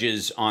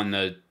judges in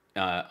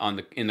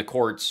the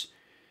courts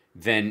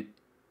than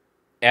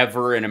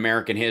ever in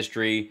American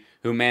history,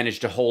 who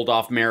managed to hold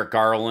off Merrick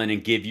Garland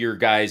and give your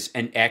guys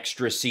an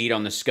extra seat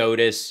on the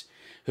SCOTUS,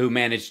 who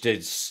managed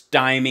to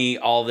stymie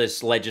all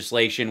this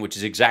legislation, which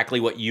is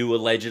exactly what you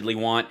allegedly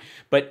want.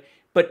 But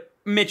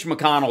Mitch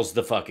McConnell's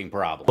the fucking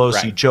problem.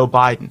 Pelosi, right? Joe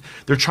Biden.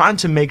 They're trying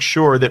to make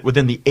sure that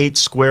within the 8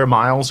 square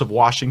miles of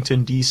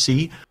Washington,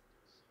 D.C.,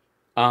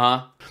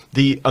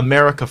 the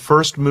America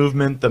First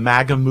movement, the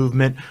MAGA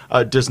movement,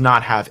 does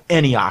not have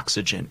any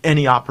oxygen,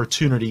 any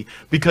opportunity,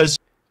 because...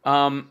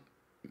 No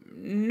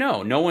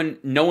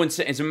one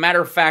says. As a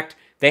matter of fact,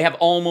 they have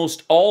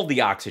almost all the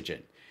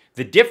oxygen.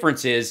 The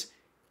difference is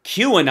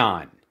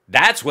QAnon.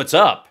 That's what's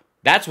up.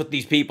 That's what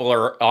these people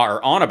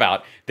are on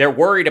about. They're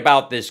worried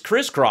about this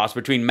crisscross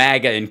between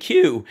MAGA and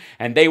Q,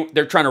 and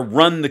they're trying to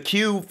run the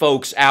Q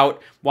folks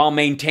out while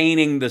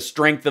maintaining the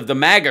strength of the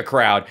MAGA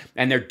crowd,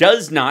 and there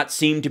does not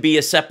seem to be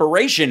a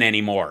separation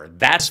anymore.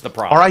 That's the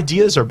problem. Our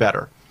ideas are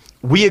better.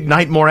 We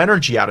ignite more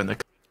energy out in the...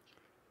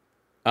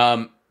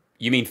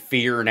 You mean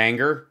fear and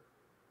anger?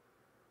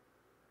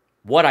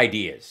 What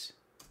ideas?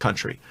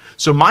 country.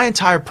 So my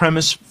entire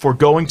premise for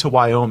going to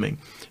Wyoming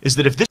is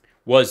that if this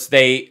was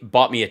they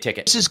bought me a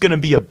ticket. This is going to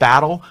be a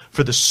battle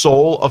for the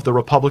soul of the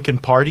Republican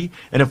Party,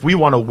 and if we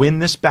want to win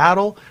this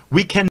battle,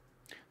 we can.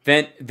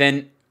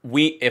 Then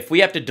if we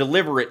have to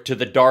deliver it to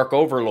the Dark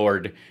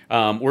Overlord,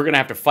 we're going to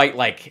have to fight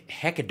like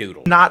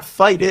heckadoodle. Not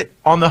fight it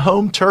on the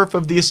home turf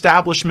of the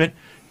establishment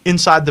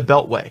inside the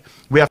Beltway.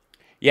 We have.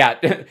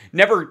 Yeah,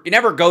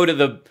 never go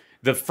to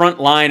the front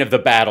line of the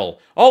battle.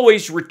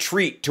 Always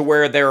retreat to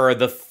where there are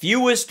the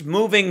fewest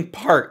moving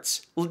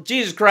parts.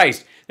 Jesus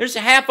Christ, there's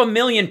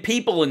 500,000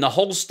 people in the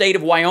whole state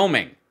of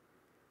Wyoming.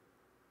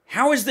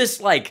 How is this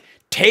like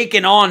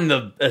taking on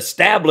the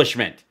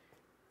establishment?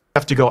 We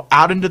have to go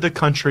out into the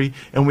country,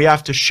 and we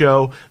have to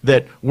show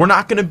that we're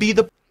not going to be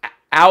the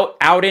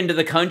out into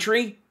the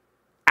country,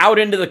 out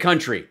into the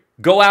country.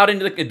 Go out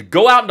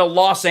into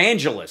Los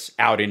Angeles,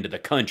 out into the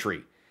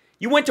country.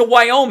 You went to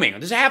Wyoming.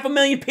 There's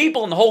 500,000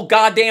 people in the whole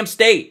goddamn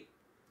state.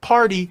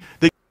 Party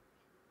that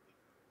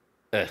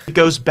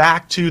goes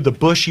back to the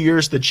Bush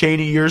years, the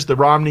Cheney years, the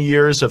Romney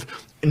years of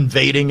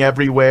invading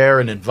everywhere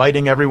and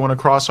inviting everyone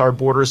across our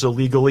borders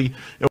illegally.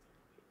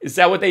 Is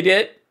that what they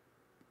did?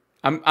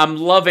 I'm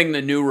loving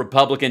the new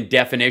Republican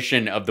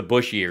definition of the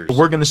Bush years.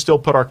 We're going to still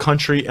put our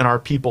country and our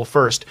people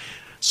first.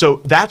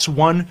 So that's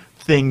one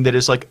thing that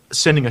is like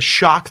sending a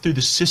shock through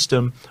the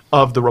system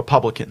of the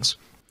Republicans.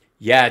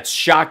 Yeah, it's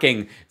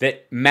shocking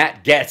that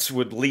Matt Gaetz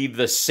would leave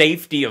the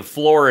safety of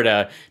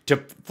Florida to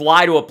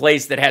fly to a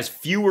place that has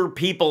fewer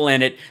people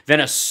in it than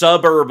a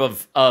suburb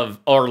of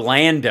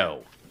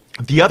Orlando.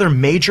 The other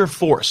major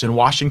force in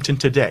Washington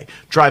today,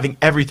 driving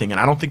everything, and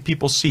I don't think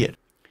people see it,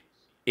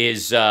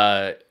 is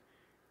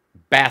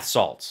bath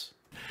salts.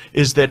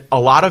 Is that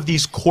a lot of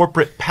these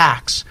corporate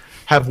PACs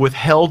have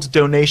withheld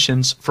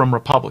donations from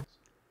Republicans.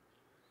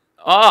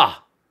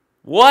 Ah,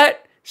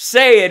 what?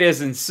 Say it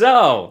isn't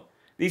so.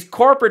 These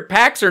corporate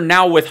PACs are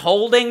now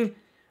withholding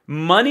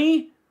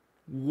money?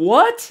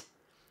 What?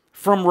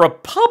 From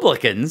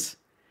Republicans?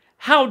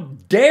 How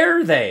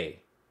dare they?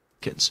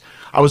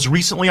 I was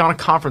recently on a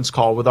conference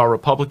call with our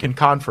Republican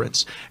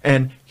conference,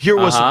 and here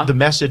was the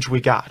message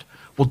we got.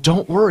 Well,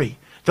 don't worry.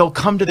 They'll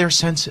come to their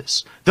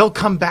senses. They'll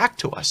come back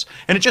to us.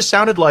 And it just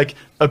sounded like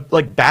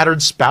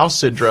battered spouse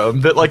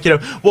syndrome. That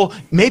well,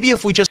 maybe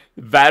if we just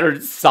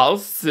battered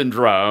spouse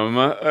syndrome.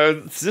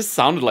 It just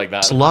sounded like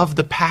that. Love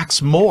the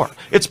PACs more.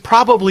 It's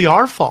probably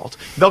our fault.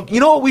 You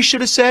know what we should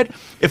have said?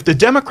 If the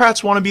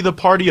Democrats want to be the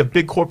party of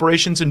big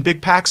corporations and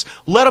big PACs,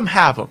 let them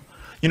have them.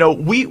 You know,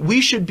 we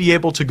should be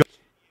able to go.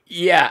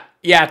 Yeah,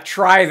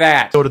 try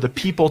that. Go to the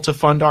people to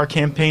fund our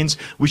campaigns.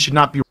 We should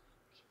not be.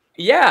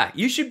 Yeah,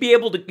 you should be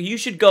able to, you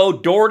should go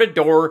door to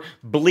door,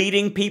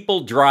 bleeding people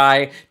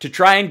dry to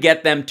try and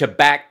get them to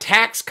back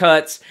tax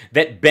cuts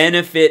that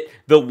benefit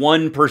the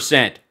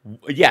 1%.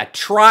 Yeah,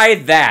 try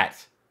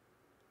that.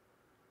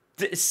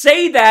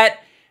 Say that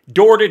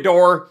door to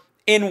door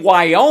in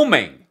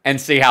Wyoming and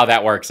see how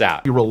that works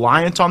out. You're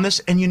reliant on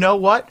this, and you know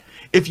what?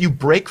 If you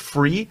break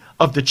free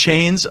of the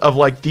chains of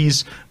like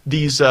these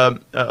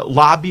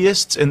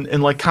lobbyists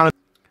and like kind of.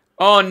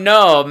 Oh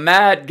no,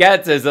 Matt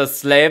Gaetz is a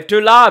slave to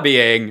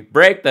lobbying.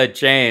 Break the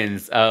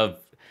chains of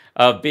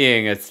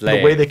being a slave.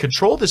 The way they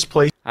control this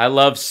place. I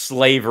love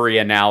slavery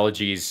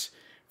analogies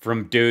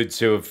from dudes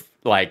who have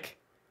like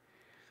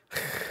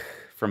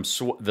from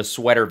the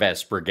sweater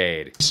vest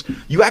brigade.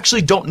 You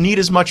actually don't need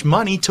as much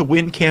money to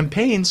win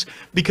campaigns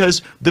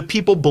because the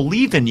people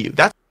believe in you.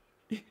 That's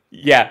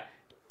yeah.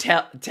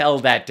 Tell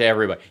that to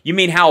everybody. You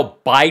mean how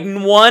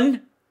Biden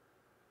won?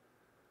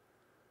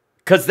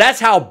 Because that's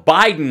how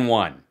Biden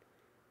won.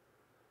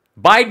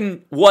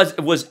 Biden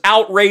was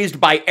outraised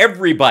by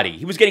everybody.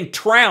 He was getting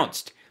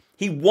trounced.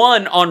 He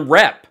won on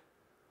rep.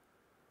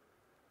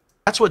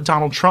 That's what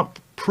Donald Trump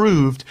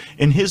proved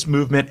in his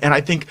movement, and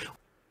I think.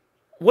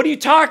 What are you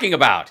talking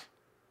about?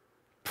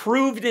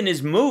 Proved in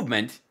his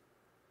movement?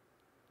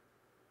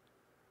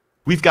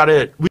 We've got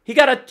it. He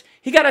got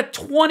a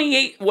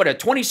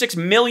 $26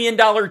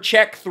 million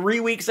check 3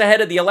 weeks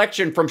ahead of the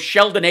election from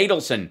Sheldon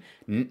Adelson.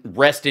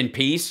 Rest in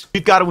peace.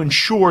 We've got to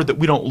ensure that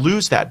we don't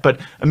lose that. But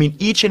I mean,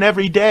 each and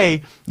every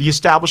day, the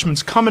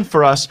establishment's coming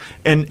for us,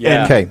 and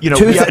okay. You know,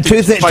 two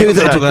things.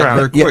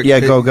 Yeah,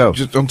 go.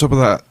 Just on top of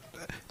that,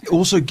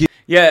 also give.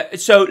 Yeah.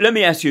 So let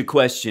me ask you a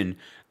question.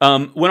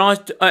 And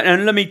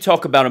let me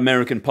talk about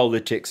American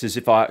politics as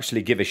if I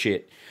actually give a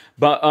shit.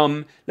 But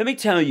let me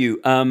tell you,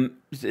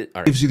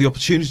 gives you the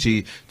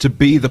opportunity to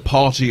be the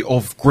party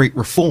of great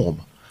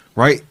reform,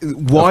 right?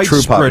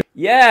 Widespread.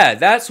 Yeah,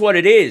 that's what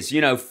it is.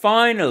 You know,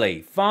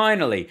 finally,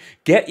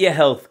 get your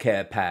health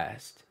care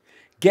passed.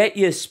 Get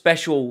your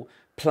special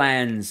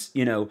plans,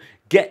 you know,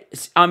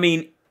 I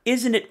mean,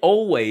 isn't it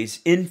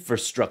always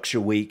infrastructure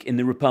week in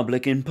the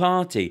Republican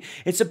Party?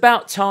 It's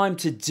about time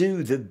to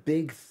do the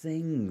big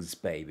things,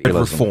 baby.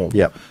 Reform.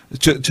 Yep.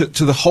 To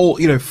the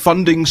whole, you know,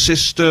 funding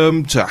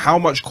system, to how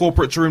much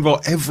corporates are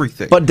involved,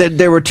 everything. But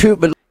there were two.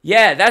 But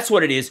Yeah, that's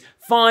what it is.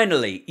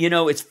 Finally, you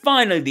know, it's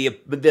finally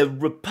the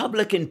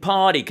Republican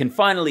Party can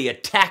finally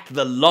attack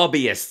the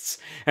lobbyists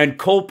and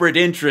corporate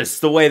interests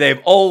the way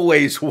they've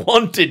always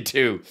wanted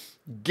to.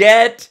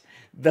 Get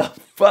the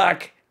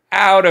fuck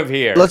out of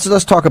here.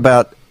 Let's talk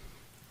about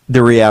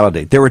the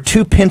reality. There were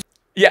two pins.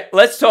 Yeah,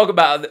 let's talk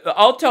about.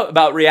 I'll talk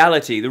about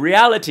reality. The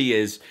reality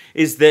is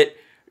that,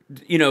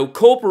 you know,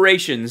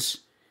 corporations.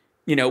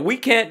 You know, we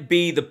can't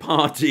be the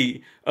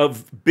party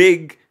of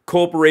big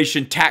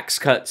corporation tax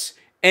cuts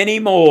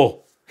anymore.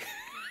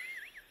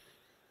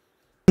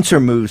 Pincer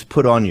moves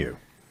put on you,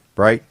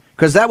 right?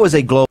 Because that was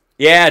a global.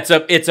 Yeah,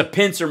 it's a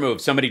pincer move.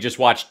 Somebody just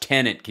watched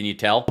Tenet. Can you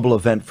tell? Global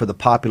event for the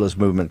populist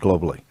movement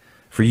globally.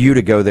 For you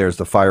to go there as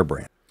the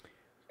firebrand.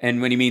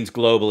 And when he means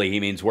globally, he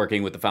means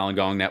working with the Falun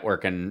Gong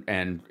network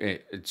and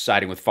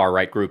siding with far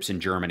right groups in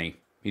Germany.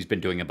 He's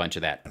been doing a bunch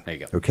of that. There you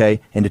go. Okay,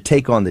 and to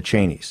take on the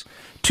Cheneys.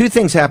 Two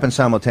things happened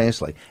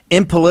simultaneously.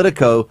 In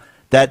Politico,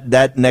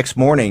 that next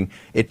morning,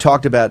 it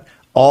talked about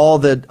all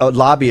the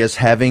lobbyists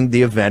having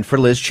the event for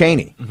Liz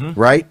Cheney,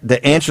 right?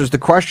 That answers the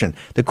question.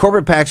 The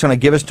corporate PAC's going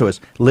to give us to us.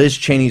 Liz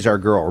Cheney's our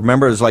girl.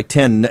 Remember, it was like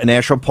 10.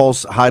 National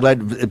Pulse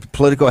highlight.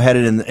 Politico had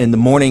it in the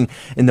morning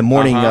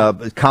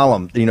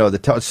column. You know,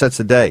 that sets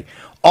the day.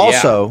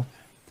 Also,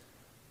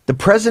 the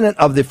president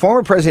of the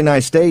former president of the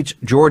United States,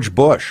 George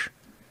Bush,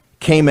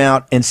 came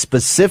out and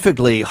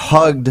specifically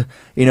hugged,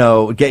 you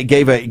know,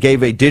 gave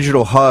a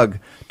digital hug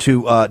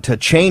to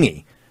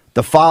Cheney,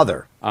 the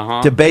father,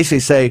 to basically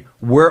say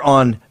we're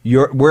on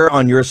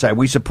your side.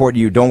 We support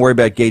you. Don't worry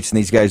about Gates and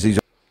these guys.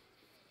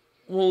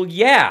 Well,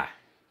 yeah,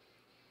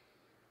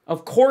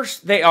 of course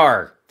they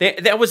are.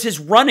 That was his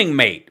running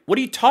mate. What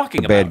are you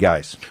talking about? Bad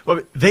guys.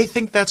 Well, they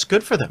think that's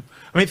good for them.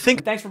 I mean,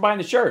 thanks for buying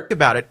the shirt.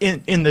 About it.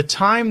 In the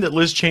time that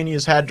Liz Cheney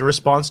has had to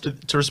respond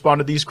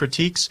to these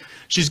critiques,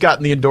 she's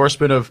gotten the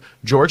endorsement of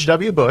George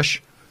W.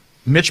 Bush,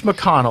 Mitch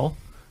McConnell,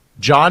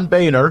 John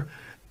Boehner,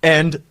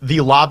 and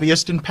the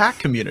lobbyist and PAC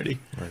community.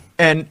 Right.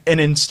 And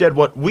instead,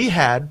 what we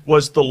had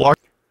was the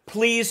largest.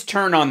 Please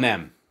turn on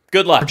them.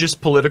 Good luck. Largest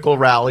political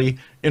rally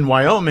in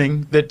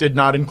Wyoming that did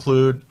not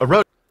include a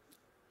road.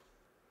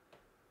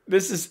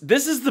 This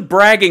is the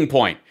bragging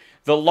point.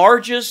 The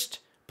largest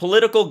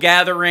political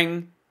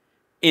gathering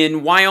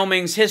in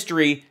Wyoming's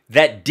history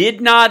that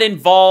did not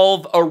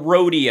involve a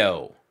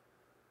rodeo.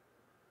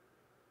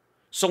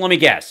 So let me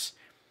guess.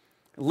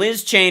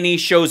 Liz Cheney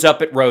shows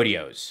up at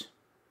rodeos.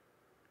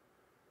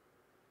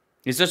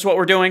 Is this what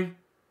we're doing?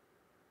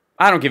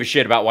 I don't give a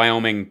shit about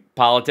Wyoming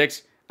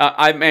politics.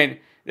 I mean,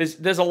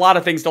 there's a lot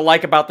of things to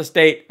like about the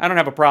state. I don't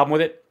have a problem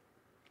with it.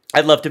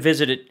 I'd love to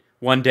visit it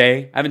one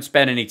day. I haven't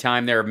spent any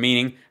time there,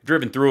 meaning I've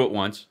driven through it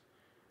once.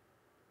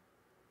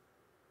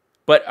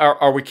 But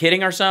are we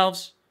kidding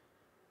ourselves?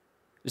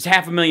 There's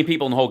 500,000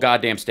 people in the whole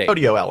goddamn state.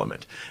 Rodeo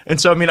element.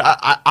 And so, I mean,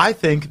 I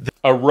think...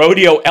 A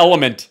rodeo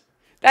element.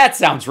 That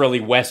sounds really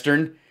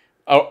Western.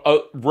 A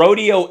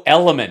rodeo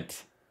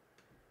element.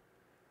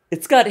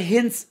 It's got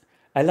hints.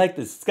 I like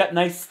this. It's got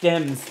nice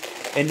stems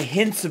and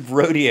hints of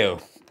rodeo.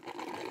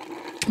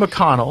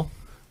 McConnell,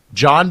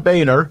 John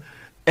Boehner,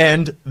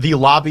 and the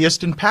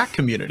lobbyist and PAC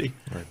community.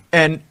 Right.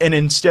 And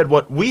instead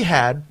what we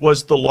had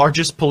was the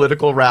largest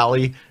political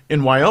rally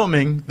in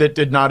Wyoming that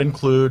did not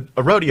include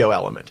a rodeo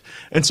element.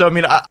 And so, I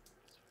mean...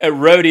 A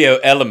rodeo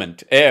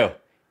element. Ew.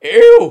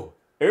 Ew.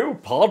 Ew,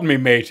 pardon me,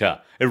 mater.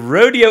 A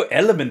rodeo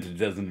element it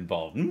doesn't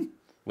involve.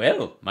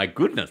 Well, my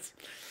goodness.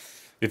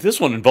 If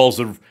this one involves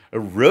a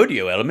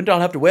rodeo element,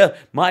 I'll have to wear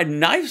my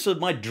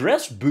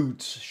dress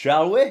boots,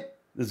 shall we?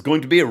 There's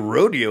going to be a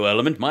rodeo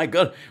element. My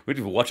God, we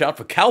have to watch out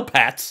for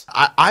cowpats.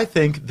 I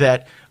think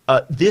that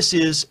this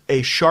is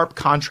a sharp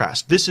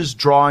contrast. This is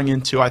drawing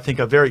into, I think,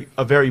 a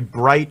very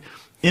bright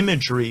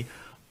imagery,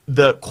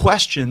 the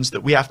questions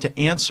that we have to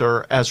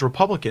answer as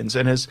Republicans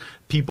and as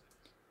people.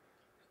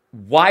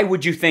 Why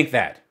would you think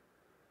that?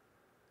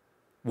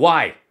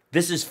 Why?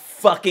 This is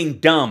fucking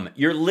dumb.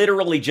 You're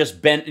literally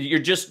you're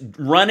just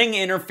running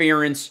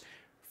interference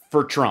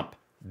for Trump.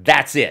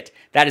 That's it.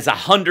 That is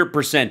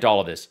 100%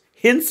 all of this.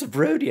 Hints of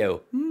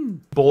rodeo.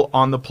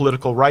 On the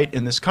political right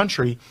in this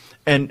country.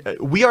 And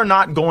we are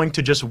not going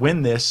to just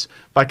win this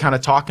by kind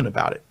of talking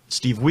about it,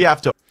 Steve. We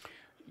have to.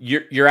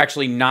 You're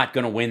actually not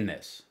going to win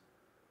this.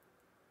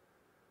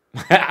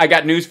 I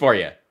got news for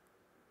you.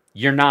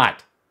 You're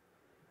not.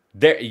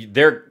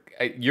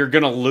 You're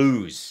going to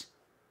lose.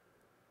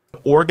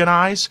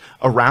 Organize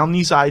around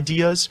these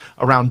ideas,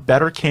 around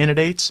better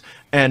candidates.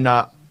 And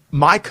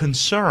my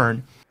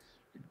concern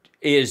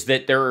is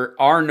that there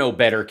are no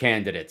better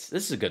candidates.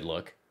 This is a good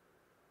look.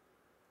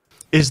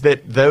 Is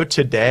that though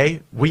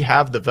today we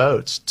have the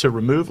votes to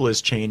remove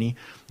Liz Cheney,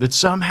 that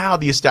somehow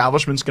the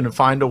establishment's going to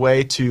find a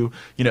way to,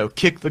 you know,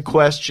 kick the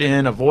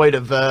question, avoid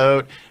a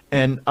vote.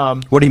 And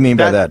what do you mean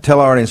by that? Tell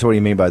our audience what do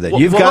you mean by that.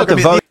 You've got the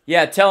vote.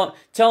 Yeah, tell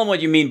them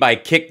what you mean by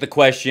kick the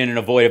question and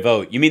avoid a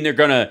vote. You mean they're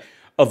going to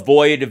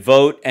avoid a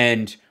vote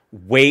and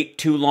wait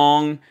too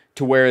long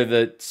to where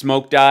the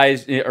smoke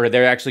dies, or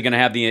they're actually going to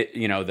have the,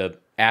 you know, the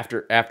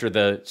after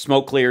the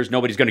smoke clears,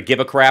 nobody's going to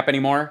give a crap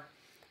anymore?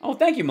 Oh,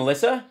 thank you,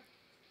 Melissa.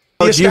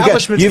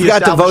 You've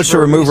got the votes to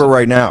remove her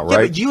right now, right?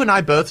 Yeah, but you and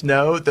I both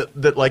know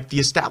that like the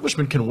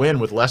establishment can win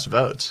with less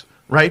votes,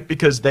 right?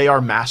 Because they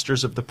are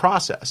masters of the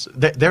process.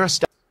 They're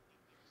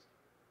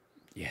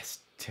yes.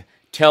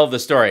 Tell the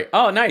story.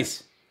 Oh,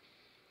 nice.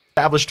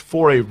 Established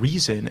for a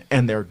reason,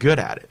 and they're good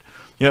at it.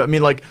 You know, I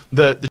mean, like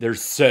they're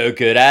so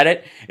good at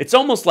it. It's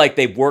almost like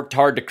they've worked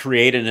hard to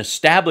create an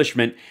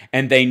establishment,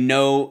 and they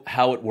know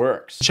how it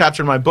works.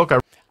 Chapter in my book,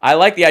 I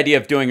like the idea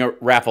of doing a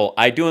raffle.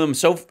 I do them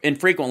so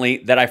infrequently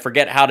that I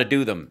forget how to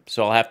do them,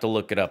 so I'll have to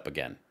look it up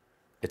again.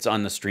 It's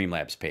on the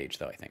Streamlabs page,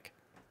 though, I think.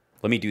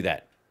 Let me do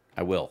that.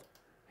 I will.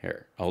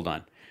 Here, hold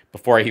on.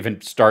 Before I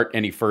even start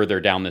any further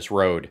down this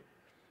road.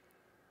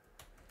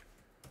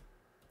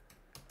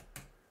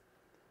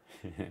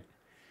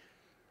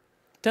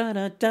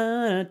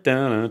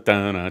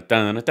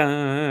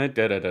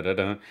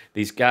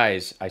 These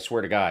guys, I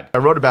swear to God. I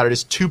wrote about it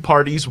as two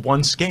parties,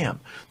 one scam.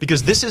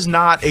 Because this is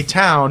not a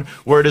town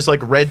where it is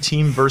like red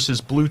team versus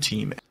blue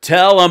team.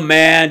 Tell them,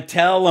 man.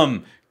 Tell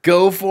them.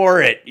 Go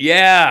for it.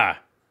 Yeah.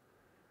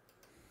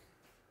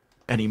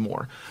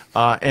 Anymore.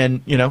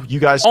 And, you know,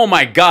 you guys... Oh,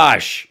 my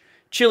gosh.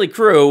 Chili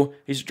Crew,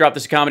 he's dropped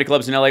this at comedy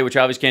clubs in LA, which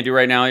I obviously can't do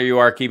right now. Here you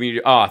are keeping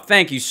you... Oh,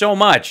 thank you so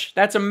much.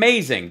 That's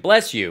amazing.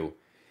 Bless you.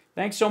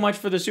 Thanks so much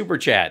for the super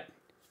chat,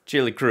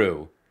 Chili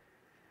Crew.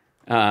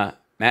 Matt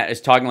is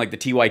talking like the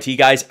TYT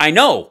guys. I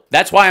know.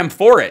 That's why I'm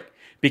for it.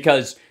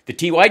 Because the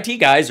TYT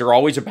guys are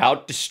always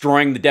about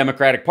destroying the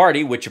Democratic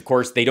Party, which, of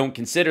course, they don't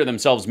consider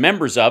themselves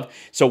members of.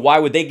 So why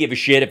would they give a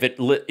shit if it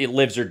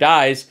lives or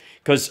dies?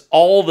 Because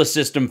all the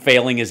system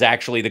failing is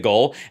actually the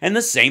goal. And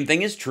the same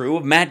thing is true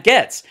of Matt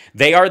Gaetz.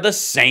 They are the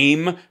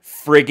same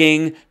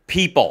frigging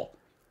people.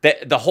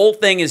 The whole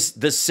thing is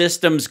the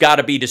system's got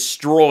to be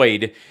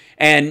destroyed.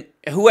 And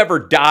whoever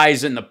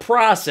dies in the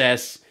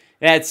process,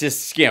 that's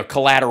just, you know,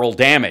 collateral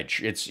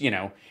damage. It's, you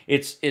know,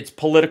 it's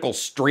political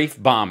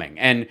strafe bombing.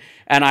 And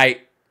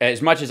I,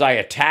 as much as I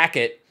attack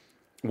it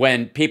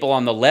when people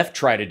on the left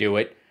try to do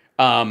it,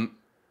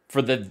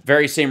 for the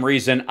very same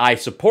reason I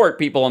support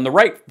people on the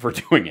right for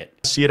doing it.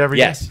 See it every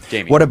day. Yes,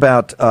 Jamie. What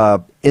about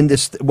in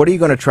this? What are you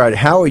going to try to?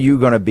 How are you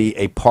going to be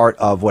a part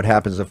of what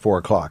happens at 4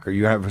 o'clock? Or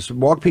you have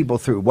walk people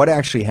through what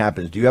actually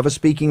happens? Do you have a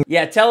speaking?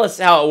 Yeah, tell us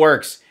how it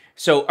works.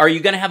 So are you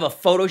going to have a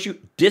photo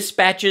shoot?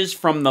 Dispatches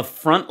from the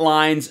front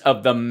lines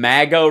of the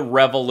MAGA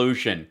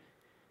revolution.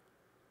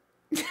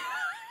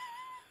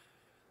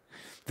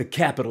 The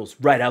Capitol's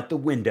right out the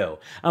window.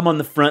 I'm on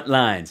the front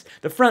lines.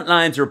 The front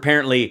lines are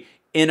apparently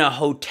in a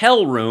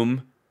hotel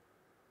room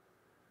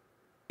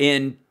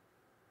in,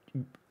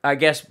 I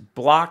guess,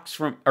 blocks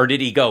from, or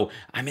did he go,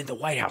 I'm in the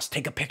White House,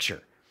 take a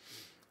picture.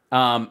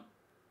 So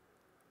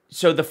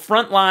the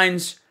front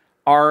lines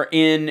are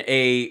in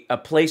a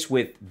place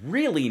with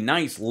really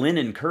nice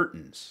linen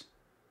curtains.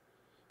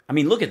 I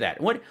mean, look at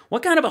that. What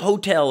kind of a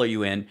hotel are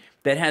you in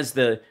that has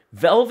the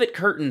velvet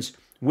curtains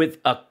with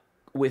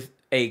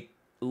a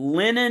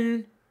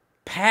linen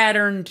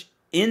patterned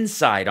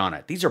inside on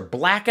it? These are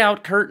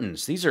blackout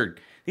curtains. These are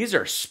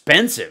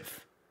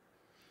expensive.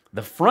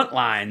 The front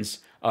lines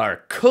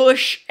are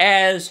cush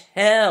as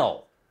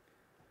hell.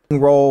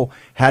 Role.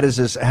 How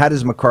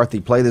does McCarthy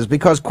play this?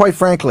 Because quite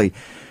frankly,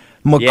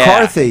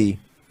 McCarthy,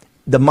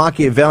 the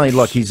Machiavellian,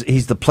 look,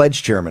 he's the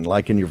pledge chairman,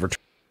 like in your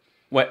fraternity.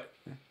 What?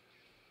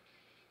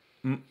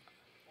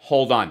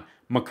 Hold on.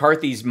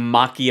 McCarthy's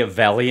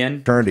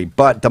Machiavellian?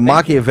 But the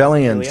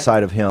Machiavellian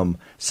side of him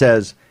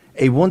says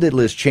a wounded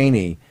Liz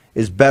Cheney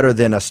is better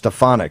than a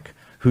Stefanik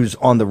who's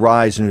on the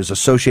rise and who's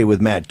associated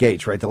with Matt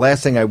Gaetz, right? The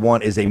last thing I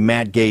want is a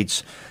Matt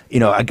Gaetz, you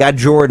know, I got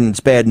Jordan, it's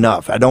bad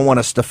enough. I don't want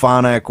a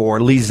Stefanik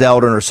or Lee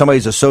Zeldin or somebody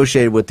who's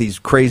associated with these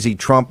crazy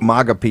Trump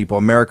MAGA people,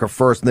 America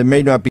First. They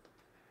may not be.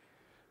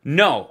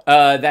 No,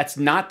 that's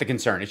not the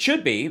concern. It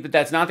should be, but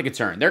that's not the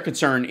concern. Their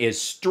concern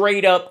is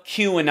straight up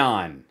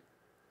QAnon.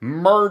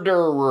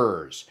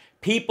 Murderers.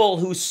 People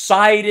who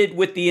sided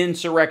with the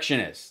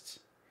insurrectionists.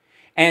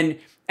 And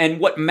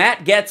what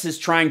Matt Gaetz is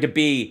trying to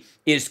be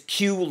is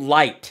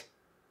Q-Light.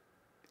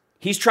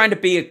 He's trying to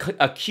be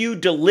a Q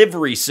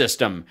delivery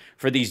system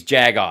for these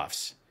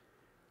jagoffs.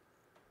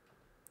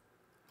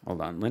 Hold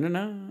on, let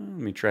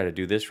me try to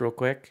do this real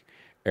quick.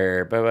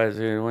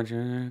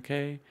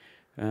 Okay.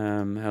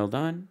 Hold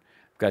on.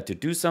 I've got to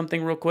do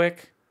something real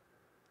quick.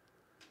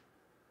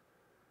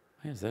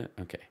 Why is that?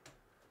 Okay.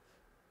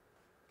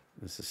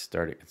 This is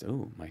starting.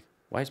 Oh,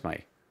 why is my...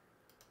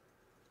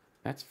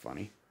 That's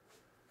funny.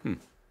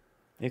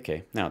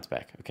 Okay, now it's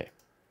back. Okay.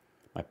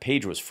 My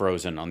page was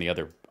frozen on the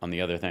other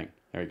thing.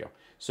 There you go.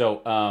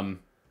 So,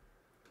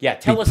 yeah,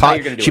 tell us how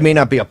you're going to do it. She may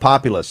not be a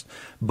populist,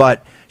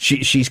 but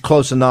she's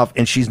close enough,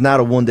 and she's not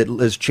a wounded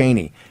Liz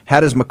Cheney. How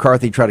does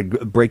McCarthy try to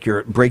break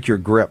your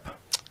grip?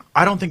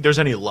 I don't think there's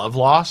any love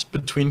lost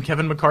between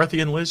Kevin McCarthy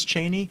and Liz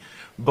Cheney,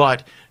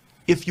 but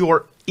if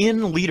you're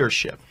in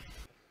leadership...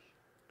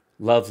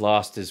 Love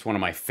Lost is one of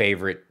my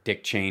favorite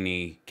Dick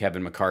Cheney,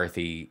 Kevin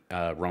McCarthy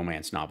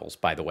romance novels,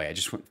 by the way. I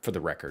just went for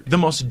the record. The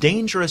most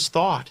dangerous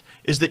thought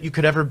is that you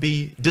could ever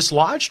be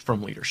dislodged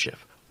from leadership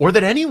or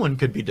that anyone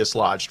could be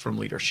dislodged from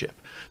leadership.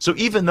 So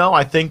even though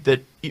I think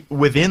that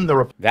within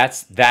the...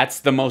 That's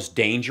the most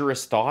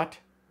dangerous thought?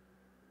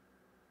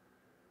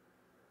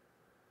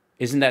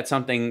 Isn't that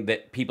something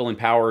that people in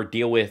power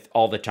deal with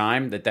all the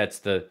time?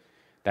 That's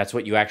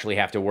what you actually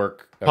have to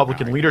work.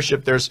 Republican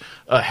leadership, there's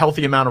a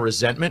healthy amount of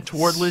resentment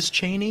toward Liz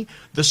Cheney.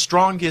 The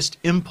strongest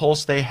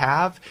impulse they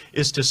have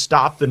is to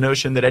stop the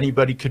notion that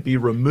anybody could be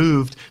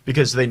removed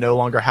because they no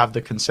longer have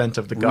the consent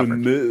of the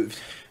governed. Removed.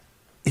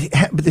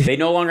 They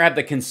no longer have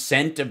the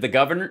consent of the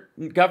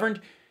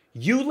governed.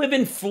 You live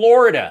in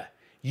Florida.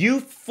 You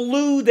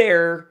flew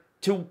there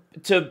to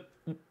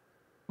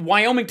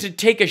Wyoming to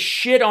take a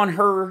shit on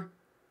her.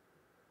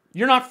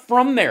 You're not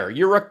from there.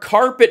 You're a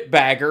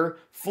carpetbagger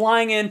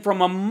flying in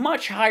from a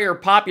much higher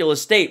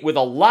populous state with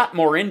a lot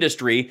more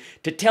industry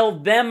to tell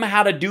them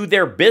how to do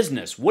their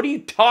business. What are you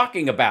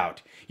talking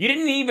about? You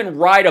didn't even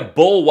ride a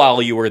bull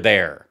while you were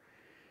there.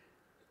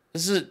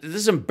 This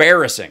is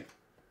embarrassing.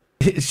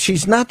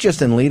 She's not just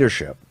in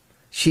leadership.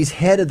 She's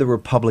head of the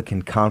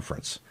Republican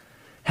conference.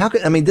 How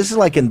could, I mean, this is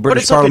like in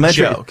British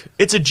parliamentary. Like a joke.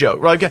 It's a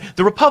joke. Right?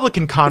 The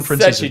Republican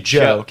conference is a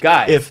joke.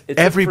 Guys, if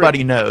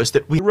everybody knows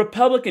that the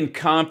Republican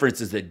conference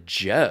is a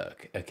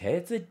joke, okay?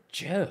 It's a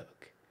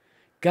joke.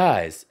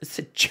 Guys, it's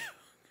a joke.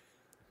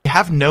 We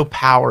have no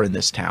power in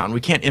this town. We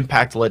can't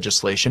impact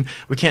legislation.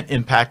 We can't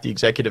impact the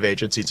executive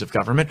agencies of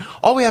government.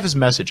 All we have is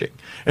messaging.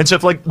 And so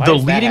if like the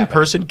leading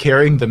person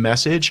carrying the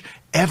message,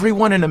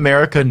 everyone in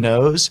America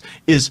knows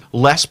is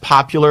less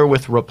popular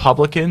with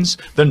Republicans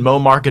than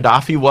Muammar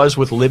Gaddafi was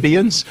with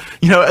Libyans,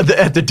 you know,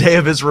 at the day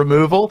of his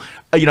removal,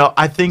 you know,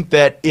 I think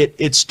that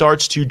it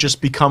starts to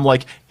just become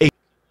like a...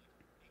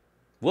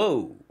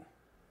 Whoa.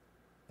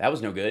 That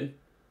was no good.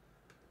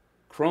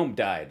 Chrome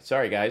died.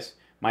 Sorry, guys.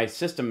 My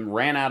system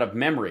ran out of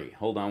memory.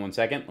 Hold on one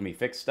second. Let me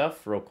fix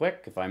stuff real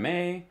quick, if I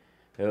may.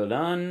 Hold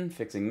on.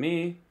 Fixing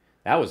me.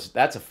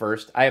 That's a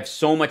first. I have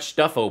so much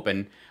stuff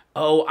open.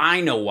 Oh,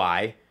 I know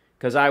why.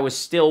 Because I was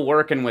still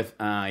working with...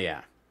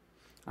 yeah.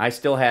 I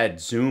still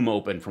had Zoom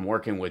open from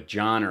working with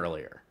John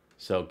earlier.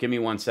 So give me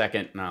 1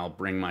 second, and I'll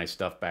bring my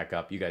stuff back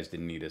up. You guys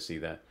didn't need to see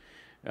that,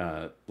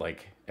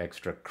 like,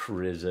 extra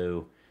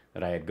crizzo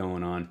that I had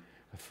going on.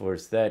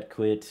 Force that,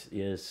 quit,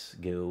 yes,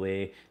 go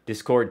away.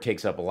 Discord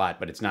takes up a lot,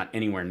 but it's not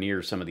anywhere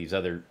near some of these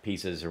other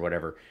pieces or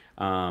whatever.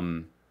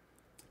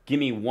 Give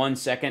me 1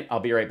 second. I'll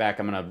be right back.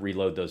 I'm going to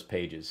reload those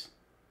pages.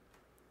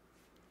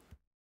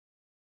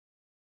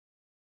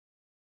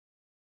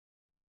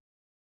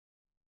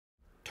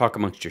 Talk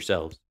amongst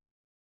yourselves.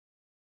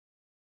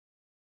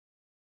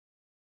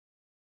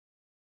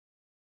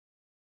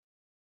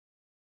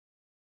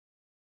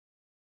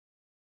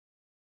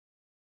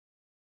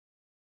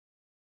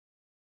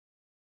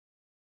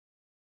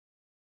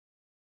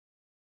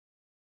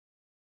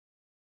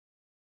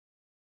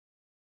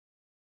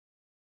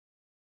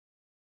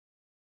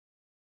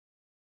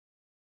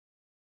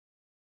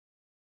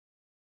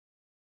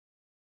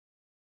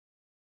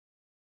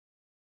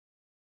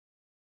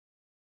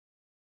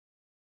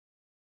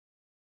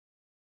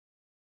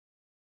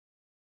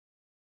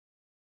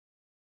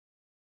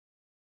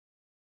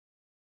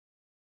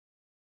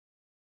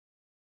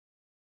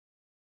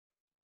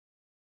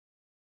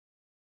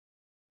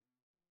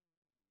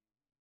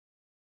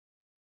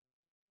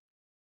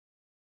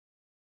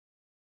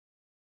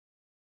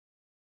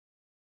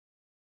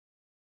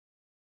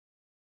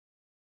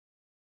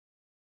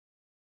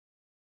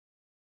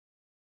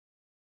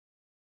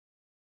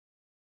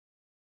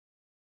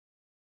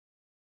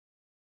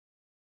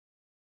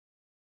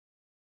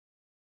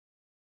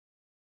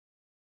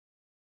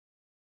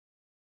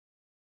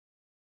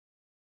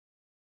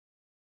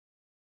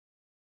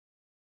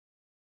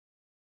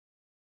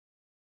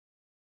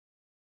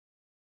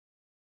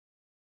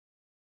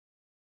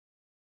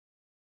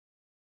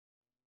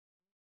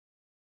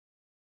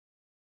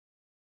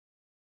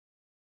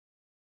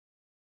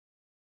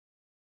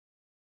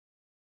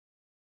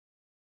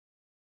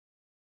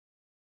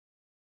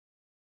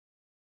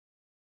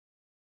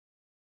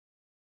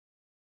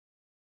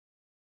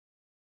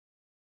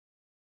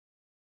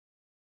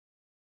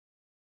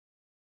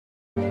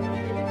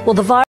 Well,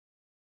 the virus.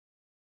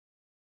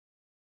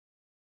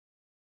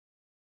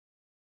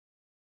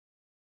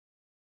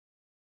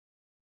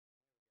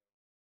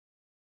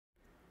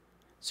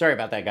 Sorry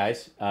about that,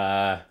 guys.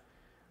 I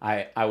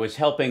was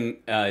helping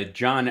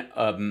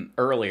John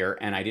earlier,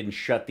 and I didn't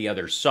shut the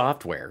other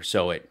software,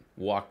 so it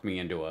walked me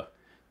into a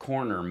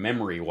corner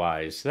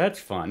memory-wise. That's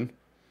fun.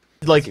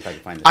 Like,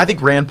 I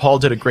think Rand Paul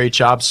did a great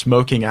job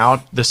smoking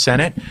out the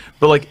Senate,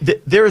 but like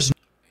there's...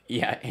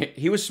 Yeah,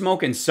 he was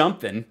smoking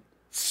something.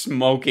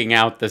 Smoking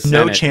out the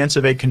Senate. No chance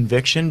of a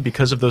conviction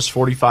because of those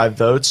 45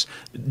 votes,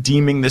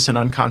 deeming this an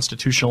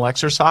unconstitutional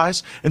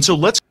exercise. And so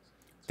let's...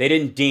 They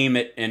didn't deem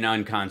it an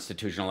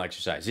unconstitutional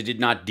exercise. It did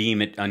not deem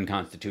it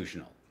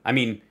unconstitutional. I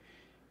mean,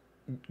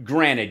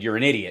 granted, you're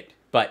an idiot,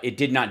 but it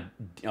did not...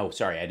 Oh,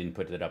 sorry, I didn't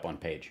put it up on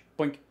page.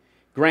 Boink.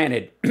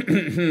 Granted,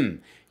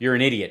 you're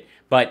an idiot,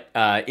 but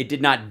it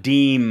did not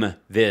deem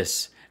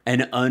this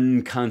an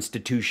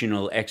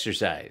unconstitutional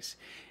exercise.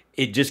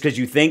 just because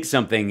you think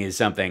something is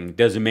something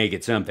doesn't make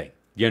it something.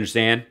 You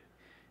understand?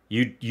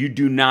 You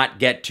do not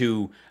get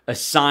to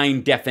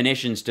assign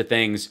definitions to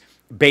things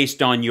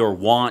based on your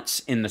wants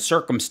in the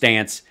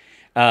circumstance,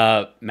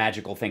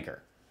 magical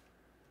thinker.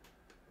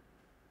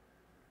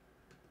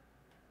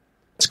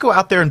 Let's go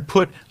out there and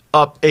put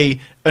up an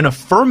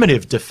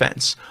affirmative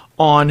defense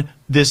on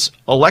this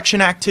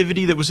election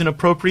activity that was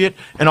inappropriate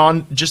and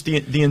on just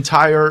the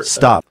entire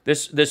stop.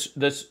 This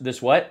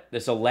what?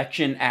 This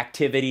election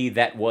activity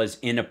that was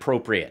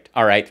inappropriate.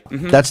 All right.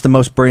 That's the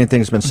most brilliant thing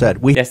that's been said.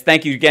 Yes,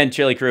 thank you again,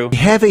 Chili Crew. We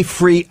have a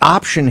free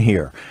option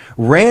here.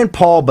 Rand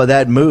Paul, by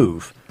that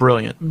move,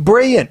 brilliant.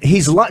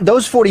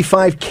 Those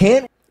 45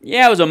 can't.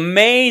 Yeah, it was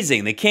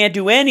amazing. They can't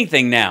do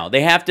anything now.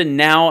 They have to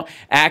now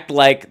act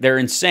like they're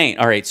insane.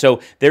 All right, so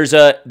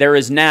there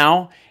is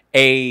now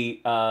a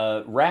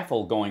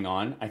raffle going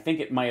on. I think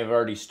it might have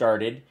already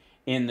started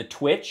in the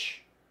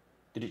Twitch.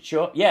 Did it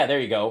show up? Yeah, there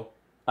you go.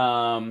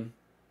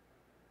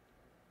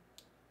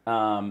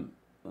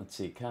 Let's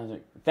see.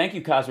 Thank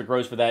you, Cosmic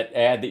Rose, for that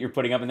ad that you're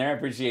putting up in there. I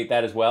appreciate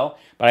that as well.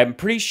 But I'm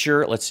pretty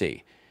sure, let's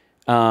see,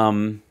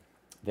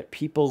 that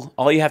people,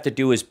 all you have to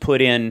do is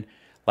put in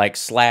like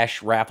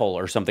 /raffle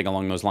or something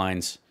along those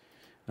lines.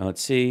 Now,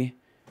 let's see.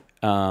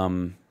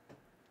 But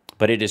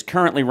it is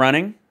currently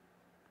running.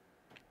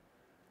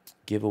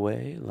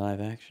 Giveaway, live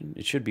action.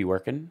 It should be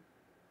working.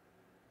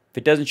 If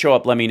it doesn't show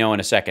up, let me know in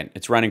a second.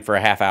 It's running for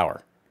a half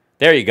hour.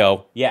 There you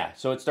go. Yeah,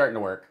 so it's starting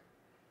to work.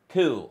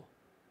 Cool.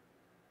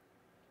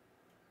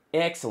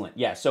 Excellent.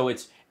 Yeah, so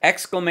it's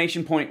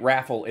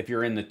 !raffle if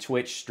you're in the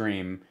Twitch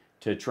stream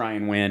to try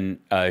and win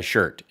a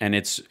shirt. And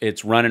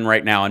it's running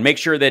right now. And make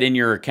sure that in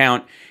your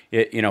account,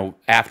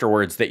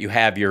 afterwards that you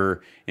have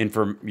your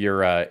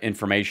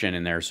information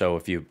in there. So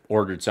if you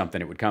ordered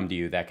something, it would come to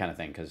you, that kind of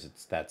thing, because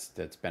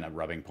that's been a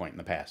rubbing point in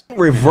the past.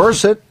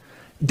 Reverse it.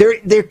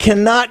 There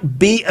cannot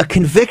be a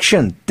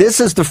conviction. This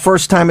is the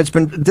first time it's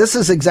been. This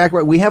is exactly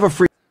right. We have a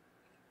free.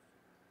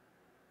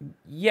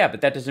 Yeah,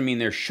 but that doesn't mean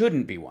there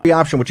shouldn't be one. Free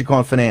option, what you call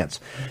in finance.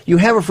 You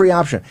have a free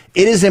option.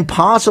 It is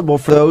impossible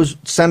for those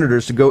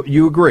senators to go.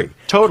 You agree?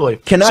 Totally.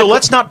 So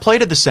let's not play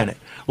to the Senate.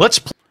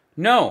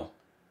 No,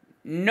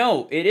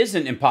 it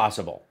isn't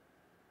impossible,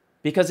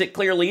 because it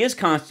clearly is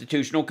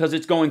constitutional because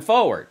it's going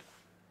forward.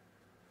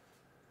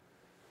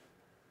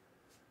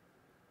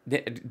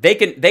 They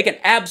can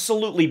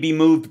absolutely be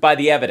moved by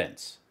the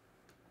evidence.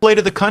 Play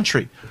to the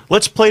country.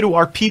 Let's play to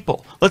our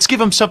people. Let's give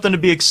them something to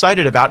be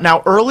excited about.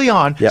 Now, early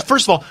on,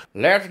 first of all,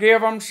 let's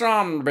give them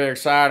something to be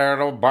excited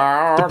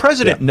about. The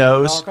president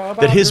knows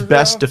that his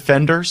best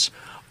defenders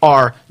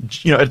are,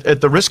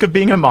 at the risk of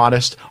being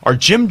immodest, are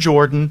Jim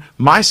Jordan,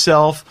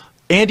 myself,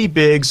 Andy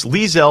Biggs,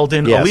 Lee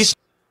Zeldin, Elise.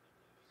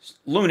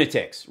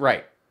 Lunatics,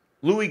 right.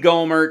 Louis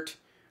Gohmert,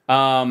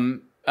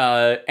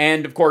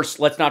 and of course,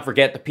 let's not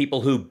forget the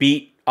people who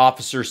beat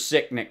Officer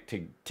Sicknick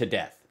to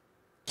death.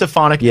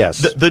 Stefanik, yes.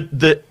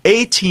 The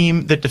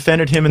A-team that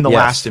defended him in the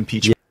last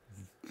impeachment.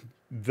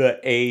 The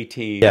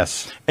A-team.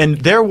 Yes.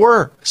 And there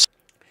were...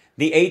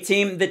 The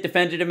A-team that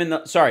defended him in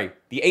the... Sorry,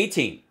 the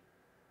A-team.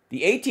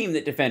 The A-team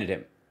that defended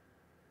him.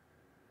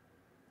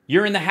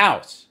 You're in the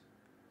House.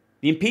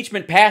 The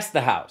impeachment passed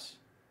the House.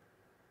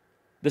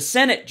 The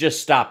Senate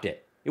just stopped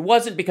it. It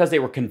wasn't because they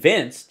were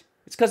convinced.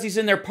 It's because he's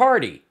in their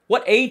party.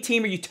 What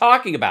A-team are you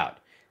talking about?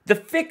 The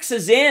fix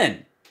is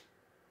in.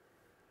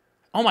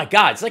 Oh my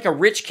God, it's like a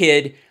rich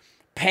kid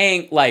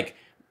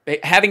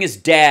having his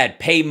dad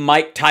pay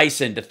Mike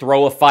Tyson to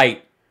throw a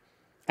fight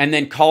and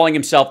then calling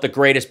himself the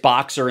greatest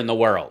boxer in the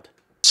world.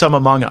 Some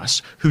among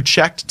us who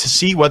checked to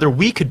see whether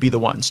we could be the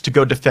ones to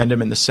go defend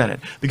him in the Senate,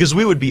 because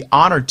we would be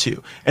honored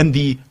to. And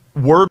the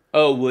word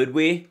would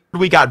we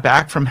got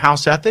back from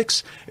House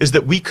Ethics is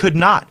that we could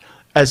not,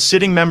 as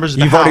sitting members of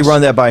the House, House, already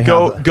run that by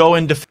go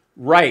and defend.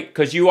 Right,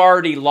 because you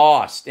already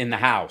lost in the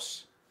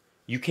House.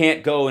 You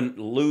can't go and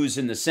lose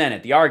in the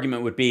Senate. The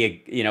argument would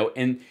be,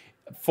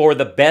 for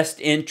the best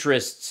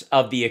interests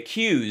of the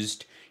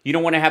accused, you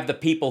don't want to have the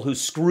people who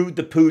screwed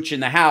the pooch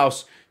in the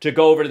House to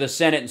go over to the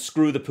Senate and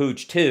screw the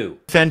pooch too.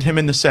 Defend him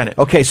in the Senate.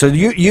 Okay, so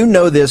you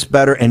know this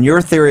better, and your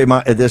theory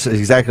of this is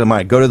exactly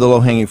mine. Go to the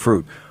low-hanging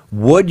fruit.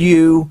 Would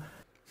you...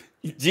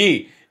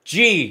 Gee,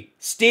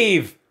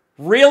 Steve,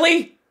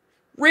 really?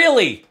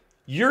 Really?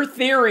 Your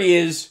theory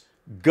is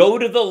go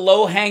to the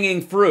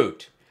low-hanging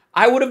fruit.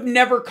 I would have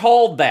never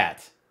called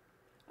that.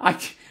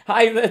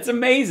 That's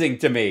amazing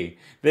to me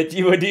that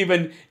you would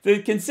even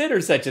consider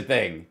such a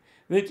thing.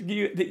 That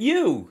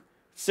you,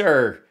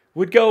 sir,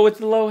 would go with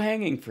the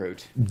low-hanging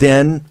fruit.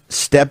 Then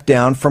step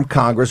down from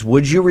Congress.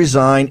 Would you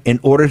resign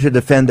in order to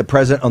defend the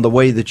president on the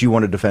way that you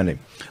want to defend him?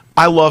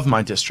 I love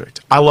my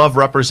district. I love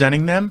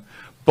representing them,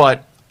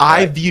 but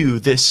I view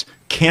this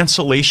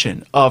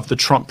cancellation of the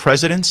Trump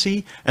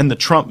presidency and the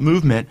Trump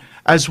movement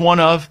as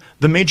one of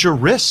the major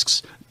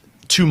risks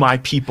to my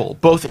people,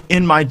 both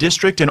in my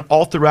district and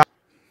all throughout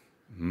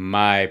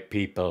my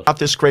people of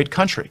this great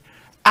country.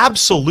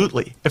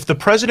 Absolutely. If the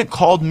president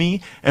called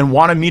me and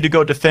wanted me to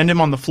go defend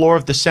him on the floor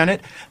of the Senate,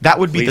 that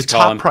would be the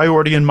top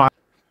priority in my...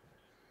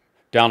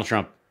 Donald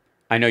Trump,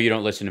 I know you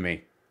don't listen to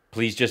me.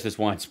 Please, just this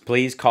once.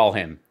 Please call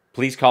him.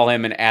 Please call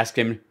him and ask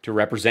him to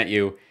represent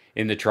you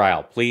in the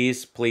trial.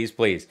 Please, please,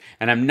 please.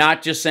 And I'm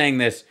not just saying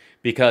this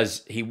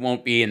because he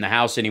won't be in the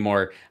House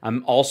anymore.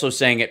 I'm also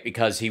saying it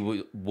because he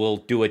will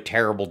do a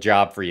terrible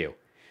job for you.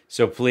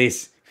 So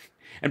please.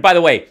 And by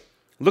the way,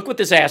 look what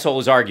this asshole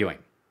is arguing.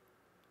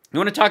 You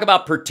want to talk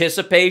about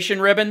participation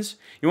ribbons?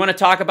 You want to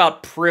talk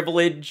about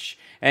privilege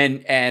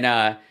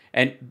and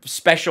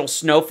special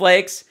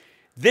snowflakes?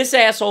 This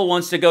asshole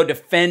wants to go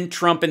defend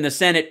Trump in the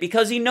Senate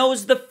because he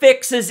knows the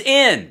fix is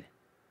in.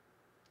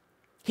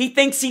 He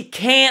thinks he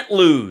can't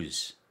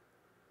lose.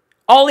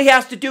 All he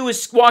has to do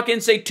is walk in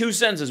and say 2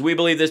 sentences. We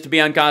believe this to be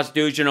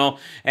unconstitutional,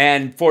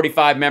 and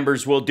 45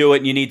 members will do it,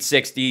 and you need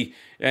 60,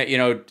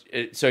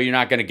 so you're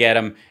not going to get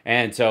them,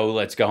 and so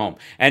let's go home.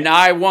 And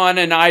I won,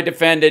 and I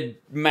defended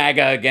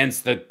MAGA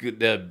against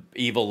the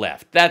evil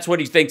left. That's what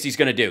he thinks he's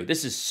going to do.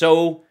 This is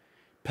so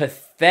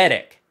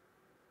pathetic.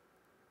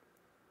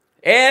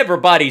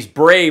 Everybody's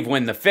brave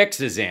when the fix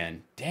is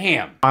in.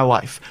 Damn. My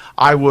life.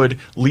 I would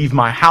leave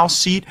my house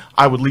seat.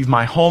 I would leave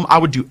my home. I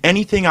would do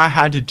anything I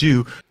had to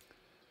do.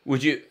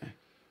 Would you?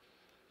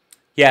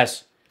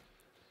 Yes.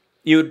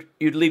 You'd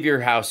leave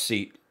your house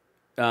seat.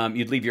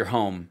 You'd leave your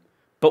home.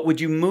 But would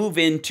you move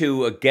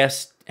into a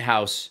guest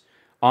house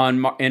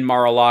in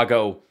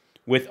Mar-a-Lago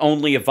with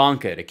only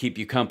Ivanka to keep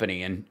you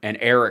company and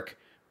Eric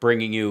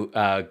bringing you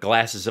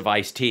glasses of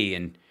iced tea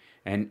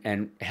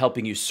and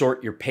helping you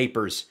sort your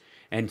papers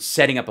and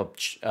setting up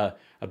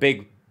a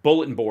big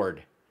bulletin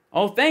board?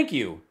 Oh, thank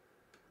you.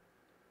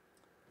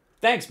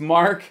 Thanks,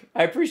 Mark.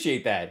 I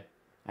appreciate that.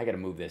 I got to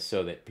move this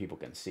so that people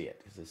can see it.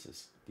 This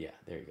is, yeah,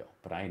 there you go.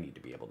 But I need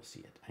to be able to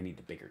see it. I need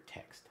the bigger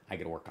text. I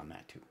got to work on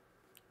that too.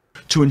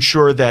 To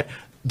ensure that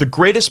the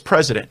greatest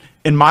president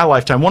in my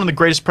lifetime, one of the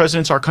greatest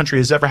presidents our country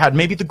has ever had,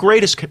 maybe the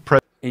greatest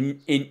president.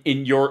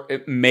 In your,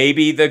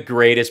 maybe the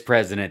greatest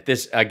president.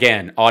 This,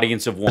 again,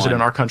 audience of one.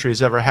 President our country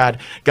has ever had,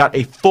 got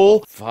a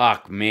full.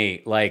 Fuck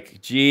me.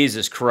 Like,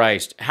 Jesus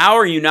Christ. How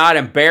are you not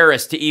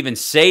embarrassed to even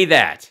say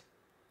that?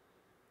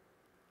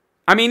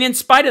 I mean, in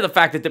spite of the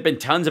fact that there have been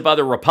tons of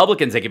other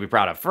Republicans they could be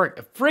proud of.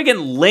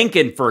 Friggin'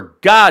 Lincoln, for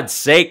God's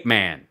sake,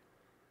 man.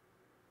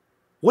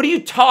 What are you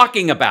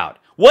talking about?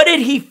 What did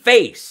he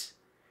face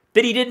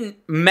that he didn't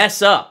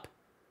mess up?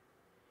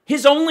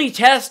 His only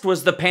test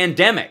was the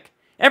pandemic.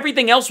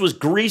 Everything else was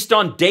greased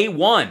on day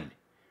one.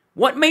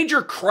 What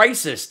major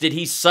crisis did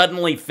he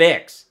suddenly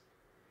fix?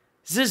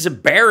 This is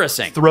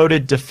embarrassing.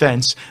 Throated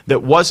defense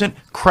that wasn't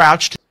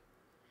crouched.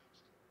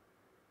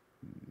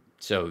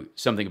 So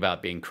something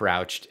about being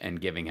crouched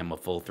and giving him a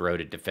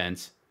full-throated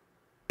defense.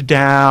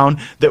 Down,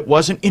 that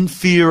wasn't in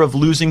fear of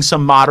losing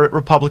some moderate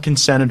Republican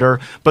senator,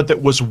 but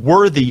that was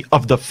worthy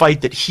of the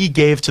fight that he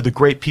gave to the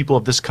great people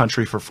of this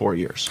country for 4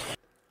 years.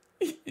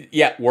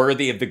 Yeah,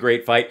 worthy of the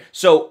great fight.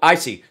 So I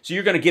see. So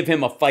you're going to give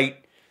him a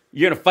fight.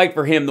 You're going to fight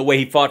for him the way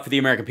he fought for the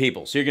American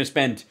people. So you're going to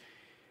spend,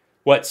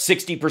 what,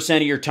 60%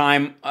 of your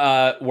time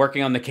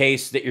working on the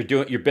case that you're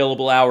doing, your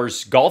billable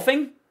hours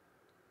golfing?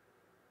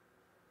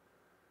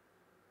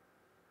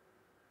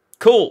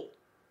 Cool.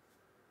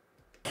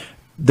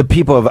 The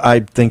people of, I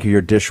think,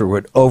 your district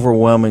would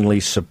overwhelmingly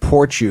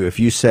support you if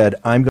you said,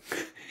 I'm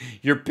going.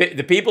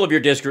 The people of your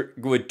district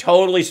would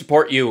totally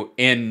support you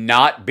in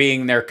not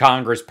being their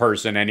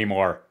congressperson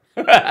anymore.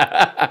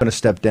 I'm going to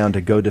step down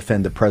to go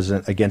defend the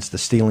president against the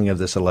stealing of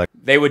this election.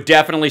 They would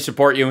definitely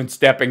support you in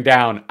stepping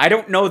down. I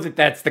don't know that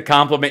that's the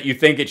compliment you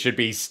think it should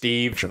be,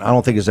 Steve. I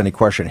don't think there's any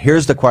question.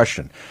 Here's the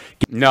question.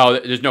 No,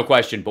 there's no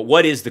question. But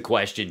what is the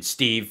question,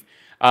 Steve?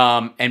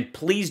 And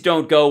please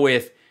don't go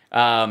with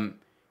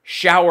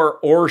shower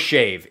or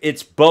shave.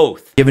 It's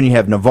both. Given you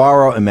have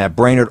Navarro and Matt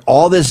Brainerd,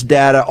 all this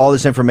data, all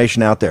this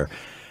information out there,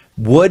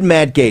 would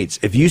Matt Gaetz,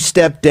 if you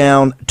step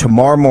down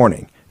tomorrow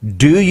morning,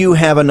 do you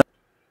have enough?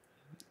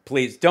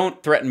 Please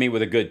don't threaten me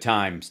with a good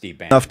time, Steve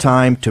Bannon. Enough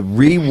time to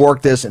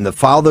rework this and to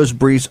file those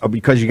briefs,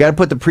 because you got to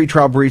put the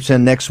pretrial briefs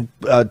in next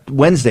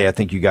Wednesday, I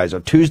think you guys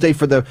are. Tuesday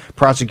for the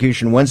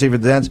prosecution, Wednesday for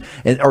the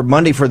defense, or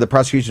Monday for the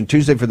prosecution,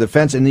 Tuesday for the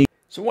defense, and then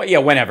so what? Yeah,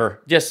 whenever.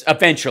 Just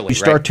eventually. You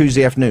start right?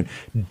 Tuesday afternoon.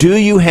 Do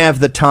you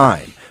have the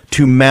time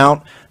to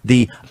mount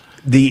the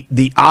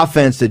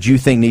offense that you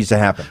think needs to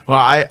happen?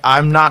 Well,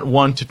 I'm not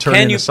one to turn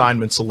in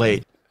assignments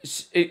late.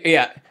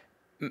 Yeah,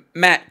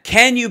 Matt,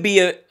 can you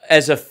be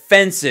as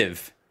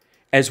offensive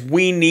as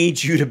we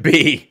need you to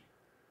be?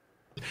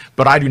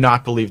 But I do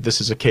not believe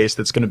this is a case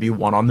that's going to be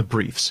won on the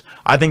briefs.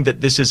 I think that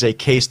this is a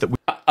case that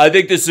I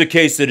think this is a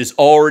case that is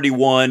already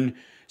won.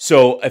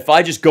 So if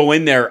I just go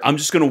in there, I'm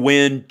just going to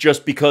win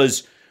just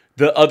because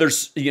the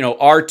others,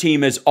 our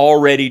team has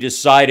already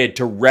decided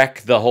to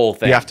wreck the whole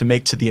thing. We have to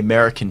make to the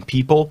American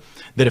people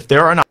that if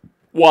there are not.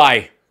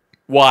 Why?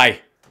 Why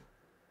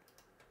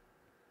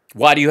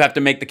do you have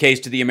to make the case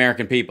to the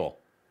American people?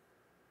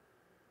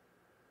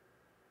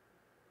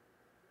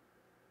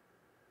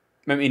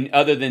 I mean,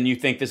 other than you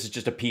think this is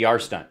just a PR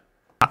stunt.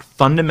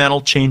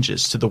 Fundamental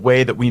changes to the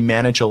way that we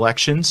manage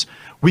elections,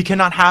 we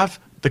cannot have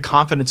the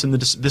confidence in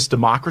this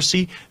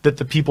democracy that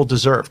the people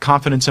deserve,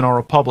 confidence in our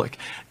republic.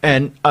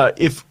 And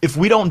if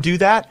we don't do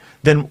that,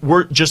 then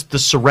we're just the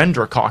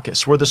surrender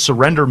caucus. We're the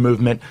surrender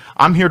movement.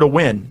 I'm here to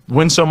win.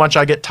 Win so much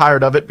I get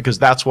tired of it, because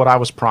that's what I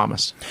was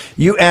promised.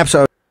 You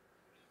absolutely.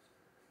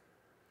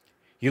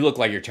 You look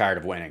like you're tired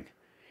of winning.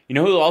 You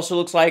know who also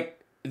looks like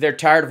they're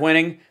tired of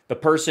winning? The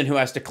person who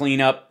has to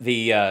clean up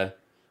the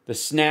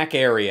snack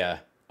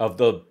area of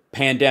the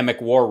pandemic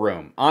war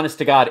room. Honest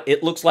to God,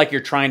 it looks like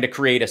you're trying to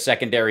create a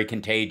secondary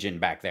contagion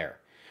back there.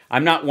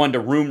 I'm not one to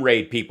room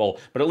raid people,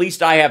 but at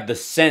least I have the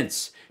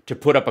sense to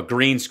put up a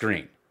green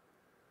screen.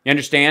 You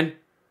understand?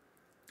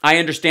 I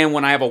understand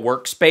when I have a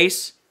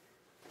workspace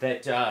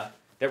that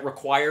that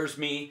requires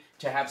me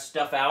to have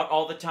stuff out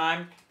all the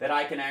time, that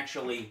I can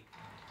actually...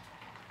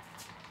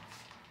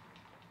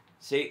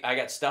 See, I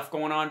got stuff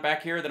going on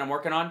back here that I'm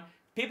working on.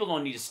 People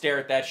don't need to stare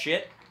at that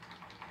shit.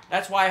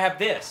 That's why I have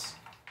this.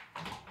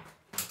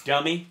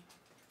 Dummy.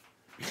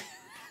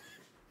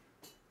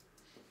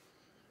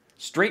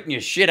 Straighten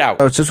your shit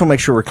out. I just want to make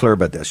sure we're clear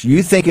about this.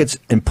 You think it's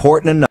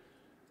important enough?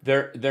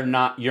 They're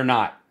not. You're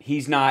not.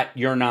 He's not.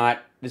 You're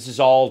not. This is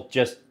all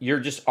just,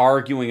 you're just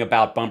arguing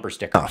about bumper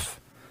stickers.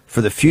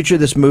 For the future of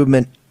this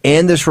movement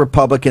and this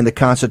republic and the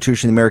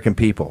Constitution of the American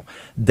people,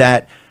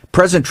 that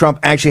President Trump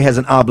actually has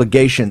an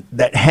obligation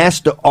that has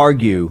to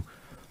argue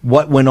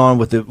what went on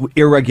with the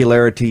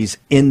irregularities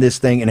in this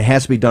thing, and it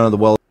has to be done on the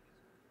well.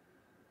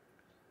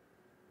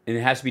 And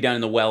it has to be done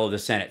in the well of the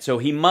Senate. So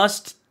he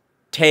must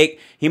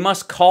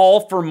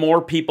call for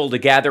more people to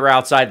gather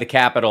outside the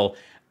Capitol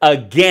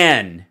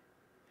again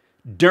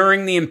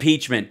during the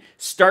impeachment.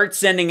 Start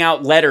sending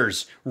out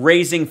letters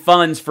raising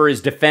funds for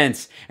his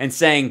defense and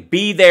saying,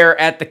 be there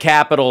at the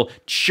Capitol,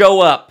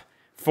 show up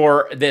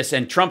for this,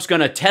 and Trump's going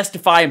to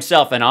testify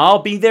himself, and I'll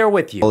be there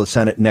with you. The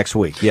Senate next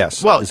week,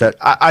 yes. Well,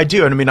 I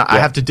do, and I mean, I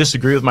have to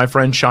disagree with my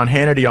friend Sean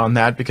Hannity on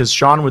that, because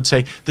Sean would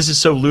say, this is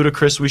so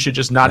ludicrous, we should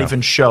just not even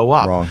show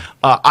up. Wrong.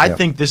 I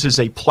think this is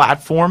a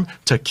platform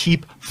to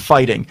keep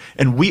fighting,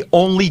 and we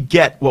only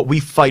get what we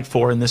fight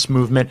for in this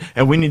movement,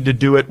 and we need to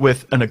do it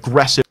with an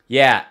aggressive...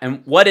 Yeah,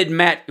 and what has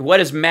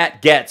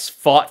Matt Gaetz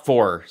fought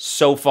for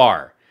so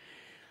far?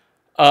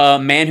 A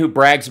man who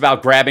brags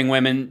about grabbing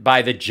women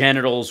by the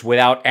genitals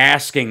without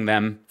asking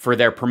them for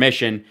their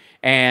permission,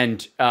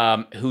 and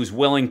who's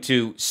willing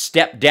to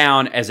step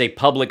down as a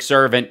public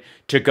servant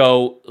to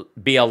go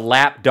be a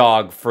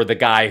lapdog for the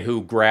guy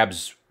who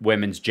grabs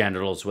women's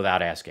genitals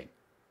without asking.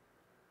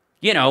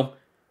 You know,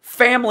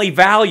 family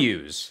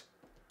values.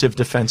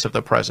 Defense of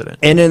the president.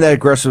 And in that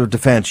aggressive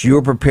defense, you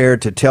are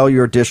prepared to tell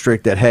your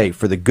district that, hey,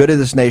 for the good of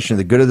this nation,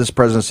 the good of this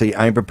presidency,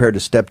 I'm prepared to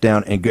step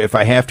down and go, if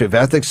I have to, if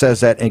ethics says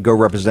that, and go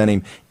represent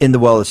him in the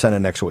well of the Senate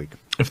next week.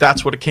 If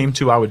that's what it came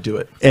to, I would do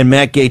it. And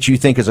Matt Gaetz, you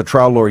think as a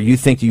trial lawyer, you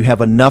think you have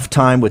enough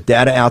time with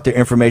data out there,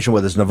 information,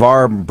 whether it's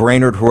Navarre,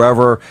 Brainerd,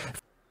 whoever.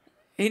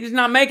 He's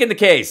not making the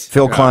case.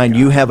 Phil Klein,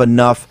 you have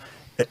enough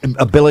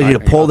ability to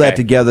pull that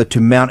together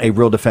to mount a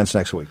real defense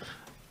next week.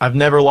 I've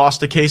never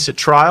lost a case at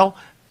trial.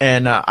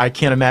 And I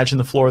can't imagine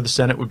the floor of the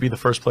Senate would be the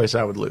first place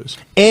I would lose.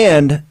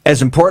 And,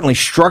 as importantly,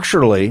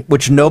 structurally,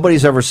 which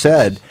nobody's ever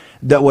said,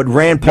 that what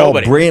Rand Paul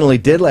brilliantly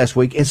did last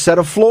week is set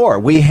a floor.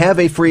 We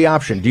have a free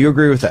option. Do you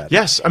agree with that?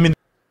 Yes. I mean...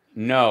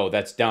 No,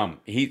 that's dumb.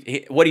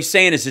 What he's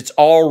saying is it's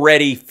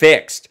already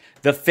fixed.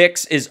 The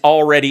fix is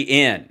already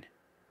in.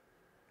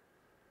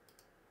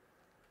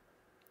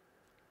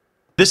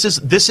 This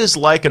is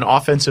like an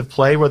offensive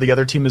play where the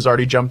other team has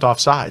already jumped off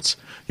sides.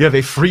 You have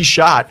a free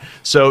shot,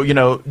 so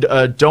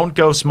don't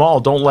go small,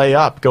 don't lay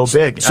up, go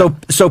big.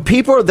 So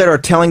people that are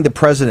telling the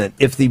president,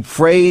 if the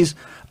phrase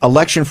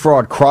election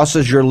fraud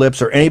crosses your lips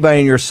or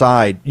anybody on your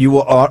side, you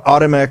will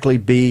automatically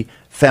be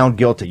found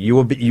guilty. You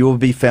will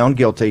be found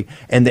guilty,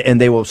 and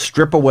they will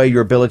strip away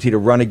your ability to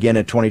run again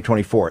in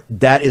 2024.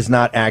 That is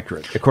not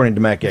accurate, according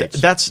to Matt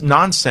Gaetz. That's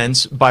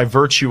nonsense by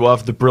virtue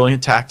of the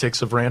brilliant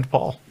tactics of Rand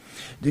Paul.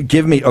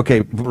 Give me,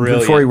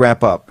 before we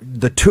wrap up,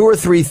 the 2 or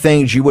 3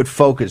 things you would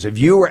focus if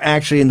you were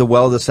actually in the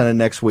well of the Senate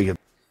next week.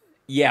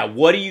 Yeah,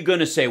 what are you going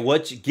to say?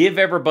 Give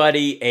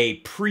everybody a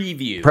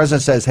preview. The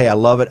president says, hey, I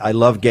love it. I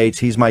love Gaetz.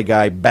 He's my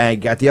guy. Bang.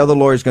 Got the other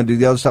lawyers going to do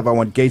the other stuff. I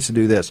want Gaetz to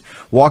do this.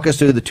 Walk us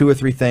through the 2 or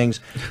 3 things.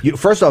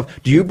 First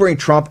off, do you bring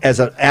Trump as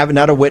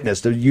not a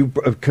witness? Do you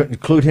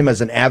include him as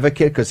an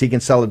advocate because he can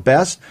sell it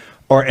best?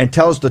 And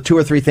tell us the 2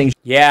 or 3 things.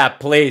 Yeah,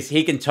 please.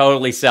 He can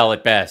totally sell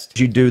it best.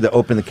 You do to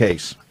open the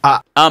case.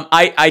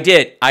 I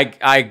did.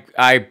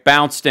 I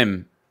bounced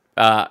him.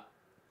 I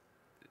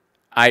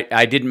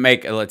didn't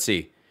make. Let's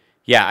see.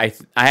 Yeah,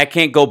 I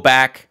can't go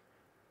back.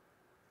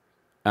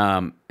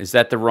 Is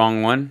that the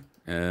wrong one?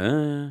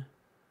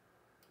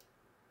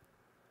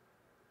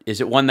 Is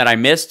it one that I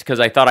missed?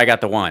 Because I thought I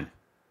got the one.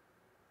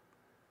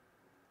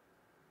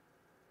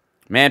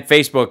 Man,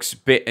 Facebook's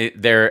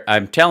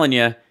I'm telling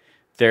you,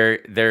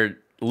 they're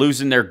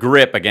losing their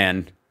grip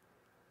again.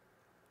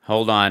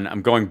 Hold on,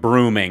 I'm going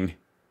brooming.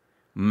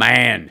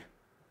 Man,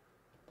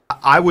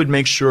 I would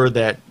make sure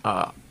that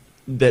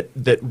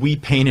that we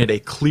painted a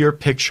clear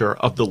picture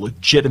of the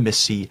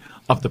legitimacy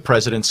of the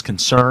president's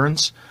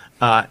concerns,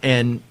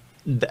 and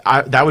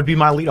that would be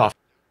my leadoff.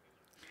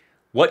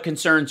 What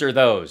concerns are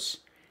those?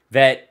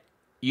 That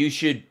you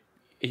should,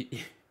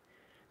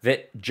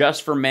 that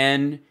Just for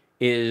Men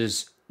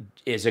is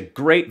a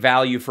great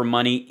value for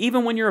money,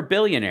 even when you're a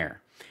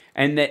billionaire,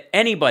 and that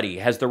anybody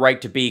has the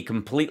right to be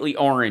completely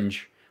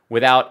orange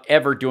without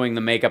ever doing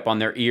the makeup on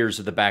their ears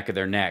or the back of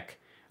their neck.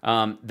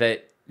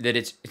 That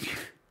it's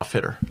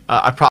hitter.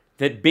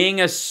 That being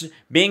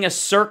a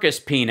circus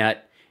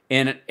peanut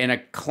in a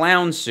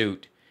clown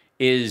suit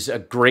is a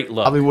great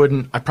look.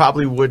 I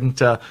probably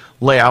wouldn't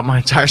lay out my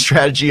entire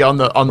strategy on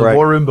the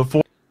War Room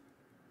before.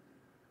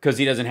 Because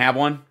he doesn't have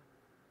one.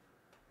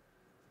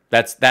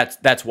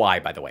 That's why,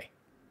 by the way.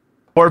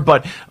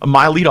 But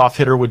my leadoff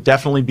hitter would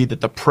definitely be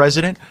that the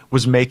president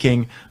was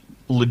making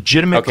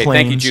legitimate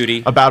claims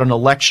about an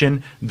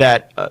election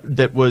that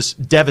was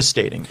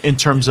devastating in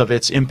terms of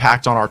its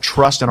impact on our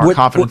trust and our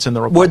confidence in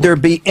the Republic. Would there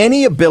be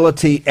any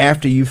ability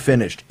after you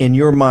finished, in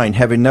your mind,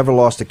 having never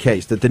lost a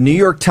case, that the New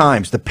York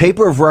Times, the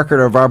paper of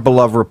record of our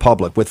beloved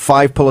Republic, with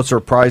 5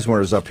 Pulitzer Prize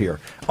winners up here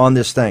on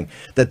this thing,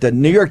 that the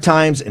New York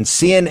Times and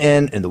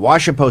CNN and the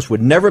Washington Post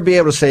would never be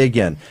able to say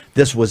again,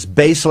 this was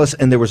baseless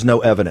and there was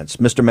no evidence?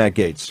 Mr. Matt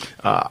Gaetz.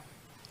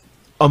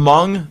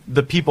 Among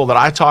the people that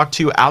I talked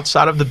to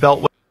outside of the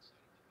Beltway,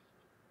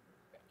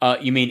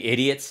 you mean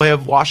idiots?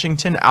 Of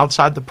Washington,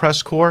 outside the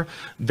press corps,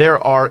 there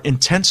are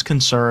intense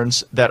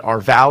concerns that are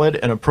valid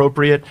and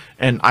appropriate,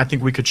 and I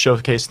think we could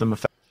showcase them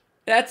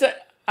effectively.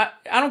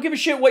 I don't give a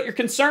shit what your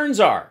concerns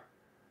are.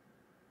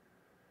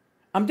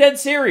 I'm dead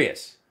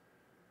serious.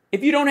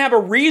 If you don't have a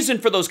reason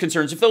for those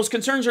concerns, if those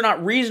concerns are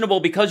not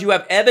reasonable because you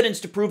have evidence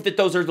to prove that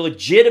those are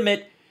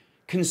legitimate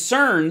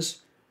concerns,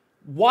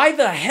 why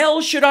the hell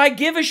should I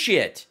give a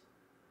shit?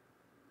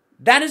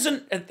 That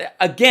isn't,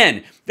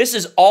 again, this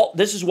is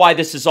why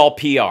this is all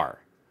PR.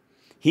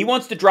 He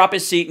wants to drop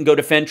his seat and go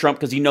defend Trump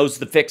because he knows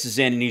the fix is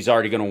in and he's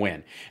already going to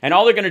win. And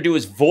all they're going to do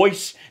is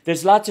voice,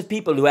 there's lots of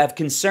people who have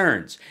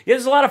concerns.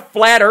 There's a lot of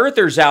flat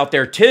earthers out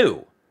there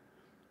too.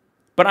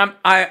 But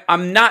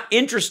I'm not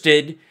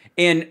interested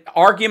in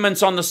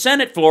arguments on the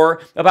Senate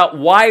floor about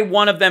why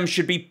one of them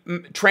should be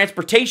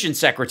transportation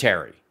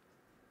secretary.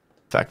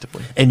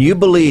 Effectively. And you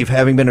believe,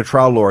 having been a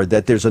trial lawyer,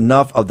 that there's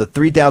enough of the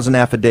 3,000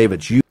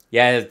 affidavits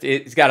Yeah,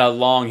 it's got a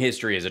long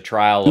history as a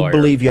trial lawyer. You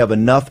believe you have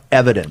enough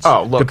evidence?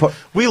 Oh, look,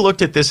 we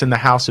looked at this in the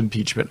House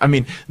impeachment. I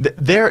mean,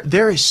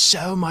 there is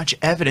so much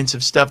evidence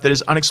of stuff that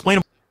is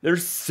unexplainable.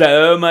 There's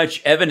so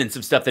much evidence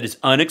of stuff that is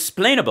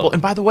unexplainable. Well,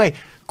 and by the way,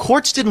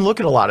 courts didn't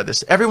look at a lot of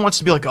this. Everyone wants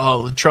to be like,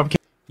 oh, Trump.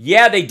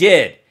 Yeah, they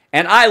did.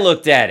 And I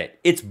looked at it.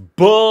 It's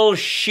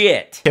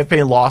bullshit.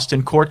 Campaign lost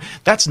in court.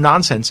 That's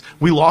nonsense.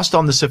 We lost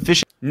on the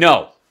sufficient.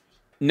 No.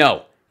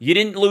 You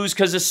didn't lose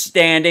because of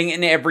standing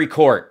in every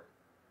court.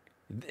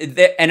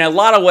 And a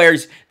lot of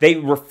ways, they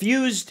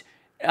refused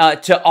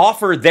to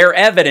offer their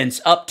evidence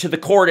up to the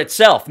court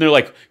itself. And they're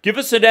like, give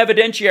us an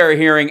evidentiary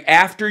hearing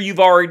after you've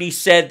already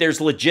said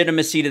there's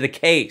legitimacy to the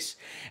case.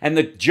 And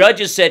the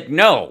judges said,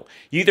 no,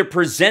 you either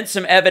present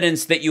some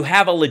evidence that you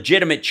have a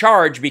legitimate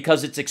charge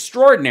because it's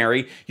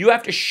extraordinary. You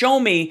have to show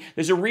me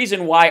there's a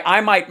reason why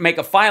I might make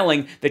a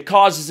filing that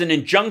causes an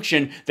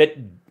injunction that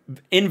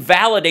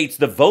invalidates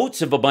the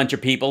votes of a bunch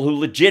of people who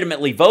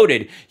legitimately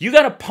voted. You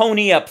got to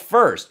pony up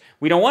first.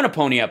 We don't want to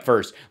pony up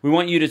first. We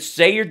want you to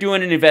say you're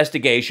doing an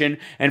investigation,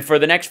 and for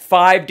the next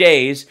 5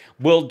 days,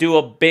 we'll do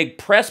a big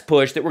press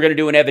push that we're going to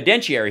do an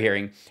evidentiary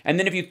hearing. And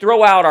then if you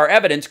throw out our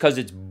evidence because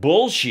it's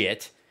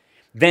bullshit,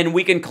 then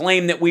we can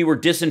claim that we were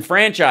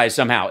disenfranchised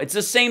somehow. It's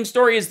the same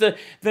story as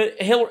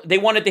they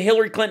wanted the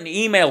Hillary Clinton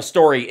email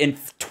story in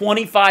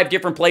 25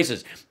 different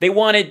places. They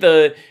wanted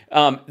the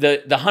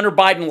Hunter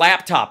Biden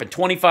laptop in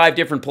 25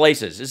 different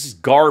places. This is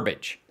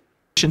garbage.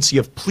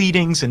 Of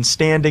pleadings and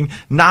standing,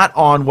 not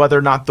on whether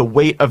or not the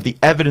weight of the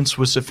evidence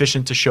was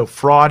sufficient to show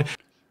fraud.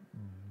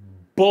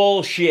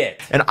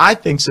 Bullshit. And I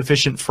think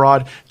sufficient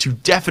fraud to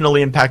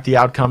definitely impact the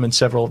outcome in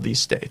several of these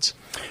states.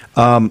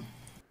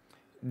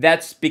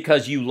 That's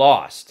because you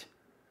lost.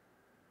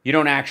 You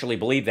don't actually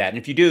believe that. And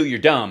if you do, you're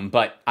dumb,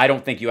 but I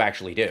don't think you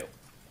actually do.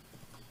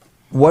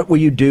 What will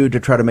you do to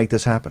try to make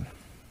this happen?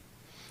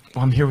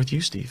 Well, I'm here with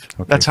you, Steve.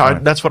 Okay,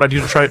 that's what I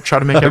do to try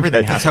to make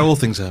everything happen. That's how all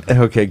things happen.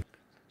 Okay.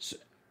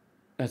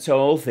 That's how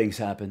all things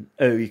happen.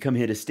 Oh, you come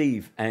here to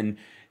Steve, and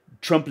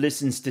Trump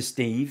listens to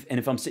Steve, and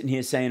if I'm sitting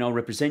here saying I'll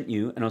represent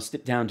you, and I'll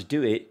step down to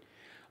do it,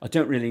 I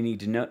don't really need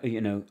to know, I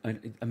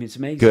mean, it's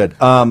amazing. Good.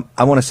 I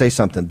want to say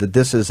something, that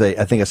this is,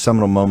 I think, a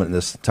seminal moment in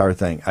this entire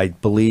thing. I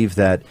believe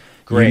that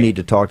you need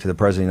to talk to the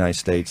President of the United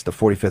States, the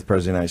 45th President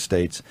of the United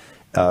States,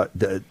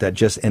 that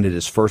just ended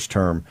his first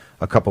term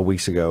a couple of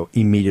weeks ago,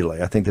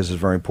 immediately. I think this is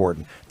very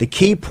important. The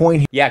key point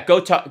here. Yeah, go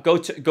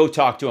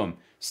talk to him.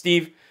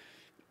 Steve,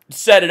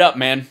 set it up,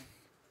 man.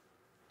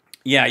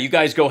 Yeah, you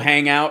guys go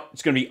hang out.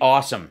 It's going to be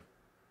awesome.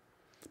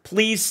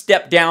 Please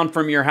step down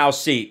from your House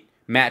seat,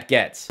 Matt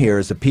Gaetz. Here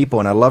is the people,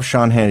 and I love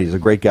Sean Hannity. He's a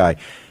great guy.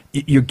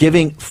 You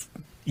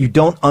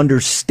don't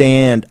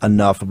understand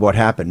enough of what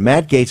happened.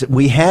 Matt Gaetz,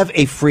 we have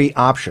a free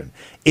option.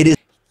 It is.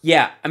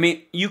 Yeah, I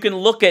mean, you can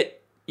look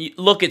at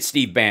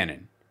Steve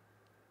Bannon.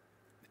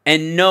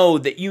 and know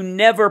that you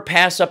never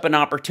pass up an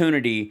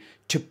opportunity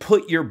to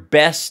put your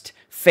best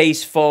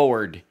face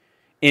forward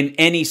in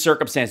any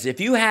circumstance. If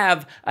you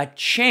have a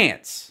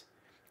chance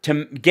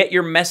to get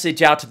your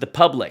message out to the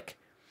public,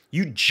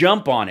 you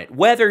jump on it,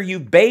 whether you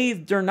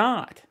bathed or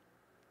not.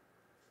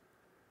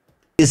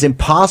 It is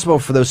impossible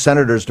for those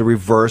senators to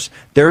reverse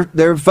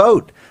their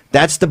vote.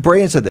 That's the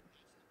brilliance of this.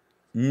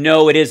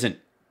 No, it isn't.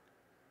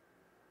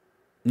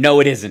 No,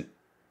 it isn't.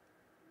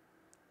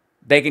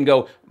 They can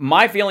go,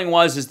 my feeling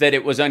is that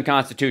it was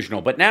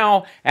unconstitutional. But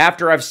now,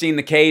 after I've seen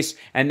the case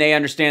and they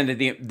understand that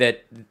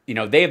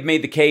they have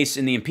made the case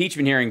in the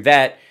impeachment hearing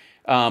that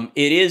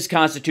it is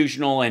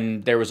constitutional,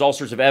 and there was all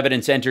sorts of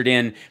evidence entered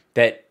in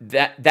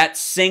that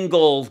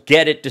single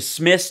get it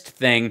dismissed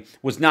thing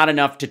was not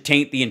enough to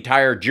taint the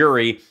entire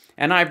jury.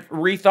 And I've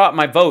rethought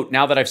my vote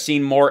now that I've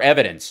seen more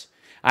evidence.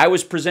 I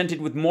was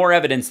presented with more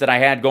evidence than I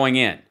had going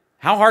in.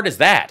 How hard is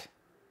that?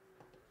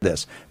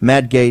 This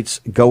Matt Gaetz,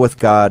 go with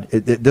God.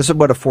 This is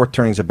what a fourth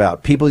turning is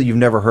about. People you've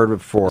never heard of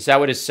before. Is that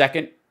what his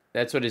second?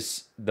 That's what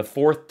his the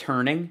fourth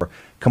turning.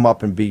 Come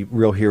up and be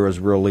real heroes,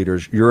 real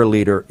leaders. You're a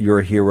leader. You're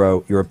a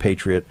hero. You're a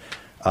patriot.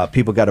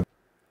 People got to.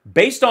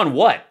 Based on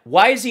what?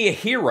 Why is he a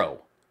hero?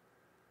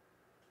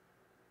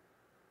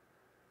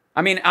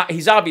 I mean,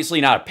 he's obviously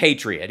not a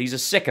patriot. He's a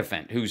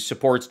sycophant who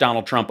supports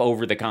Donald Trump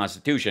over the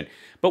Constitution.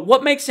 But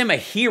what makes him a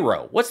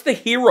hero? What's the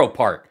hero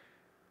part?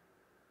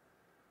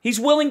 He's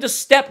willing to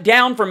step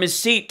down from his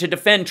seat to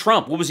defend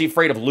Trump. What, was he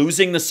afraid of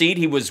losing the seat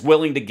he was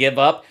willing to give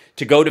up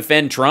to go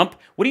defend Trump?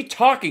 What are you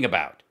talking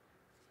about?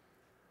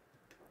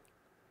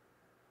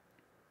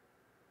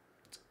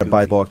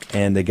 Buy the book,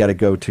 and they got to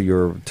go to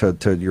your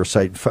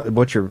site.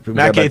 What's your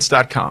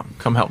MattGaetz.com.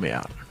 Come help me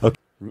out. Okay.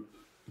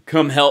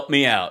 Come help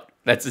me out.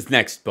 That's his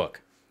next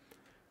book.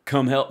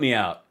 Come help me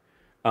out.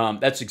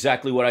 That's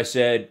exactly what I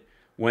said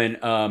when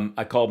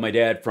I called my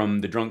dad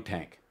from the drunk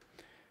tank.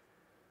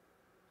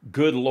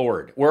 Good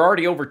Lord. We're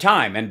already over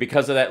time, and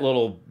because of that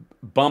little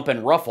bump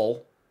and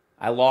ruffle,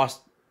 I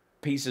lost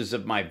pieces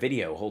of my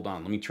video. Hold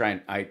on. Let me try.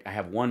 I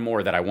have one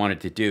more that I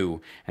wanted to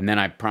do, and then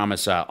I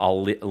promise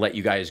I'll let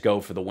you guys go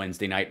for the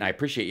Wednesday night, and I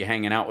appreciate you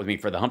hanging out with me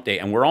for the hump day.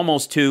 And we're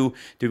almost to,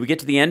 did we get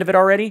to the end of it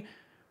already?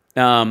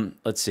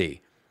 Let's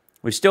see.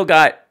 We've still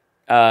got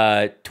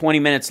 20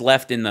 minutes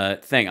left in the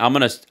thing. I'm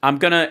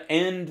gonna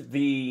end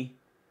the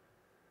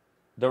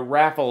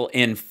raffle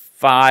in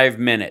 5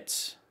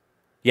 minutes.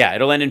 Yeah,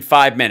 it'll end in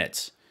 5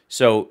 minutes.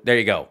 So there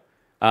you go.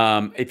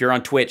 If you're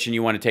on Twitch and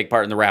you want to take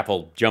part in the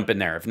raffle, jump in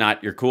there. If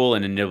not, you're cool,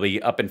 and then it'll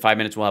be up in 5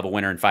 minutes. We'll have a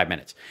winner in 5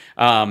 minutes,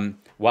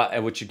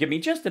 which should give me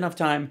just enough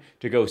time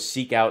to go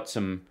seek out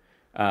some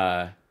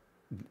of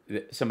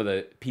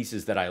the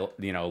pieces that I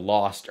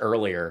lost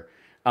earlier.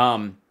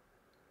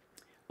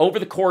 Over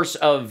the course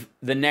of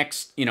the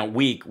next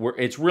week,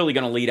 it's really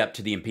going to lead up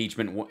to the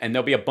impeachment, and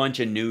there'll be a bunch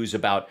of news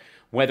about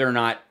whether or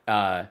not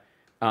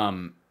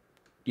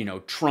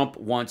Trump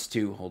wants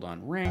to hold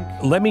on.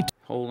 Rank. Let me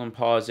hold on.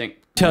 Pausing.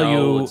 Tell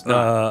you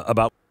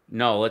about.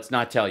 No, let's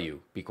not tell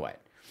you. Be quiet.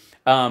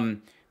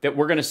 That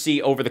we're going to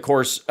see over the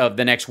course of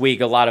the next week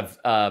a lot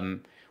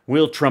of.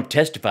 Will Trump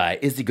testify?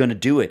 Is he going to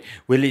do it?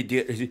 Will he?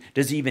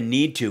 Does he even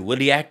need to? Will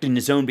he act in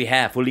his own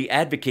behalf? Will he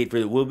advocate for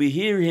it? Will we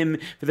hear him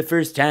for the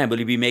first time? Will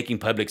he be making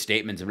public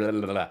statements? Blah,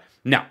 blah, blah, blah.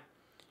 No.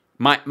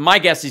 My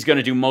guess, he's going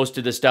to do most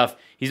of the stuff.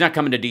 He's not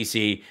coming to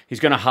D.C. He's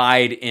going to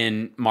hide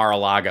in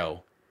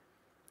Mar-a-Lago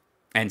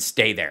and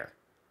stay there,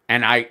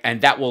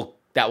 and that will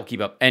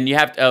keep up. And you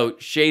have to,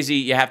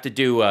 Shazy, you have to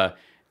do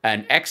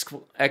an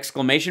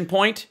exclamation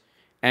point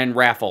and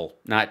raffle,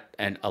 not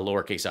a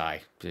lowercase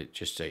I.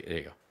 Just say there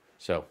you go.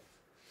 So,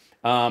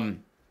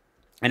 and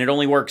it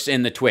only works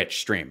in the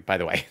Twitch stream, by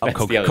the way. That's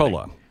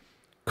Coca-Cola.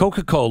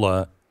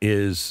 Coca-Cola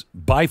is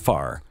by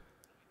far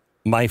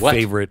my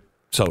favorite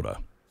soda.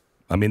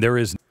 I mean, there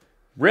is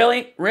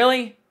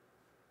really.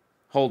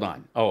 Hold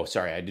on. Oh,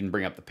 sorry, I didn't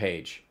bring up the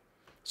page.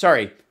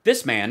 Sorry,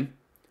 this man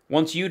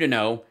wants you to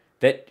know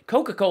that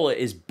Coca-Cola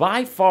is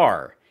by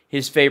far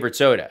his favorite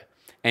soda.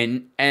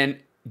 And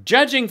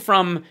judging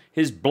from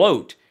his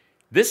bloat,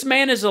 this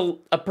man is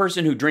a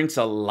person who drinks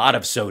a lot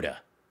of soda.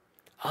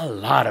 A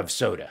lot of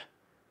soda.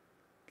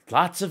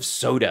 Lots of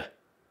soda.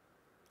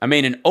 I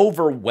mean, an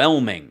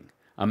overwhelming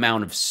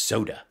amount of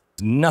soda.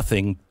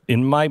 Nothing,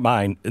 in my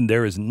mind, and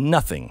there is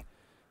nothing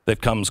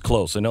that comes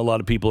close. I know a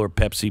lot of people are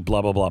Pepsi,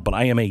 blah, blah, blah, but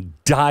I am a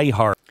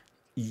diehard.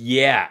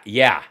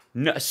 Yeah.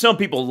 No, some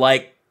people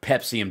like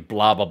Pepsi and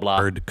blah, blah,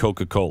 blah.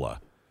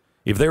 Coca-Cola.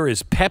 If there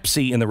is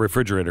Pepsi in the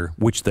refrigerator,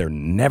 which there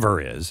never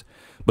is,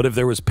 but if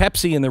there was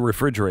Pepsi in the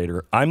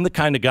refrigerator, I'm the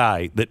kind of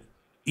guy that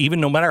even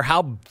no matter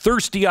how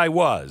thirsty I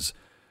was,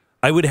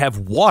 I would have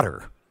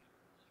water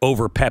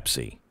over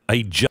Pepsi.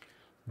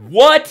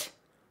 What?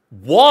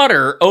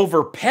 Water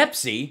over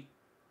Pepsi?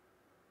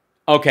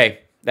 Okay,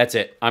 that's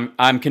it.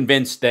 I'm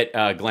convinced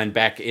that Glenn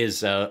Beck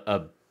is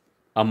a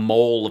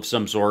mole of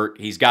some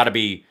sort. He's got to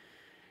be,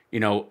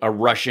 a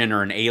Russian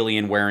or an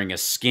alien wearing a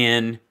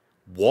skin.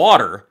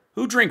 Water?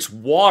 Who drinks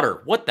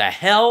water? What the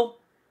hell?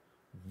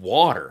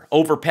 Water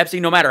over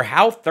Pepsi, no matter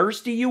how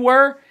thirsty you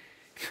were?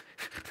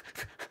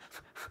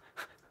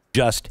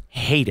 just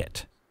hate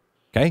it.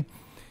 Okay?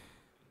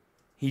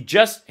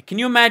 Can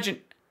you imagine?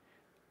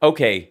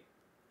 Okay,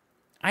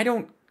 I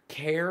don't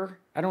care.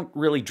 I don't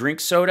really drink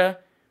soda.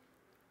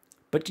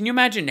 But can you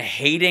imagine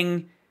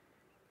hating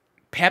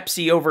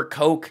Pepsi over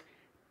Coke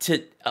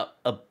to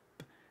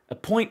a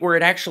point where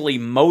it actually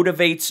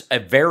motivates a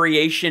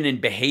variation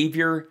in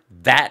behavior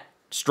that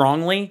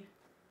strongly?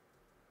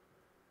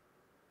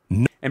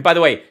 No. And by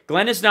the way,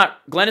 Glenn is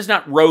not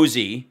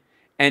rosy,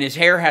 and his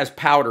hair has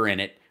powder in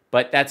it,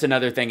 but that's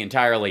another thing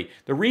entirely.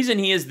 The reason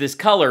he is this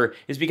color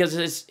is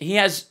because he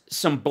has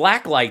some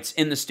black lights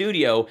in the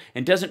studio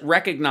and doesn't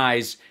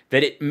recognize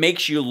that it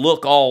makes you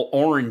look all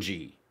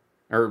orangey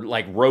or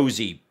like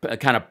rosy,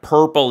 kind of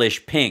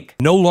purplish pink.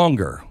 No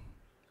longer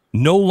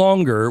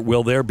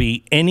will there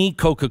be any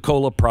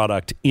Coca-Cola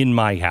product in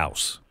my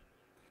house.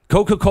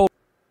 Coca-Cola.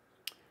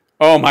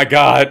 Oh my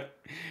God.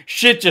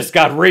 Shit just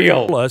got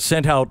real.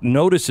 Sent out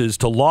notices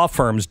to law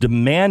firms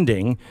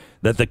demanding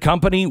that the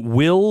company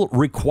will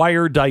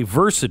require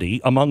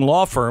diversity among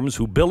law firms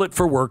who bill it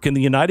for work in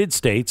the United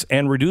States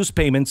and reduce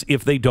payments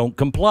if they don't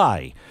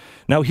comply.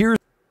 Now here's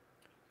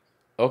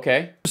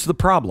the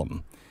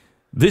problem.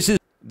 This is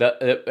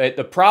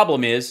the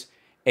problem is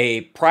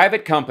a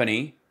private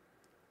company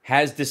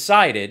has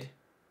decided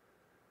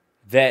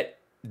that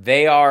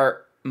they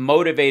are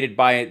motivated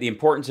by the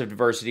importance of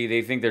diversity.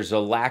 They think there's a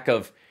lack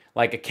of,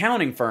 like,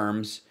 accounting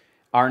firms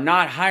are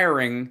not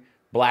hiring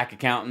black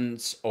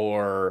accountants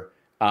or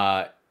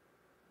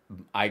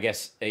I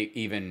guess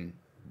even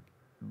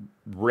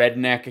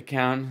redneck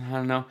accountant, I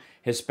don't know,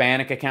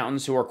 Hispanic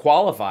accountants who are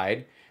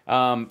qualified.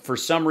 For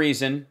some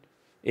reason,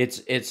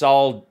 it's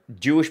all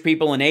Jewish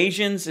people and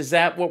Asians. Is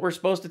that what we're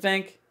supposed to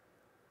think?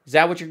 Is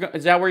that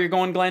where you're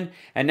going, Glenn?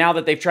 And now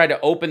that they've tried to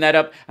open that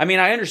up, I mean,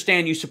 I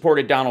understand you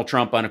supported Donald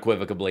Trump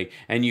unequivocally,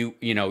 and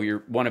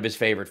you're one of his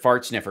favorite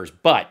fart sniffers,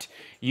 but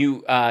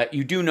you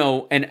do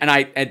know, and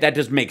that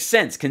does make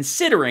sense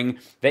considering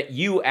that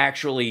you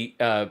actually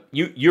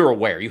you're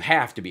aware, you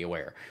have to be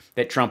aware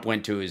that Trump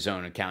went to his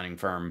own accounting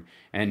firm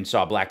and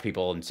saw black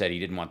people and said he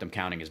didn't want them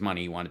counting his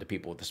money. He wanted the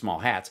people with the small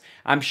hats.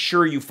 I'm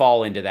sure you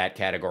fall into that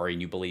category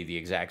and you believe the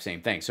exact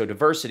same thing. So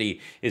diversity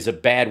is a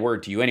bad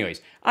word to you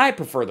anyways. I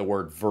prefer the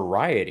word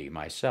variety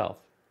myself.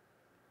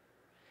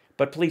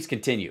 But please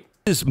continue.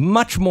 Is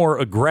much more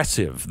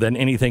aggressive than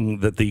anything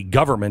that the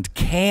government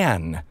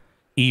can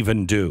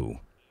even do.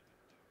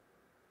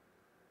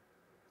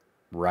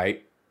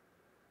 Right.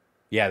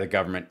 Yeah, the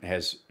government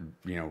has,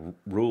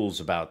 rules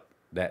about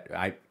that.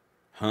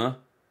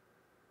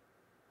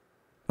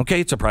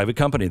 Okay, it's a private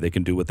company. They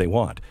can do what they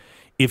want.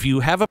 If you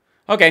have a...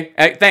 Okay,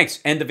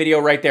 thanks. End the video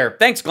right there.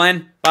 Thanks,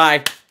 Glenn.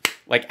 Bye.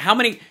 Like, how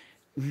many...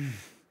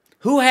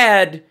 Who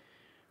had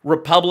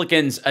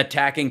Republicans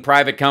attacking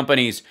private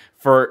companies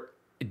for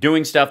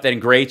doing stuff that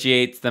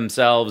ingratiates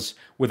themselves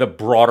with a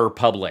broader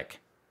public?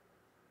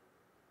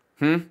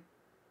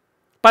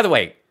 By the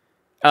way,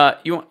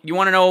 you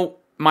want to know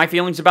my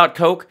feelings about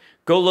Coke?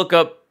 Go look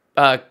up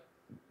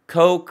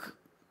Coke.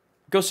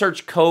 Go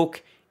search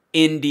Coke,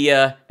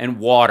 India, and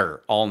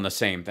water, all in the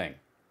same thing.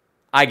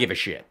 I give a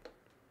shit.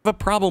 A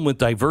problem with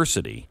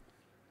diversity.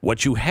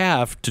 What you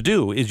have to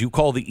do is you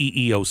call the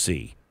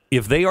EEOC.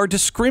 If they are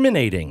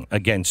discriminating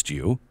against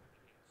you,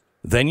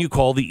 then you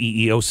call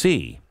the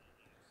EEOC.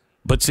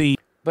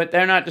 But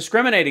they're not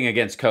discriminating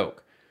against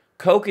Coke.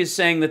 Coke is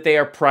saying that they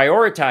are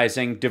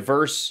prioritizing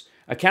diverse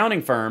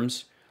accounting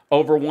firms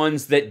over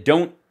ones that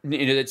don't,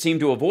 that seem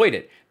to avoid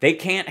it. They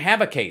can't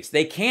have a case.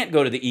 They can't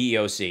go to the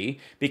EEOC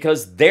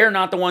because they're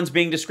not the ones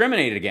being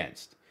discriminated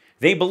against.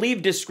 They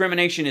believe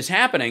discrimination is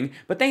happening,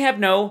 but they have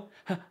no,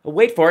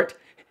 wait for it,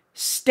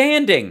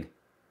 standing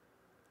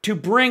to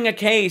bring a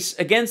case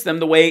against them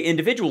the way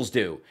individuals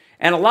do.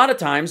 And a lot of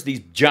times,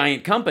 these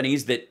giant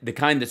companies, the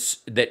kind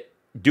that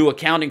do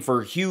accounting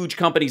for huge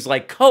companies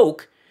like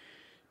Coke,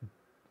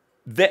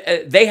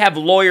 they have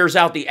lawyers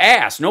out the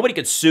ass. Nobody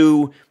could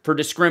sue for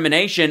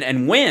discrimination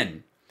and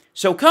win.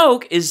 So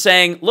Coke is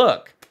saying,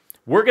 look,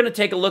 we're going to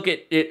take a look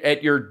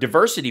at your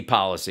diversity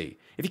policy.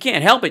 If you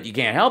can't help it, you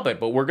can't help it.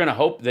 But we're going to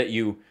hope that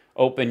you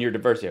open your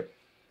diversity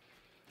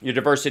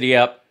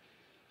up.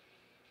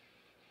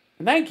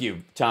 Thank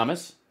you,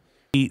 Thomas.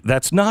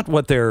 That's not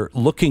what they're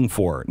looking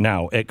for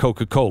now at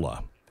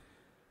Coca-Cola.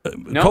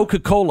 No?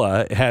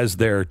 Coca-Cola has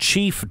their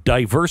chief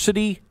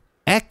diversity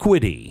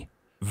equity.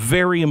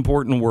 Very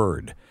important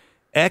word.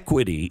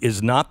 Equity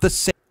is not the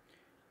same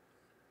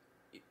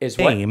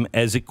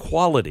as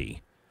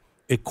equality.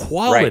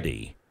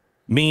 Equality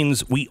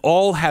means we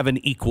all have an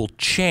equal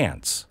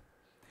chance.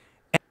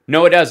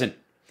 No, it doesn't.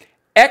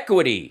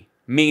 Equity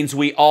means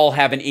we all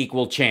have an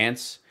equal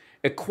chance.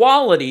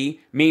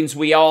 Equality means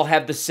we all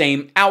have the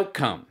same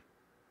outcome.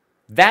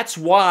 That's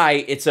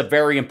why it's a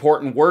very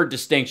important word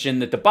distinction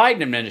that the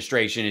Biden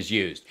administration has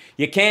used.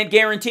 You can't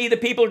guarantee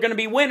that people are going to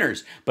be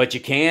winners, but you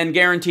can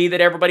guarantee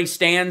that everybody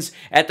stands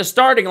at the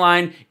starting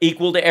line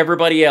equal to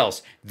everybody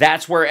else.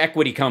 That's where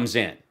equity comes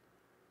in.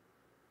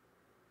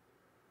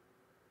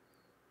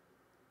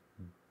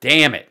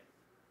 Damn it.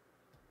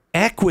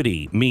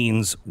 Equity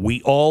means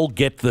we all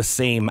get the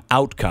same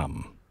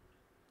outcome.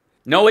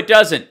 No, it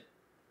doesn't.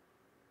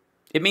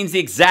 It means the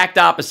exact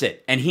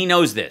opposite, and he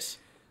knows this.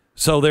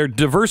 So their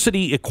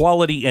diversity,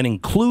 equality, and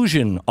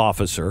inclusion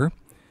officer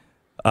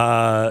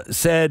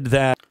said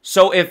that...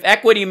 So if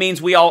equity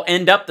means we all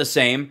end up the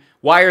same,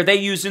 why are they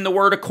using the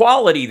word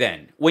equality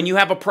then, when you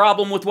have a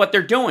problem with what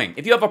they're doing?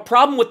 If you have a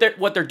problem with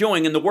what they're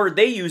doing and the word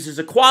they use is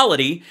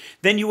equality,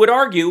 then you would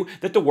argue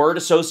that the word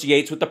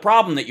associates with the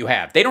problem that you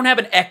have. They don't have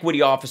an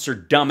equity officer,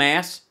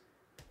 dumbass.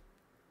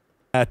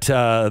 That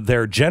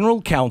their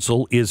general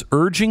counsel is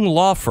urging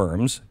law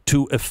firms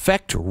to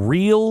effect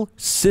real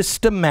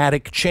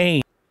systematic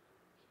change.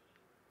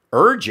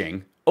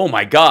 Urging? Oh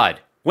my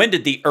God. When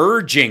did the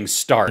urging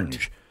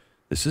start?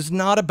 This is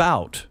not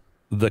about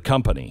the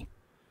company.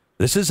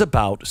 This is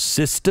about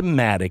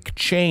systematic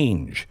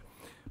change.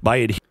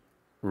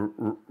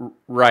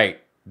 Right.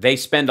 They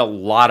spend a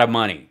lot of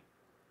money.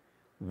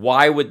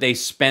 Why would they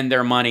spend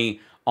their money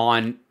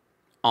on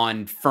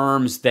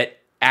firms that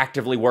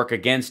actively work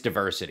against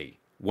diversity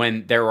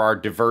when there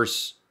are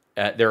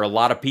there are a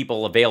lot of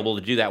people available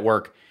to do that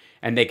work,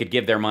 and they could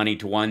give their money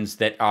to ones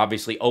that are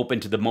obviously open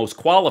to the most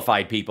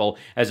qualified people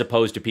as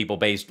opposed to people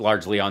based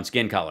largely on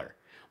skin color?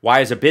 Why,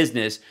 as a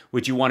business,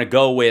 would you want to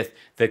go with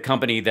the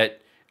company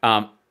that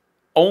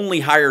only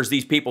hires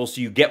these people so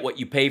you get what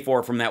you pay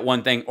for from that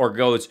one thing, or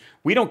goes,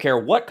 we don't care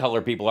what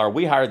color people are,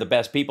 we hire the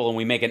best people and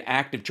we make an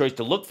active choice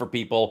to look for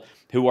people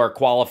who are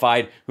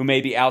qualified, who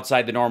may be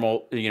outside the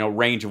normal,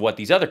 range of what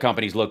these other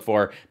companies look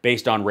for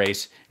based on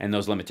race and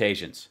those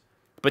limitations?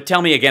 But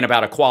tell me again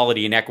about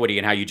equality and equity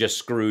and how you just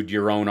screwed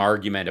your own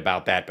argument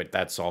about that, but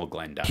that's all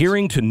Glenn does.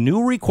 Adhering to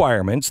new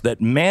requirements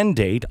that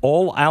mandate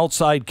all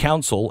outside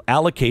counsel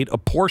allocate a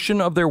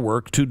portion of their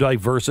work to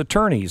diverse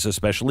attorneys,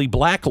 especially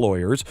black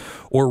lawyers,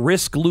 or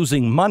risk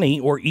losing money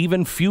or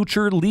even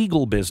future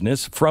legal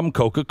business from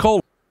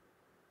Coca-Cola.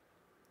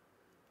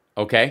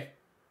 Okay.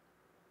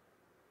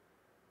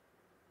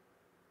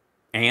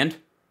 And?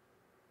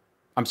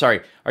 I'm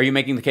sorry, are you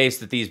making the case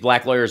that these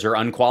black lawyers are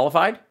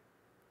unqualified?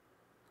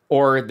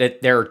 Or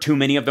that there are too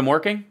many of them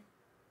working?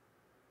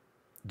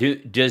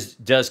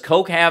 Does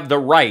Coke have the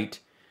right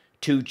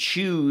to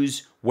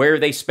choose where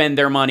they spend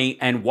their money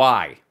and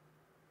why?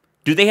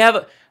 Do they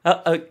have,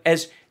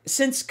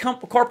 since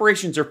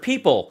corporations are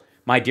people,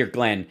 my dear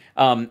Glenn,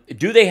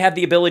 do they have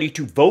the ability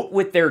to vote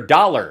with their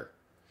dollar?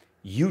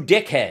 You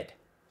dickhead.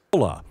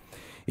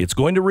 It's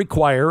going to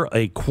require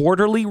a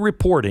quarterly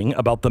reporting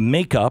about the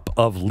makeup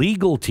of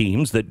legal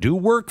teams that do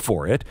work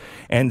for it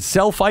and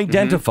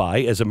self-identify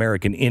as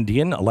American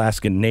Indian,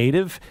 Alaskan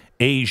Native,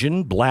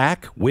 Asian,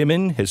 Black,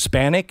 women,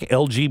 Hispanic,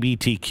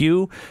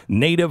 LGBTQ,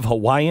 Native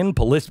Hawaiian,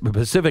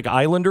 Pacific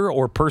Islander,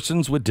 or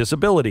persons with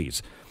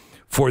disabilities.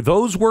 For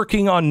those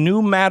working on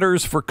new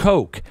matters for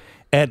Coke,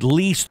 at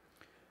least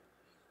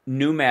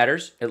new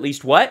matters, at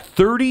least what?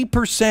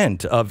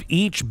 30% of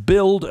each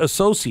billed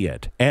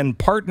associate and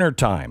partner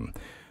time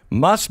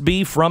must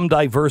be from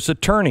diverse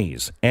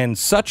attorneys, and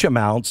such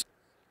amounts...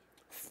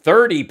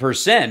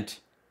 30%?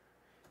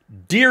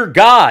 Dear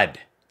God!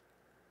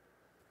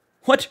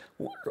 What?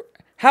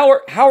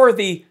 How are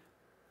the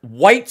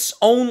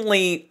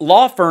whites-only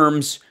law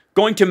firms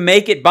going to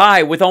make it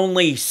by with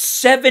only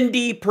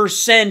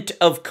 70%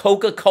 of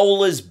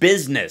Coca-Cola's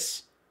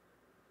business?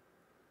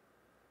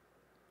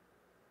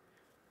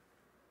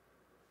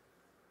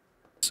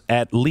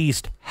 At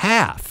least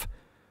half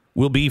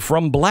will be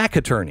from black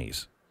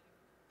attorneys.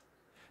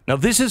 Now,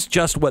 this is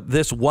just what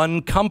this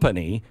one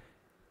company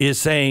is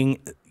saying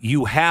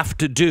you have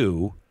to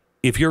do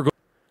if you're going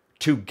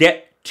to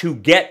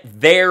get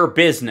their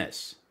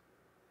business.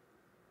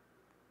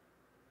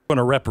 Going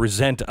to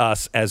represent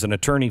us as an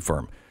attorney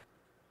firm.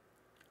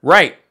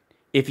 Right.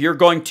 If you're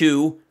going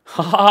to,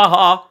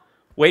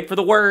 wait for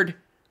the word,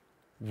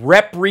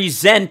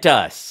 represent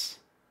us.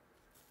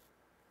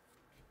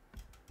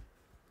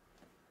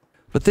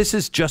 But this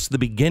is just the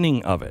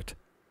beginning of it.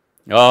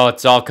 Oh,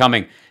 it's all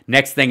coming.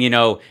 Next thing you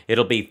know,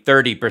 it'll be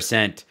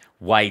 30%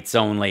 whites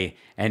only,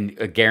 and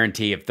a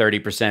guarantee of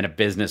 30% of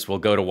business will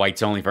go to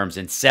whites only firms,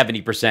 and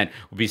 70%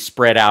 will be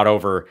spread out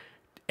over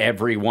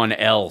everyone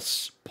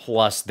else,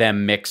 plus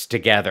them mixed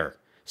together.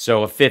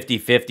 So a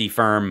 50-50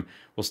 firm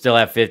will still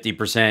have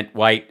 50%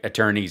 white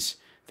attorneys.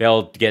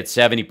 They'll get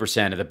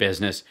 70% of the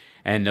business,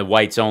 and the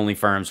whites only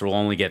firms will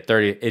only get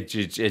 30.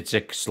 It's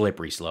a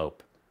slippery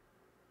slope.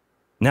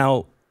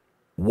 Now,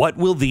 what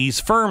will these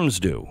firms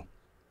do?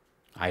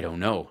 I don't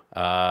know.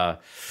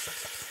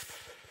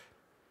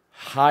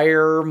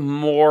 Hire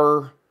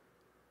more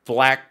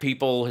black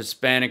people,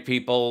 Hispanic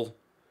people,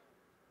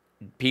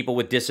 people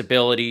with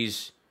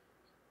disabilities,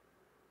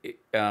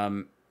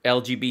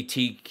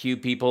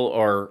 LGBTQ people,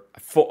 or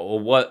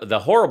what the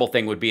horrible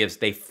thing would be is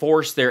they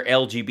force their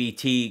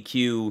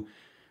LGBTQ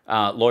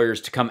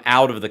lawyers to come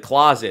out of the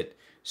closet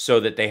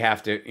so that they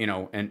have to,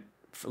 and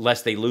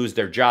lest they lose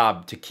their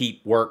job to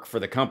keep work for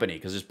the company,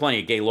 because there's plenty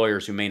of gay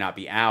lawyers who may not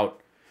be out.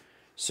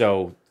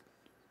 So,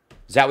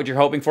 is that what you're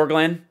hoping for,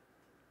 Glenn?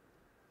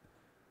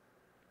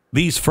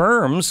 These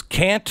firms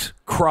can't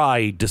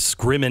cry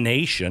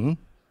discrimination,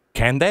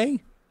 can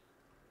they?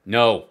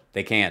 No,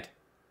 they can't.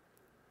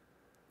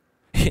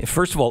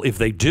 First of all, if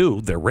they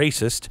do, they're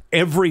racist.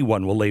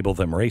 Everyone will label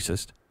them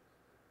racist.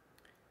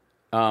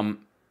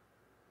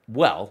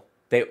 Well,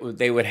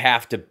 they would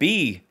have to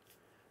be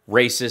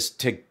racist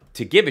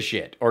to give a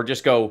shit, or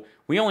just go,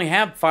 we only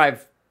have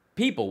 5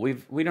 people.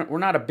 We're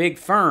not a big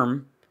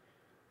firm.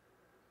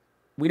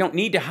 We don't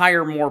need to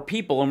hire more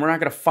people, and we're not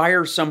going to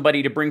fire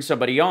somebody to bring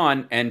somebody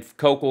on. And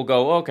Coke will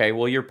go, okay,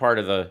 well, you're part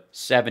of the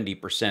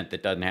 70%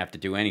 that doesn't have to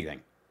do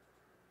anything.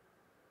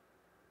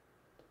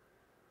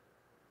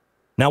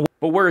 Now,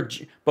 but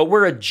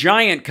we're a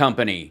giant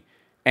company,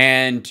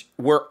 and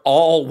we're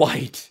all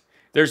white.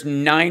 There's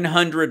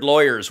 900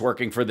 lawyers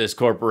working for this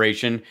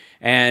corporation,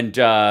 and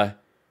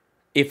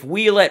if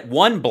we let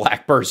one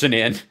black person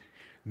in,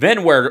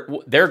 then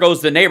there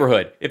goes the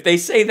neighborhood. If they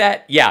say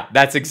that, yeah,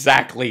 that's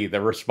exactly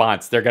the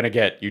response they're going to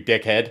get, you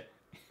dickhead.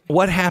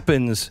 What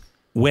happens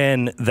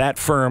when that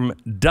firm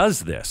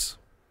does this?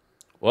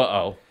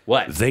 Uh-oh.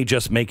 What? They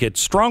just make it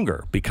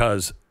stronger,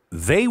 because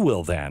they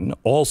will then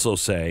also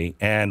say,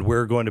 and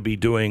we're going to be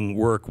doing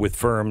work with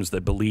firms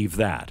that believe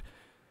that.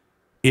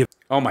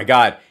 Oh my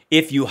God.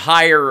 If you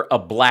hire a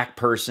black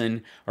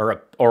person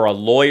or a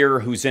lawyer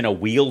who's in a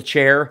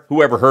wheelchair,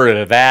 who ever heard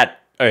of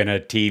that in a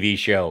TV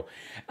show?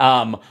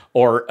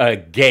 Or a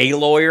gay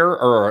lawyer,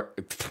 or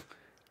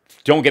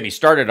don't get me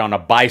started on a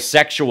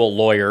bisexual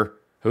lawyer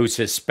who's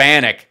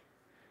Hispanic.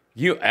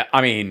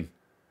 I mean,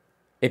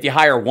 if you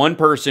hire one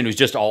person who's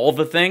just all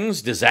the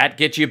things, does that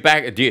get you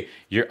back?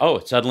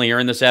 Suddenly you're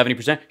in the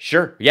 70%?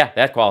 Sure, yeah,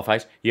 that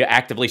qualifies. You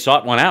actively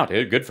sought one out.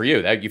 Good for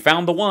you. You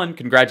found the one.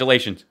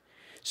 Congratulations.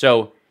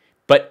 So,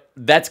 but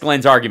that's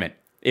Glenn's argument.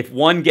 If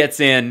one gets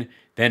in,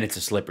 then it's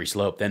a slippery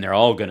slope. Then they're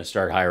all going to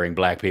start hiring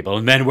black people,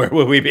 and then where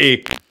will we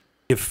be?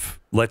 If,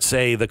 let's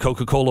say, the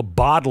Coca-Cola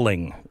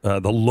bottling, the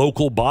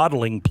local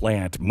bottling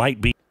plant might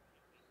be...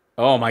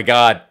 Oh, my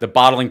God. The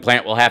bottling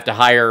plant will have to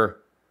hire,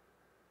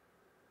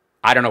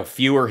 I don't know,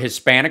 fewer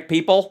Hispanic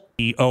people?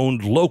 ...be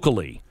owned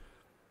locally.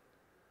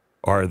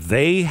 Are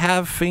they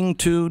having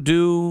to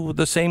do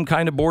the same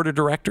kind of board of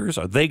directors?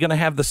 Are they going to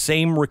have the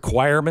same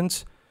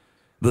requirements,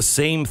 the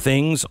same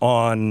things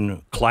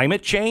on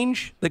climate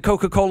change that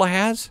Coca-Cola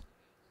has?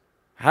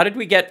 How did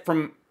we get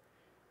from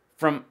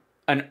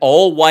an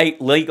all-white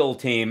legal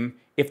team,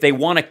 if they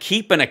want to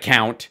keep an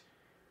account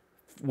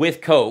with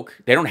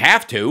Coke, they don't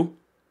have to.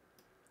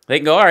 They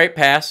can go, all right,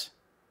 pass.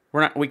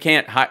 We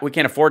can't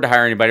afford to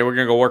hire anybody. We're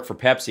going to go work for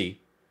Pepsi.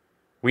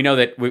 We know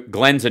that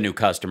Glenn's a new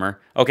customer.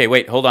 Okay,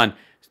 wait, hold on.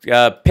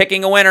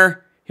 Picking a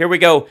winner. Here we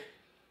go.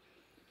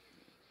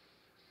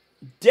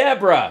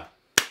 Deborah.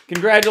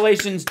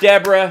 Congratulations,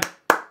 Deborah.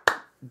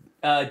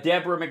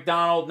 Deborah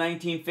McDonald,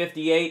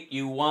 1958.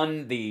 You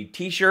won the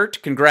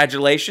T-shirt.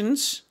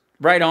 Congratulations.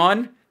 Right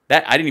on.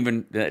 That I didn't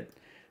even.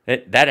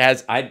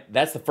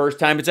 That's the first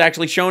time it's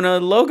actually shown a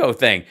logo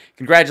thing.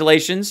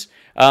 Congratulations.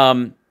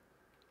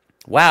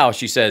 Wow,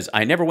 she says,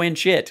 I never win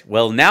shit.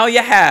 Well, now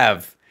you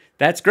have.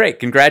 That's great.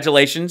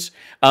 Congratulations.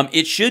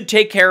 It should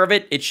take care of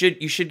it.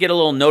 You should get a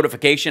little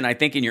notification, I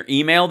think, in your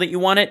email that you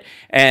won it.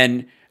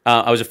 And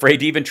I was afraid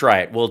to even try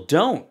it. Well,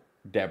 don't,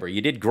 Deborah.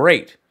 You did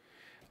great.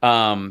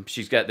 There's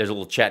a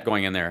little chat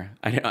going in there.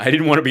 I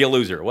didn't want to be a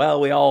loser. Well,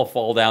 we all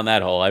fall down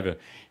that hole.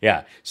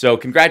 Yeah. So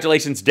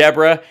congratulations,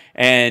 Deborah,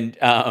 and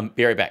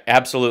be right back.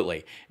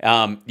 Absolutely.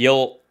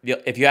 You'll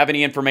if you have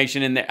any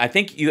information in there, I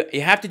think you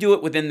have to do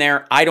it within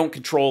there. I don't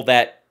control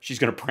that. She's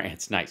going to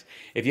prance. Nice.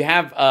 If you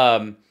have,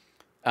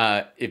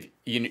 if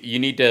you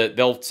need to,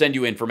 they'll send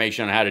you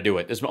information on how to do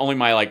it. This is only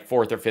my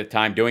 4th or 5th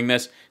time doing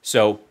this,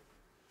 so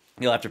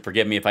you'll have to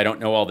forgive me if I don't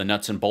know all the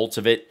nuts and bolts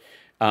of it.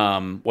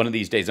 One of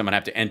these days, I'm going to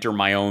have to enter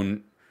my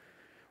own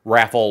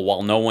raffle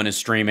while no one is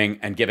streaming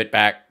and give it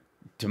back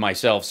to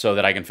myself so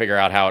that I can figure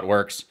out how it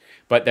works.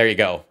 But there you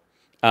go.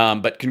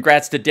 But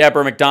congrats to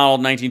Deborah McDonald,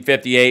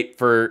 1958,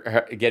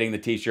 for getting the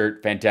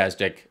T-shirt.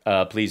 Fantastic.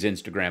 Please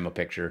Instagram a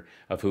picture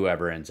of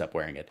whoever ends up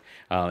wearing it.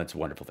 It's a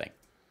wonderful thing.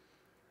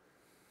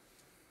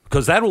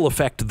 Because that will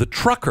affect the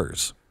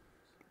truckers.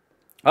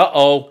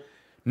 Uh-oh.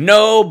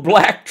 No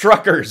black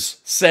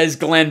truckers, says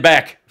Glenn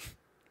Beck.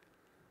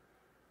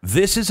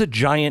 This is a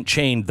giant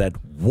chain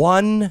that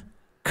one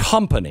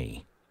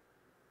company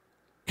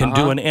can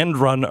do an end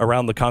run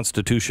around the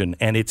Constitution,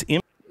 and it's...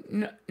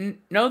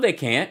 No, they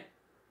can't.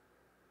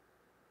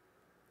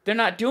 They're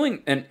not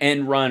doing an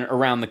end run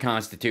around the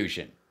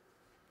Constitution.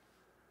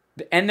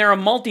 And they're a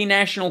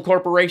multinational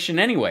corporation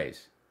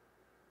anyways.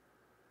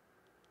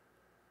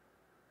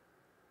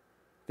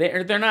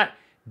 They're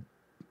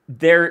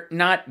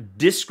not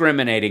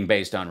discriminating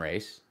based on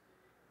race.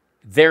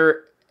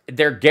 They're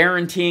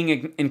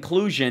guaranteeing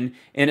inclusion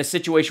in a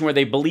situation where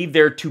they believe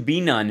there to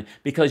be none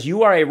because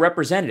you are a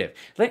representative.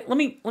 Let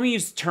me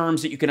use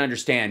terms that you can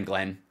understand,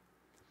 Glenn.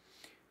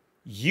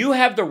 You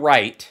have the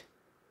right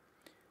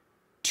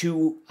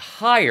to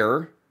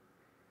hire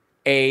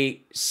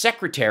a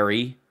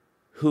secretary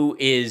who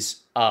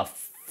is a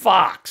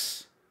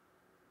fox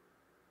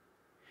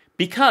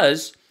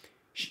because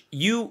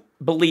you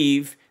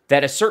believe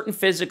that a certain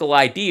physical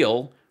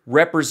ideal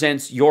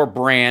represents your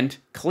brand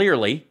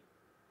clearly,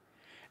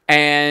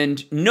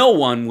 And no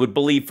one would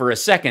believe for a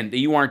second that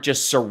you aren't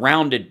just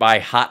surrounded by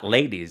hot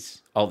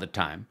ladies all the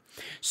time.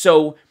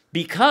 So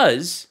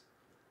because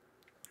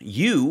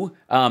you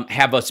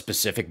have a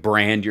specific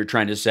brand you're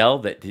trying to sell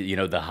that, you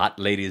know, the hot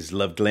ladies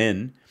love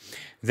Glenn,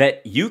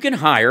 that you can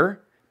hire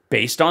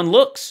based on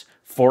looks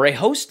for a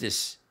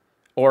hostess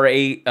or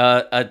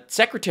a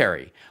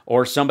secretary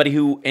or somebody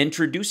who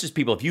introduces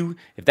people.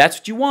 If that's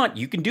what you want,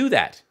 you can do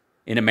that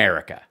in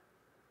America.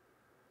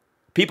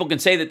 People can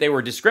say that they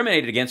were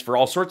discriminated against for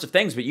all sorts of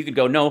things, but you could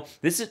go, no,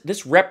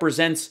 this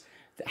represents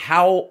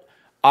how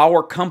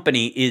our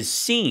company is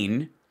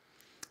seen,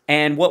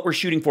 and what we're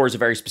shooting for is a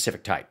very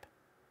specific type.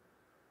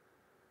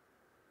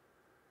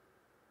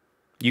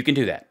 You can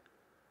do that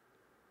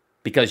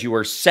because you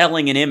are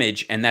selling an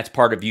image, and that's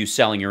part of you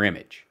selling your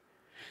image.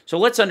 So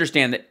let's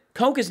understand that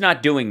Coke is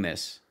not doing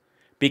this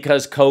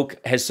because Coke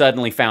has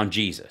suddenly found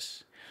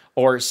Jesus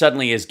or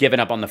suddenly has given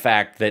up on the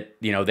fact that,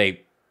 you know,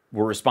 they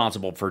were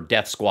responsible for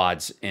death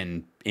squads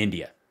in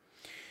India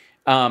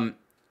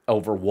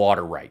over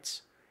water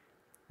rights.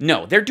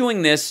 No, they're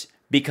doing this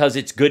because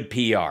it's good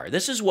PR.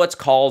 This is what's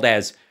called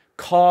as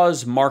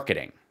cause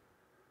marketing.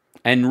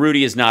 And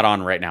Rudy is not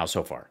on right now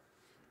so far.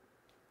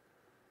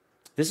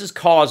 This is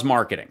cause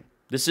marketing.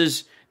 This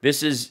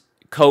is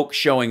Coke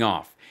showing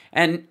off.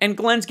 And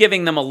Glenn's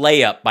giving them a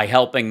layup by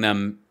helping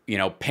them, you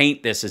know,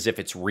 paint this as if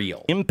it's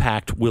real.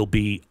 Impact will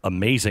be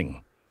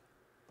amazing.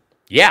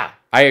 Yeah,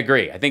 I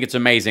agree. I think it's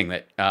amazing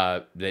that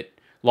that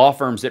law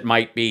firms that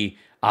might be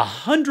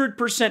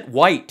 100%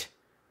 white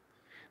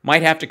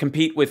might have to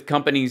compete with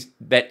companies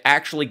that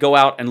actually go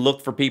out and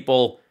look for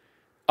people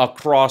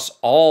across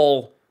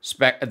all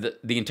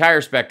the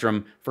entire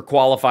spectrum for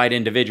qualified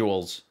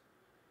individuals.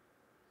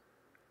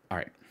 All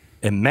right.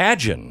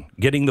 Imagine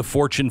getting the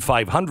Fortune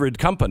 500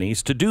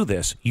 companies to do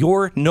this.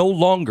 You're no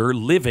longer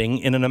living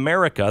in an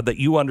America that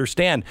you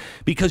understand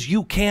because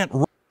you can't.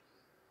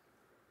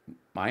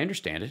 I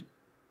understand it.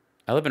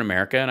 I live in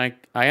America, and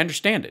I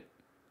understand it.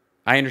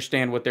 I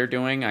understand what they're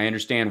doing. I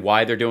understand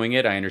why they're doing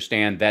it. I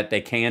understand that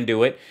they can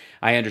do it.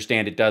 I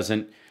understand it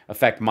doesn't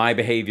affect my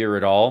behavior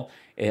at all.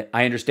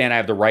 I understand I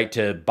have the right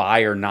to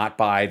buy or not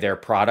buy their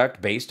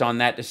product based on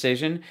that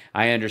decision.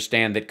 I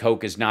understand that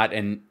Coke is not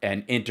an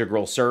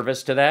integral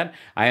service to that.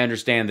 I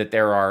understand that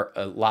there are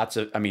lots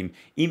of, I mean,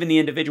 even the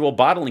individual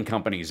bottling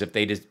companies, if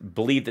they just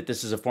believe that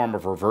this is a form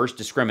of reverse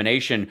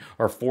discrimination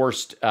or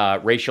forced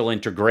racial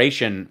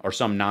integration or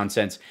some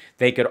nonsense,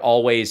 they could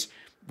always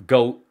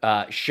go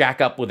shack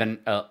up with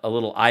a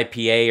little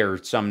IPA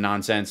or some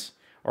nonsense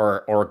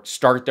or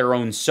start their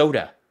own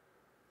soda.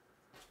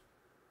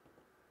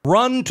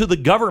 Run to the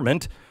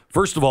government.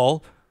 First of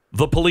all,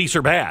 the police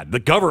are bad. The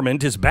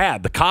government is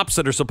bad. The cops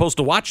that are supposed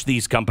to watch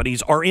these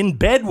companies are in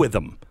bed with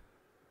them.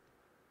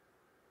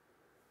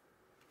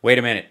 Wait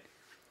a minute.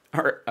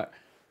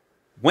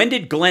 When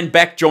did Glenn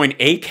Beck join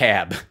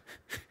ACAB?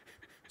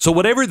 So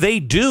whatever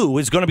they do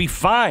is going to be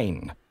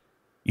fine.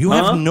 You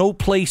have no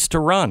place to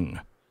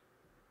run.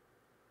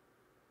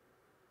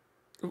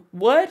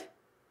 What?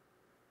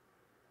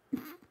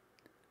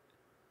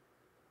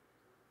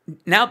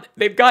 Now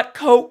they've got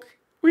Coke.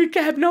 We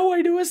have no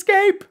way to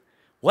escape.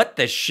 What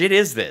the shit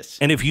is this?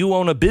 And if you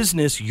own a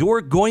business,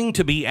 you're going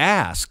to be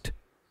asked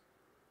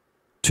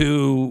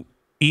to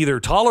either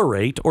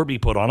tolerate or be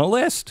put on a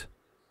list.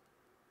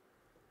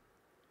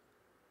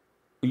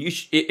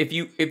 If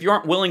you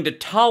aren't willing to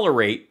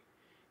tolerate,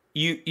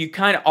 you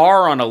kind of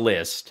are on a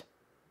list.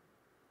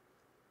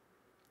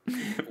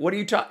 What are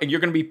you talking? You're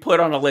going to be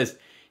put on a list.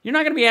 You're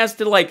not going to be asked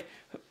to, like,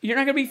 you're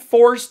not going to be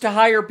forced to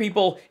hire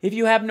people if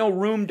you have no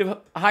room to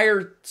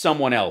hire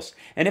someone else.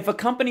 And if a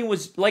company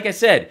was, like I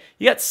said,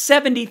 you got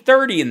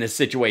 70-30 in this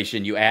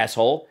situation, you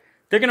asshole.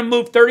 They're going to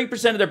move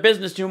 30% of their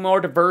business to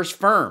more diverse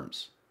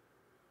firms.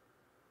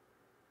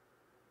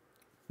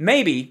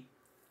 Maybe,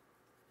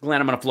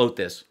 Glenn, I'm going to float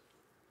this.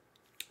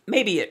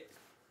 Maybe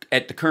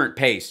at the current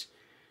pace,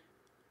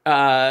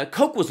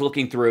 Coke was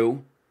looking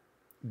through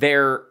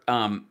their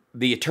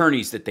the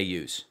attorneys that they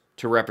use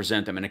to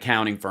represent them in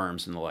accounting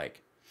firms and the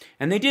like.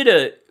 And they did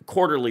a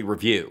quarterly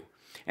review,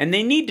 and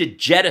they need to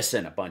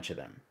jettison a bunch of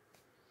them.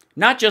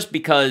 Not just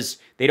because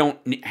they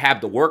don't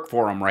have the work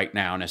for them right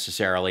now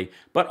necessarily,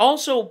 but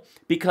also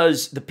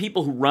because the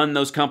people who run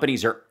those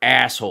companies are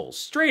assholes.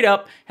 Straight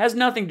up, has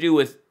nothing to do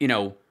with, you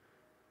know,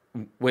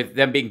 with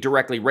them being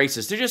directly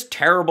racist. They're just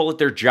terrible at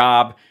their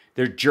job.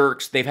 They're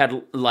jerks. They've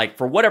had, like,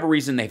 for whatever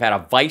reason, they've had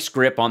a vice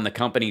grip on the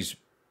company's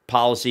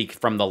policy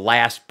from the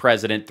last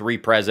president, 3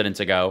 presidents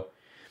ago.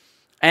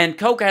 And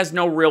Coke has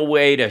no real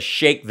way to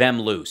shake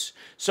them loose.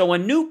 So a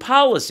new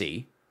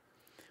policy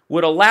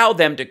would allow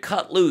them to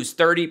cut loose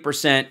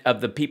 30%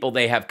 of the people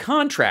they have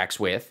contracts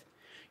with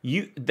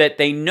that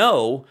they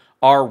know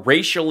are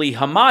racially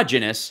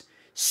homogenous,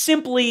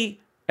 simply,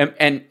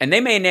 and they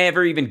may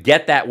never even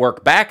get that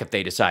work back if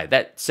they decide.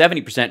 That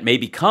 70% may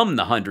become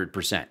the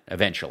 100%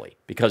 eventually,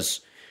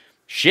 because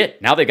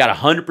shit, now they've got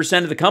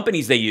 100% of the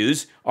companies they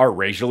use are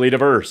racially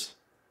diverse.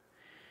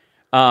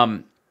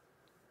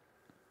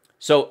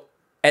 So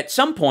at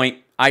some point,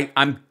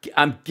 I'm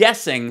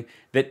guessing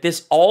that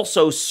this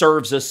also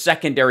serves a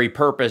secondary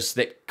purpose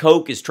that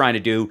Koch is trying to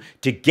do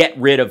to get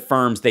rid of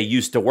firms they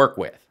used to work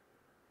with.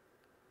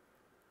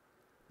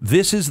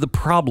 This is the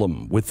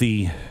problem with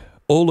the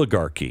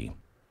oligarchy.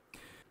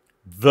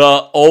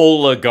 The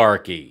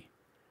oligarchy.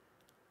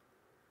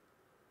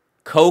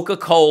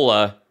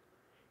 Coca-Cola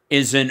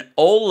is an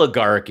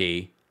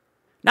oligarchy,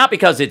 not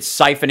because it's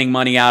siphoning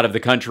money out of the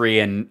country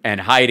and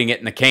hiding it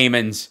in the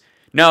Caymans.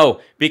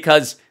 No,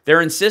 because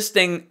they're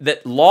insisting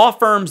that law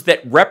firms that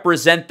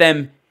represent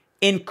them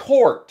in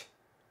court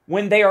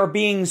when they are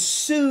being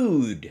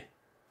sued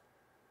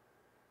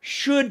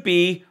should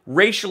be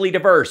racially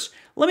diverse.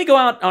 Let me go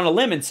out on a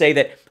limb and say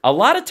that a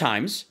lot of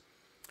times,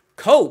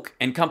 Coke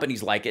and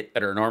companies like it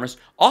that are enormous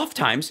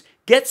oftentimes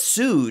get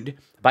sued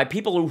by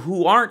people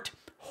who aren't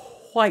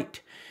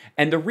white.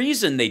 And the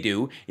reason they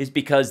do is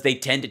because they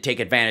tend to take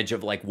advantage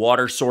of like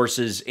water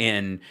sources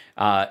in,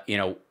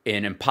 in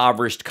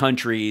impoverished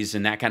countries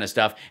and that kind of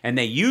stuff. And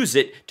they use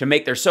it to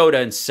make their soda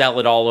and sell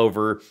it all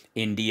over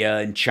India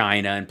and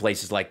China and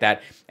places like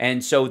that.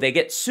 And so they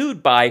get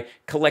sued by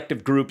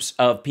collective groups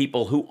of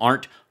people who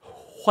aren't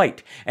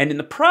white. And in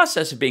the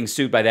process of being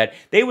sued by that,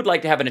 they would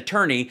like to have an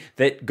attorney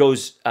that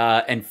goes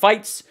and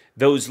fights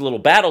those little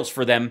battles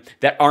for them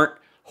that aren't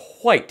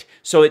white.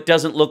 So it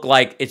doesn't look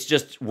like it's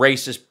just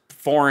racist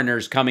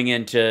foreigners coming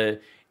into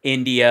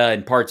India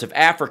and parts of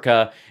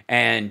Africa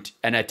and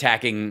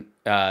attacking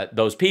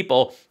those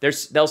people.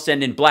 They'll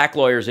send in black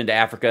lawyers into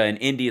Africa and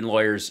Indian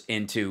lawyers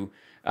into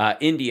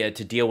India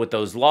to deal with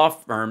those law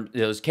firms,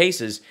 those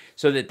cases,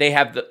 so that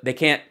they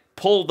can't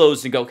pull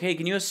those and go, hey,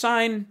 can you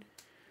assign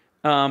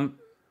Fujibar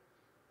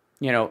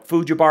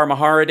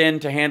Maharadin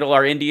to handle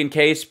our Indian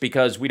case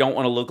because we don't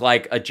want to look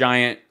like a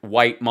giant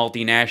white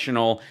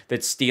multinational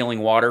that's stealing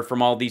water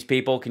from all these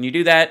people. Can you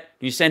do that?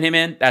 Can you send him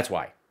in? That's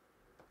why.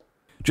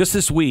 Just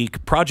this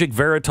week, Project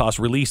Veritas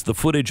released the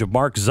footage of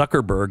Mark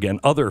Zuckerberg and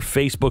other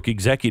Facebook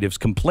executives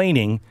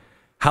complaining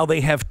how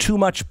they have too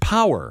much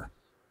power.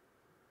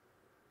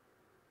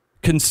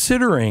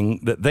 Considering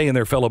that they and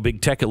their fellow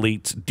big tech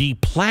elites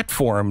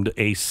deplatformed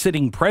a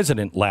sitting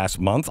president last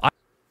month,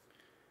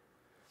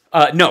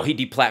 no, he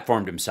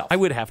deplatformed himself. I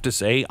would have to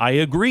say I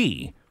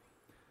agree.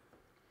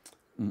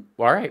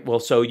 All right. Well,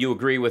 so you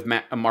agree with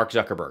Mark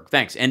Zuckerberg.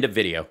 Thanks. End of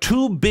video.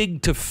 Too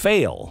big to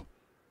fail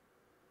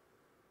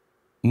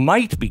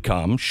should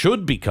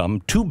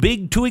become too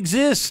big to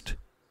exist.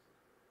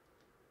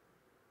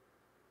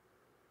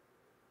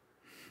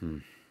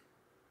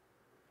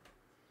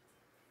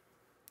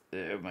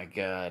 Oh my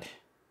God.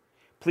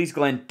 Please,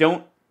 Glenn,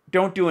 don't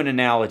do an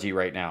analogy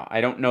right now.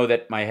 I don't know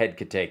that my head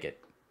could take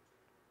it.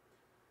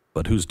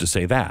 But who's to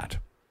say that?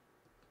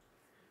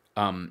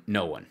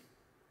 No one.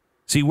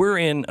 See, we're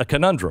in a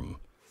conundrum.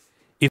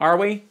 Are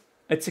we?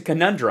 It's a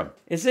conundrum,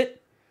 is it?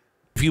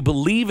 If you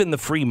believe in the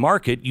free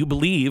market, you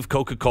believe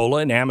Coca-Cola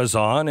and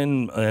Amazon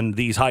and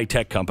these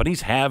high-tech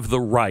companies have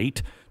the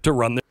right to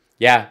run their...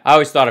 Yeah, I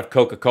always thought of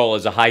Coca-Cola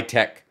as a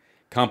high-tech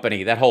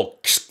company.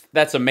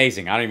 That's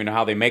amazing. I don't even know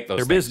how they make those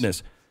things.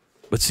 Business.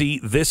 But see,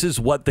 this is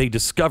what they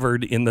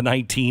discovered in the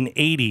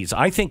 1980s.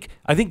 I think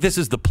this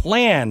is the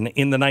plan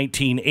in the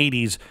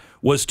 1980s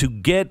was to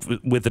get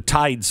with the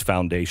Tides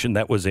Foundation.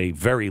 That was a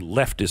very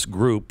leftist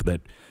group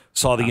that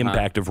saw the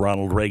impact of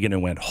Ronald Reagan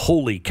and went,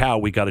 holy cow,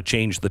 we got to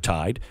change the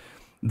tide.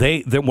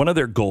 One of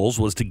their goals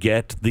was to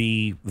get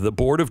the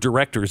board of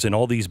directors in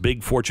all these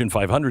big Fortune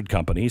 500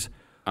 companies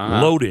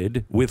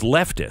loaded with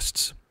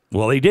leftists.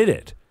 Well, they did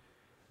it.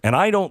 And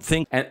I don't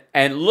think...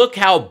 And look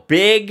how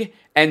big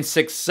and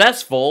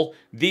successful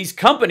these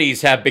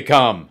companies have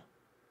become.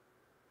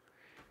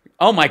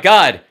 Oh my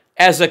God,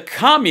 as a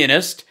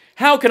communist,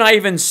 how can I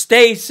even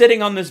stay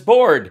sitting on this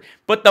board?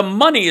 But the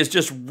money is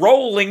just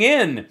rolling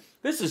in.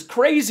 This is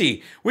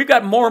crazy. We've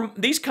got more,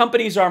 these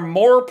companies are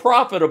more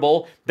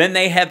profitable than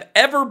they have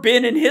ever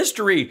been in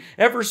history,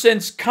 ever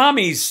since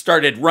commies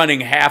started running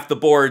half the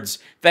boards,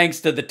 thanks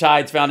to the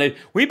Tides Foundation.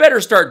 We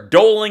better start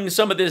doling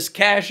some of this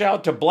cash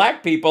out to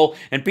black people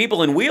and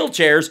people in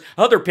wheelchairs.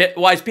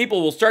 Otherwise,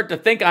 people will start to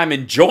think I'm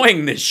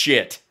enjoying this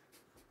shit.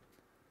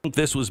 I think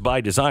this was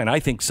by design.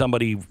 I think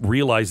somebody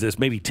realized this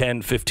maybe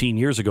 10, 15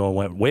 years ago and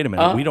went, wait a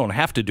minute, we don't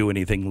have to do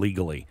anything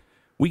legally.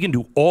 We can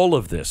do all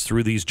of this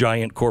through these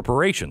giant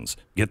corporations.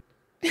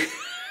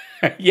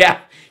 Yeah.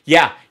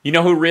 You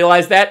know who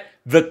realized that?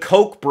 The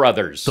Koch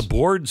brothers. The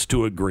boards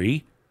to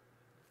agree.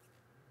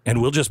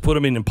 And we'll just put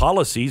them in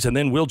policies, and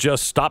then we'll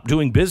just stop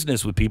doing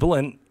business with people,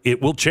 and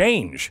it will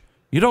change.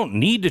 You don't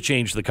need to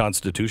change the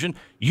Constitution.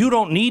 You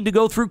don't need to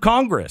go through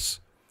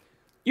Congress.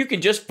 You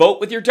can just vote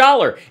with your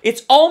dollar.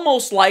 It's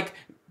almost like,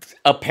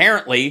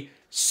 apparently,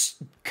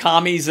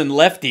 commies and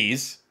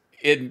lefties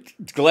in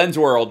Glenn's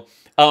world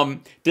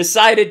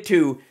decided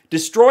to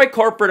destroy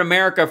corporate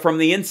America from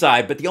the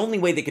inside, but the only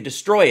way they could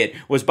destroy it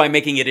was by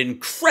making it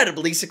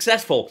incredibly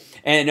successful.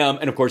 And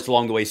of course,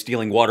 along the way,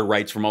 stealing water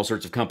rights from all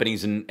sorts of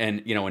companies and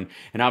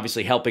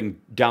obviously helping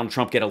Donald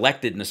Trump get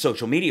elected in the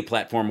social media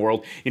platform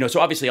world. So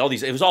obviously all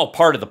these, it was all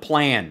part of the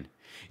plan.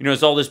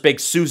 It's all this big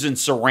Susan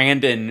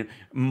Sarandon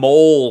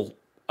mole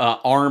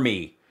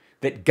army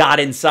that got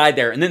inside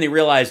there, and then they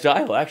realized,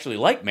 I actually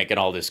like making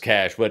all this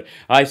cash, but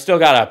I still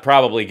gotta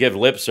probably give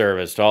lip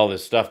service to all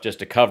this stuff just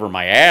to cover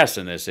my ass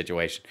in this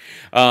situation.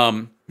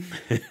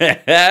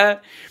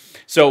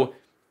 So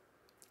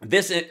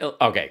this,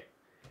 okay.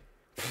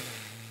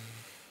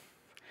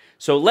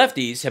 So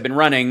lefties have been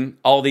running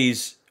all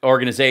these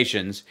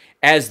organizations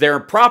as their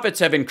profits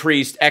have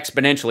increased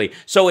exponentially.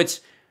 So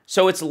it's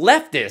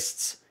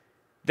leftists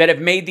that have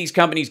made these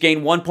companies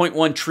gain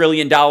 $1.1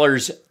 trillion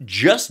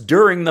just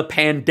during the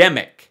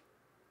pandemic.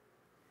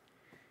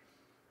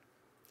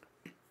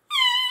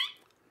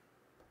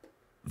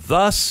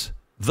 Thus,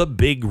 the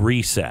big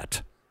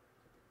reset.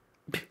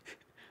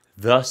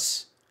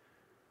 Thus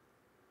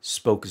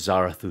spoke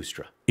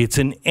Zarathustra. It's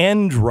an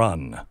end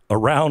run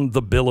around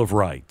the Bill of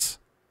Rights.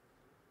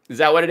 Is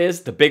that what it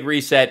is? The big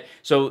reset.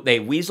 So they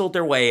weaseled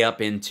their way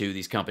up into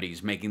these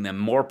companies, making them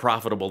more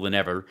profitable than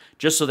ever,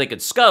 just so they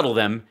could scuttle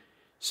them,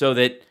 so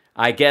that,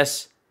 I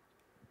guess,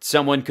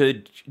 someone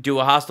could do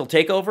a hostile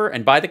takeover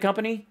and buy the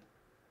company?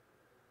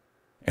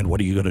 And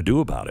what are you going to do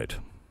about it?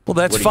 Well,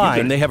 that's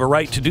fine. They have a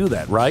right to do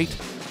that, right?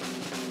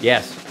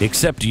 Yes.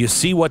 Except, do you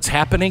see what's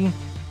happening?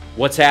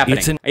 What's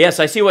happening? Yes,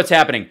 I see what's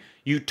happening.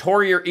 You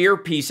tore your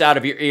earpiece out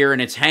of your ear, and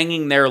it's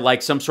hanging there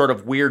like some sort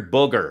of weird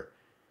booger.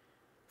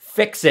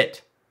 Fix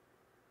it.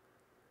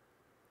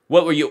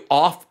 What, were you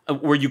off?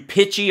 Were you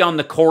pitchy on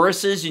the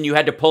choruses and you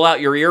had to pull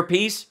out your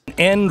earpiece?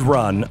 End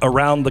run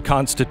around the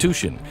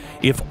Constitution.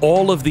 If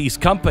all of these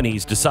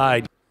companies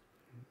decide...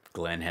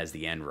 Glenn has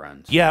the end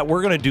runs. Yeah,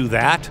 we're going to do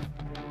that.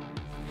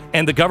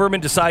 And the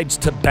government decides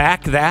to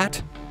back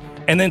that.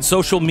 And then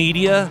social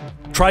media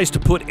tries to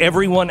put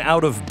everyone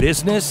out of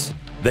business.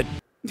 That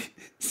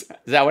Is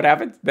that what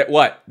happens? That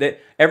what?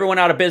 That everyone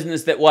out of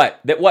business that what?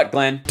 That what,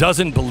 Glenn?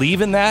 Doesn't believe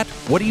in that?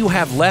 What do you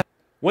have left?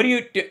 What do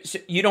you do? So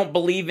you don't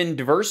believe in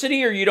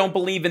diversity, or you don't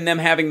believe in them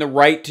having the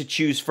right to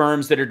choose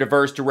firms that are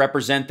diverse to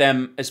represent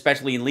them,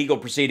 especially in legal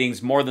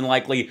proceedings, more than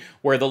likely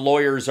where the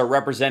lawyers are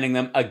representing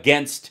them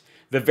against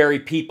the very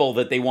people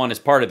that they want as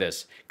part of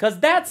this? Because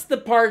that's the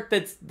part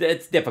that's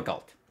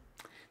difficult.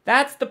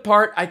 That's the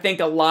part I think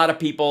a lot of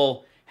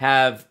people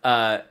have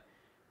that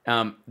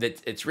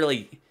it's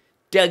really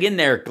dug in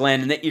there,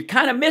 Glenn, and that you're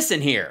kind of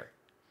missing here.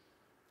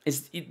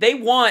 Is they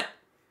want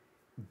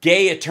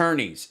gay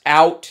attorneys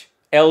out.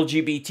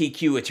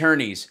 LGBTQ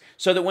attorneys,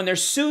 so that when they're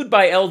sued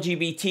by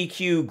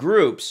LGBTQ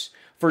groups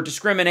for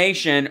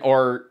discrimination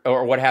or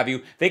what have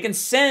you, they can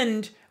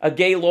send a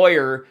gay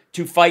lawyer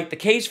to fight the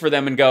case for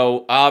them and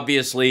go,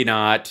 obviously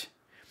not.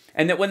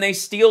 And that when they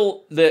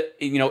steal the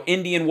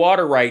Indian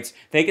water rights,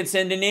 they can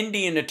send an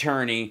Indian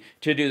attorney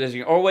to do this.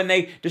 Or when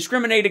they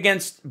discriminate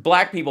against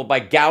black people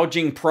by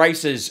gouging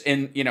prices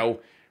in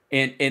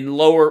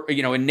lower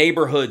in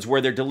neighborhoods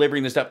where they're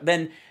delivering this stuff,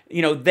 then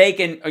they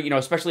can,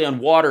 especially on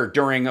water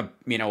during a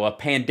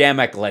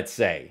pandemic, let's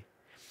say,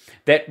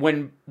 that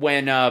when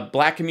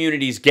black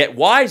communities get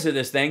wise to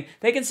this thing,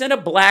 they can send a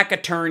black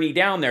attorney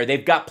down there.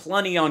 They've got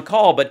plenty on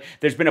call, but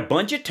there's been a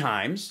bunch of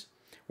times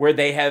where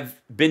they have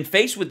been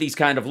faced with these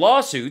kind of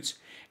lawsuits,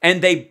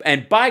 and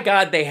by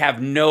God, they have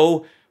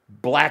no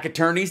black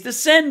attorneys to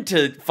send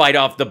to fight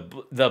off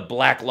the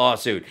black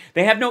lawsuit.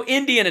 They have no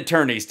Indian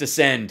attorneys to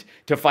send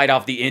to fight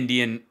off the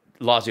Indian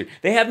lawsuit.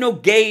 They have no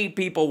gay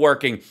people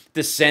working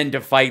to send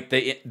to fight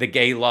the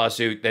gay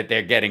lawsuit that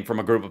they're getting from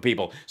a group of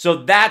people. So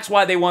that's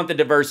why they want the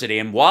diversity.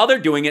 And while they're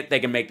doing it, they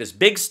can make this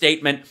big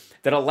statement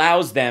that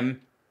allows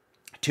them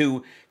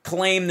to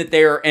claim that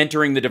they are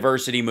entering the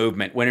diversity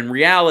movement, when in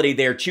reality,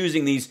 they are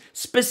choosing these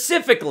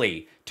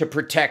specifically to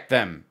protect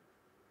them.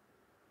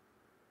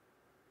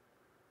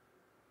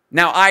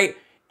 Now,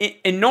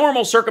 in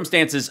normal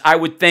circumstances, I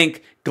would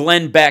think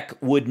Glenn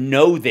Beck would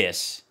know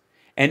this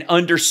and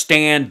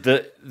understand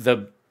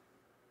the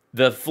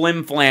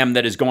flim-flam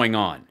that is going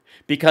on,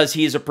 because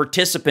he is a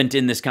participant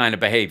in this kind of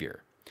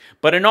behavior.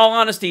 But in all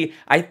honesty,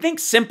 I think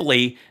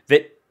simply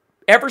that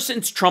ever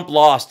since Trump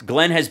lost,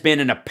 Glenn has been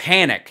in a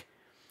panic,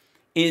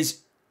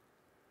 is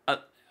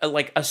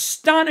like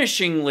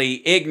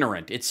astonishingly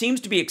ignorant. It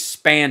seems to be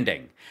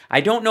expanding.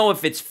 I don't know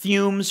if it's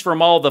fumes from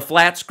all the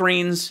flat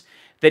screens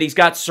that he's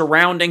got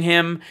surrounding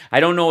him. I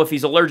don't know if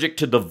he's allergic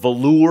to the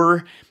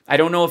velour. I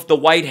don't know if the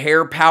white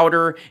hair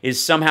powder is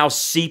somehow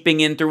seeping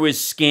in through his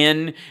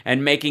skin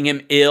and making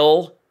him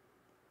ill.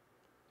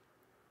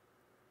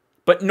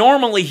 But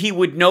normally he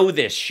would know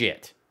this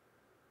shit.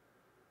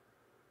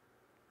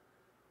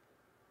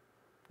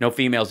 No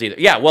females either.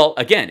 Yeah, well,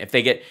 again, if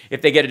they get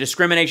a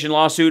discrimination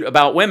lawsuit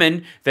about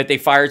women, that they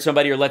fired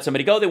somebody or let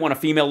somebody go, they want a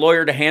female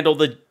lawyer to handle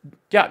the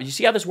job. You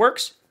see how this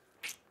works?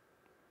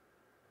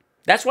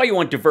 That's why you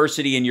want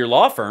diversity in your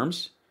law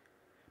firms,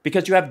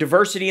 because you have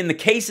diversity in the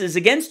cases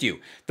against you.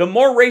 The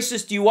more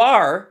racist you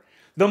are,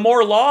 the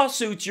more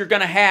lawsuits you're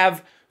going to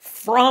have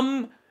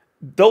from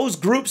those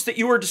groups that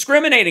you were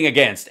discriminating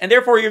against. And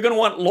therefore, you're going to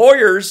want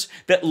lawyers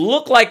that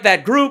look like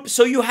that group,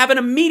 so you have an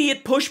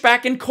immediate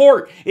pushback in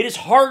court. It is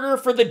harder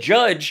for the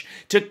judge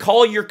to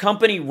call your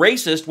company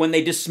racist when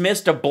they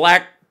dismissed a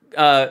black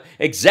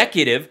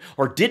executive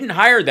or didn't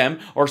hire them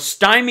or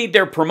stymied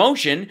their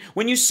promotion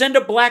when you send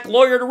a black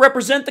lawyer to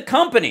represent the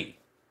company.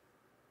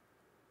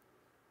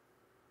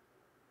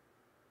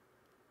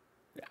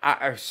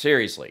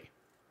 Seriously.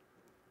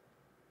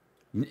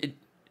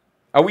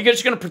 Are we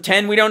just going to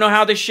pretend we don't know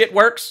how this shit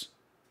works?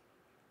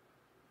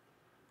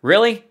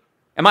 Really?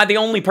 Am I the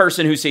only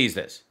person who sees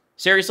this?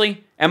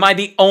 Seriously? Am I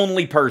the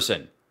only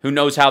person who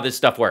knows how this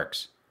stuff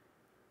works?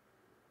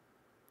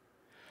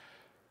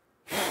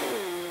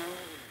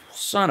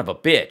 Son of a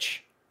bitch.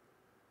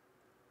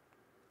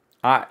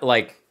 And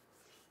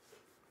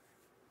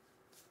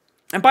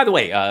by the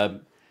way,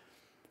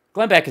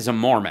 Glenn Beck is a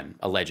Mormon,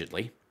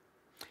 allegedly.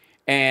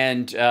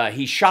 And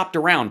he shopped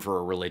around for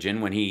a religion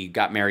when he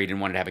got married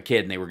and wanted to have a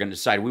kid, and they were going to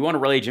decide, we want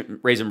to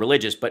raise him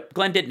religious, but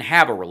Glenn didn't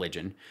have a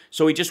religion,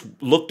 so he just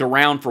looked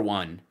around for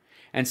one.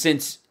 And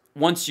since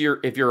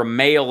if you're a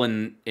male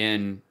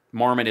in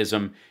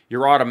Mormonism,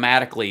 you're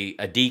automatically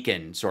a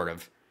deacon, sort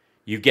of.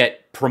 You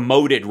get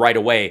promoted right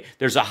away.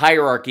 There's a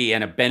hierarchy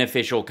and a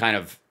beneficial kind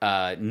of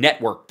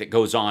network that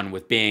goes on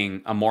with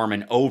being a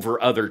Mormon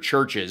over other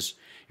churches.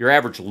 Your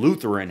average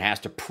Lutheran has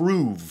to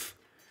prove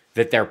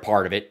that they're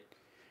part of it.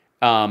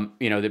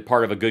 They're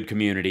part of a good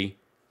community.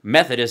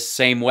 Methodists,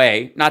 same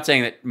way. Not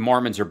saying that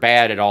Mormons are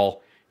bad at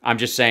all. I'm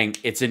just saying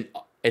it's an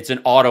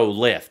auto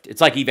lift. It's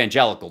like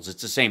evangelicals.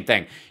 It's the same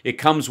thing. It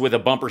comes with a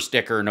bumper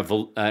sticker and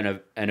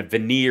a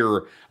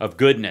veneer of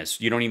goodness.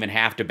 You don't even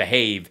have to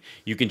behave.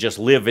 You can just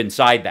live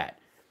inside that.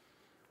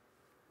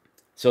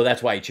 So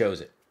that's why he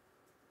chose it.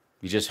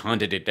 He just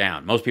hunted it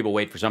down. Most people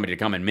wait for somebody to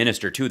come and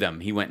minister to them.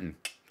 He went and,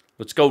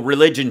 let's go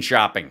religion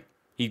shopping.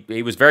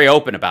 He was very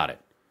open about it.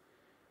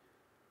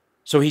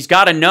 So he's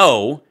got to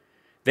know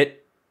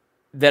that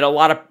a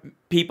lot of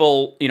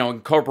people,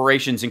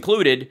 corporations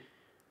included,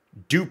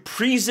 do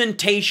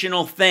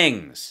presentational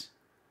things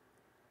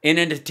in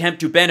an attempt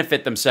to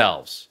benefit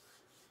themselves.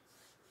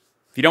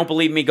 If you don't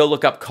believe me, go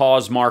look up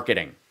cause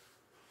marketing.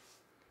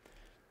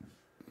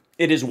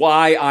 It is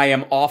why I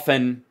am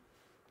often,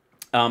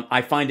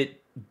 I find it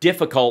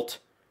difficult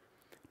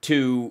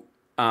to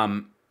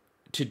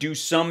do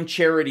some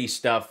charity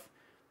stuff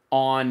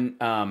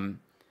on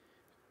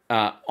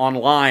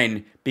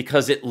online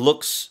because it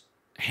looks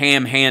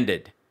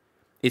ham-handed.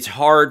 It's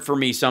hard for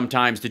me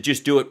sometimes to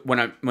just do it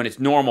when it's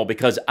normal,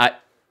 because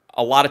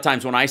a lot of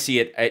times when I see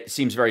it, it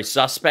seems very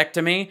suspect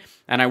to me,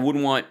 and I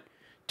wouldn't want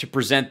to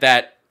present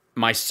that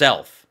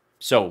myself.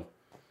 So,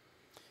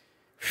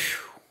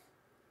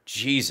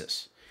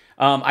 Jesus.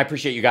 I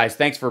appreciate you guys.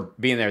 Thanks for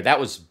being there. That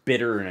was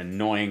bitter and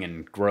annoying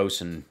and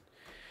gross and,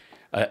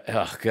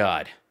 oh,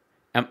 God.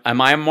 Am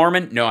I a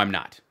Mormon? No, I'm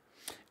not.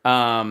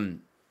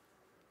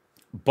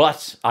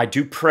 But I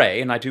do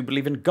pray, and I do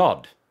believe in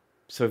God.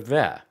 So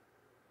there.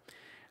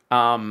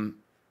 And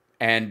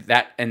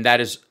that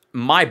is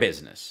my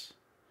business.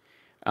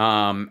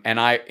 And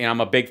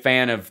I'm a big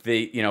fan of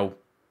the,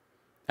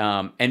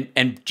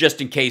 and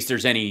just in case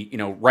there's any,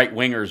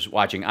 right-wingers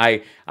watching,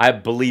 I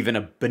believe in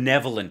a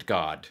benevolent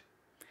God,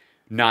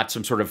 not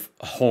some sort of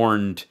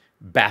horned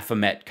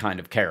Baphomet kind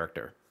of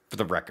character, for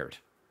the record,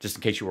 just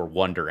in case you were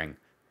wondering.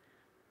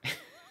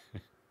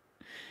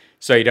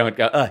 So you don't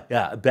go, oh,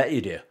 yeah, I bet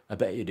you do. I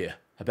bet you do.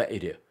 I bet you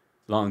do.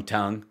 Long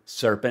tongue,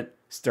 serpent,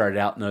 started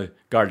out in the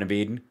Garden of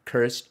Eden,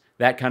 cursed,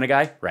 that kind of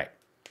guy? Right.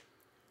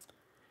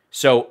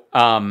 So,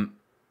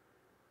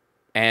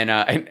 and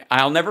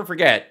I'll never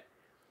forget,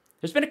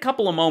 there's been a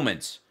couple of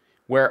moments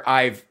where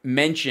I've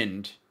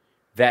mentioned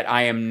that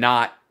I am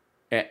not,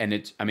 and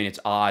it's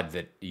odd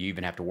that you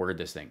even have to word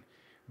this thing,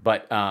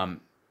 but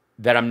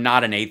that I'm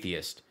not an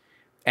atheist.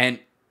 And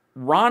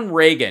Ron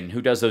Reagan,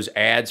 who does those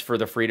ads for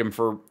the Freedom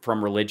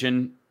from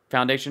Religion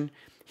Foundation,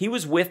 he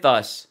was with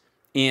us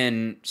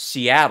in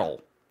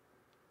Seattle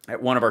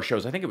at one of our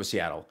shows. I think it was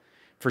Seattle,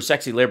 for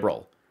Sexy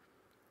Liberal.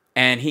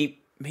 And he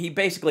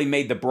basically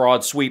made the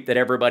broad sweep that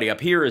everybody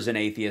up here is an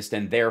atheist,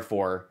 and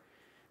therefore,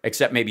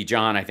 except maybe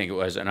John, I think it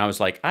was. And I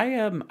was like,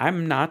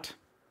 I'm not,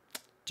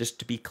 just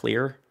to be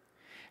clear.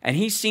 And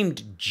he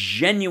seemed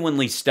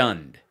genuinely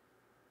stunned.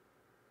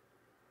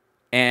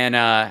 And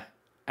I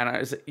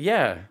was like,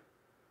 yeah.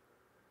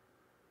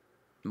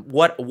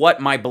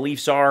 What my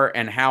beliefs are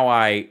and how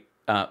I,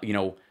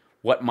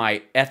 what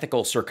my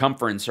ethical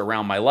circumference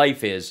around my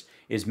life is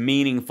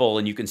meaningful,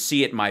 and you can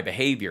see it in my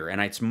behavior. And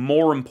it's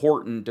more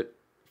important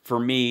for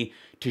me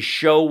to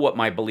show what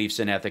my beliefs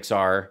and ethics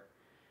are,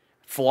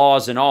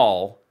 flaws and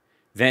all,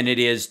 than it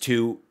is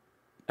to,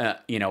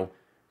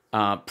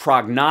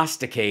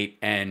 prognosticate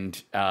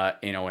and,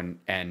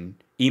 and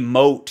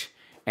emote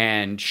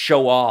and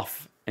show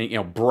off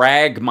and,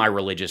 brag my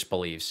religious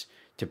beliefs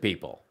to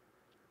people.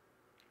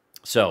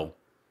 So,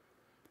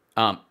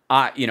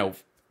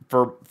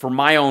 for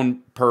my own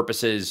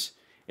purposes,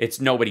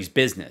 it's nobody's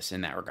business in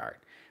that regard.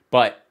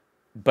 But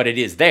it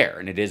is there,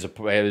 and it is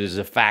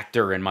a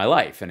factor in my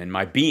life and in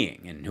my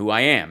being and who I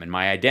am and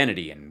my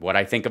identity and what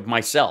I think of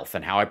myself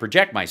and how I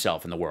project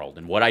myself in the world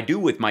and what I do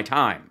with my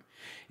time.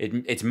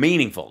 It's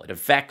meaningful. It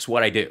affects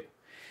what I do.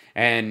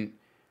 And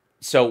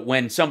So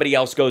when somebody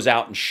else goes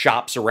out and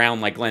shops around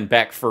like Glenn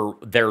Beck for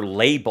their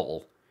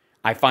label,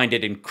 I find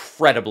it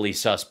incredibly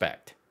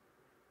suspect.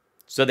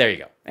 So there you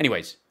go.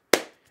 Anyways,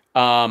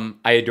 I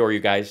adore you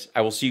guys.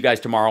 I will see you guys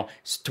tomorrow.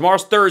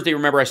 Tomorrow's Thursday.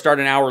 Remember, I start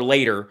an hour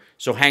later,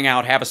 so hang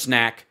out, have a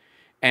snack,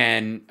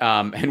 and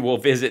we'll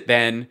visit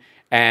then.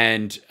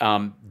 And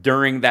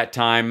during that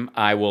time,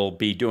 I will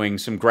be doing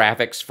some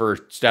graphics for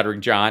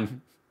Stuttering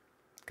John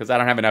because I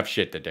don't have enough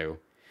shit to do.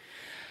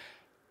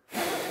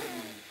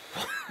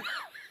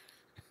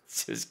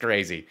 This is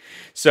crazy.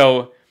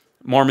 So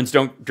Mormons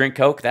don't drink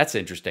Coke? That's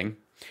interesting.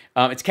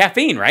 It's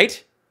caffeine,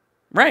 right?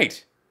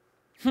 Right.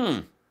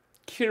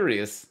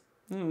 Curious.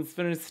 It's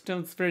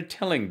very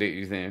telling, do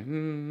you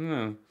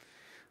think?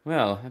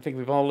 Well, I think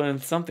we've all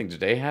learned something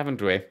today,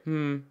 haven't we?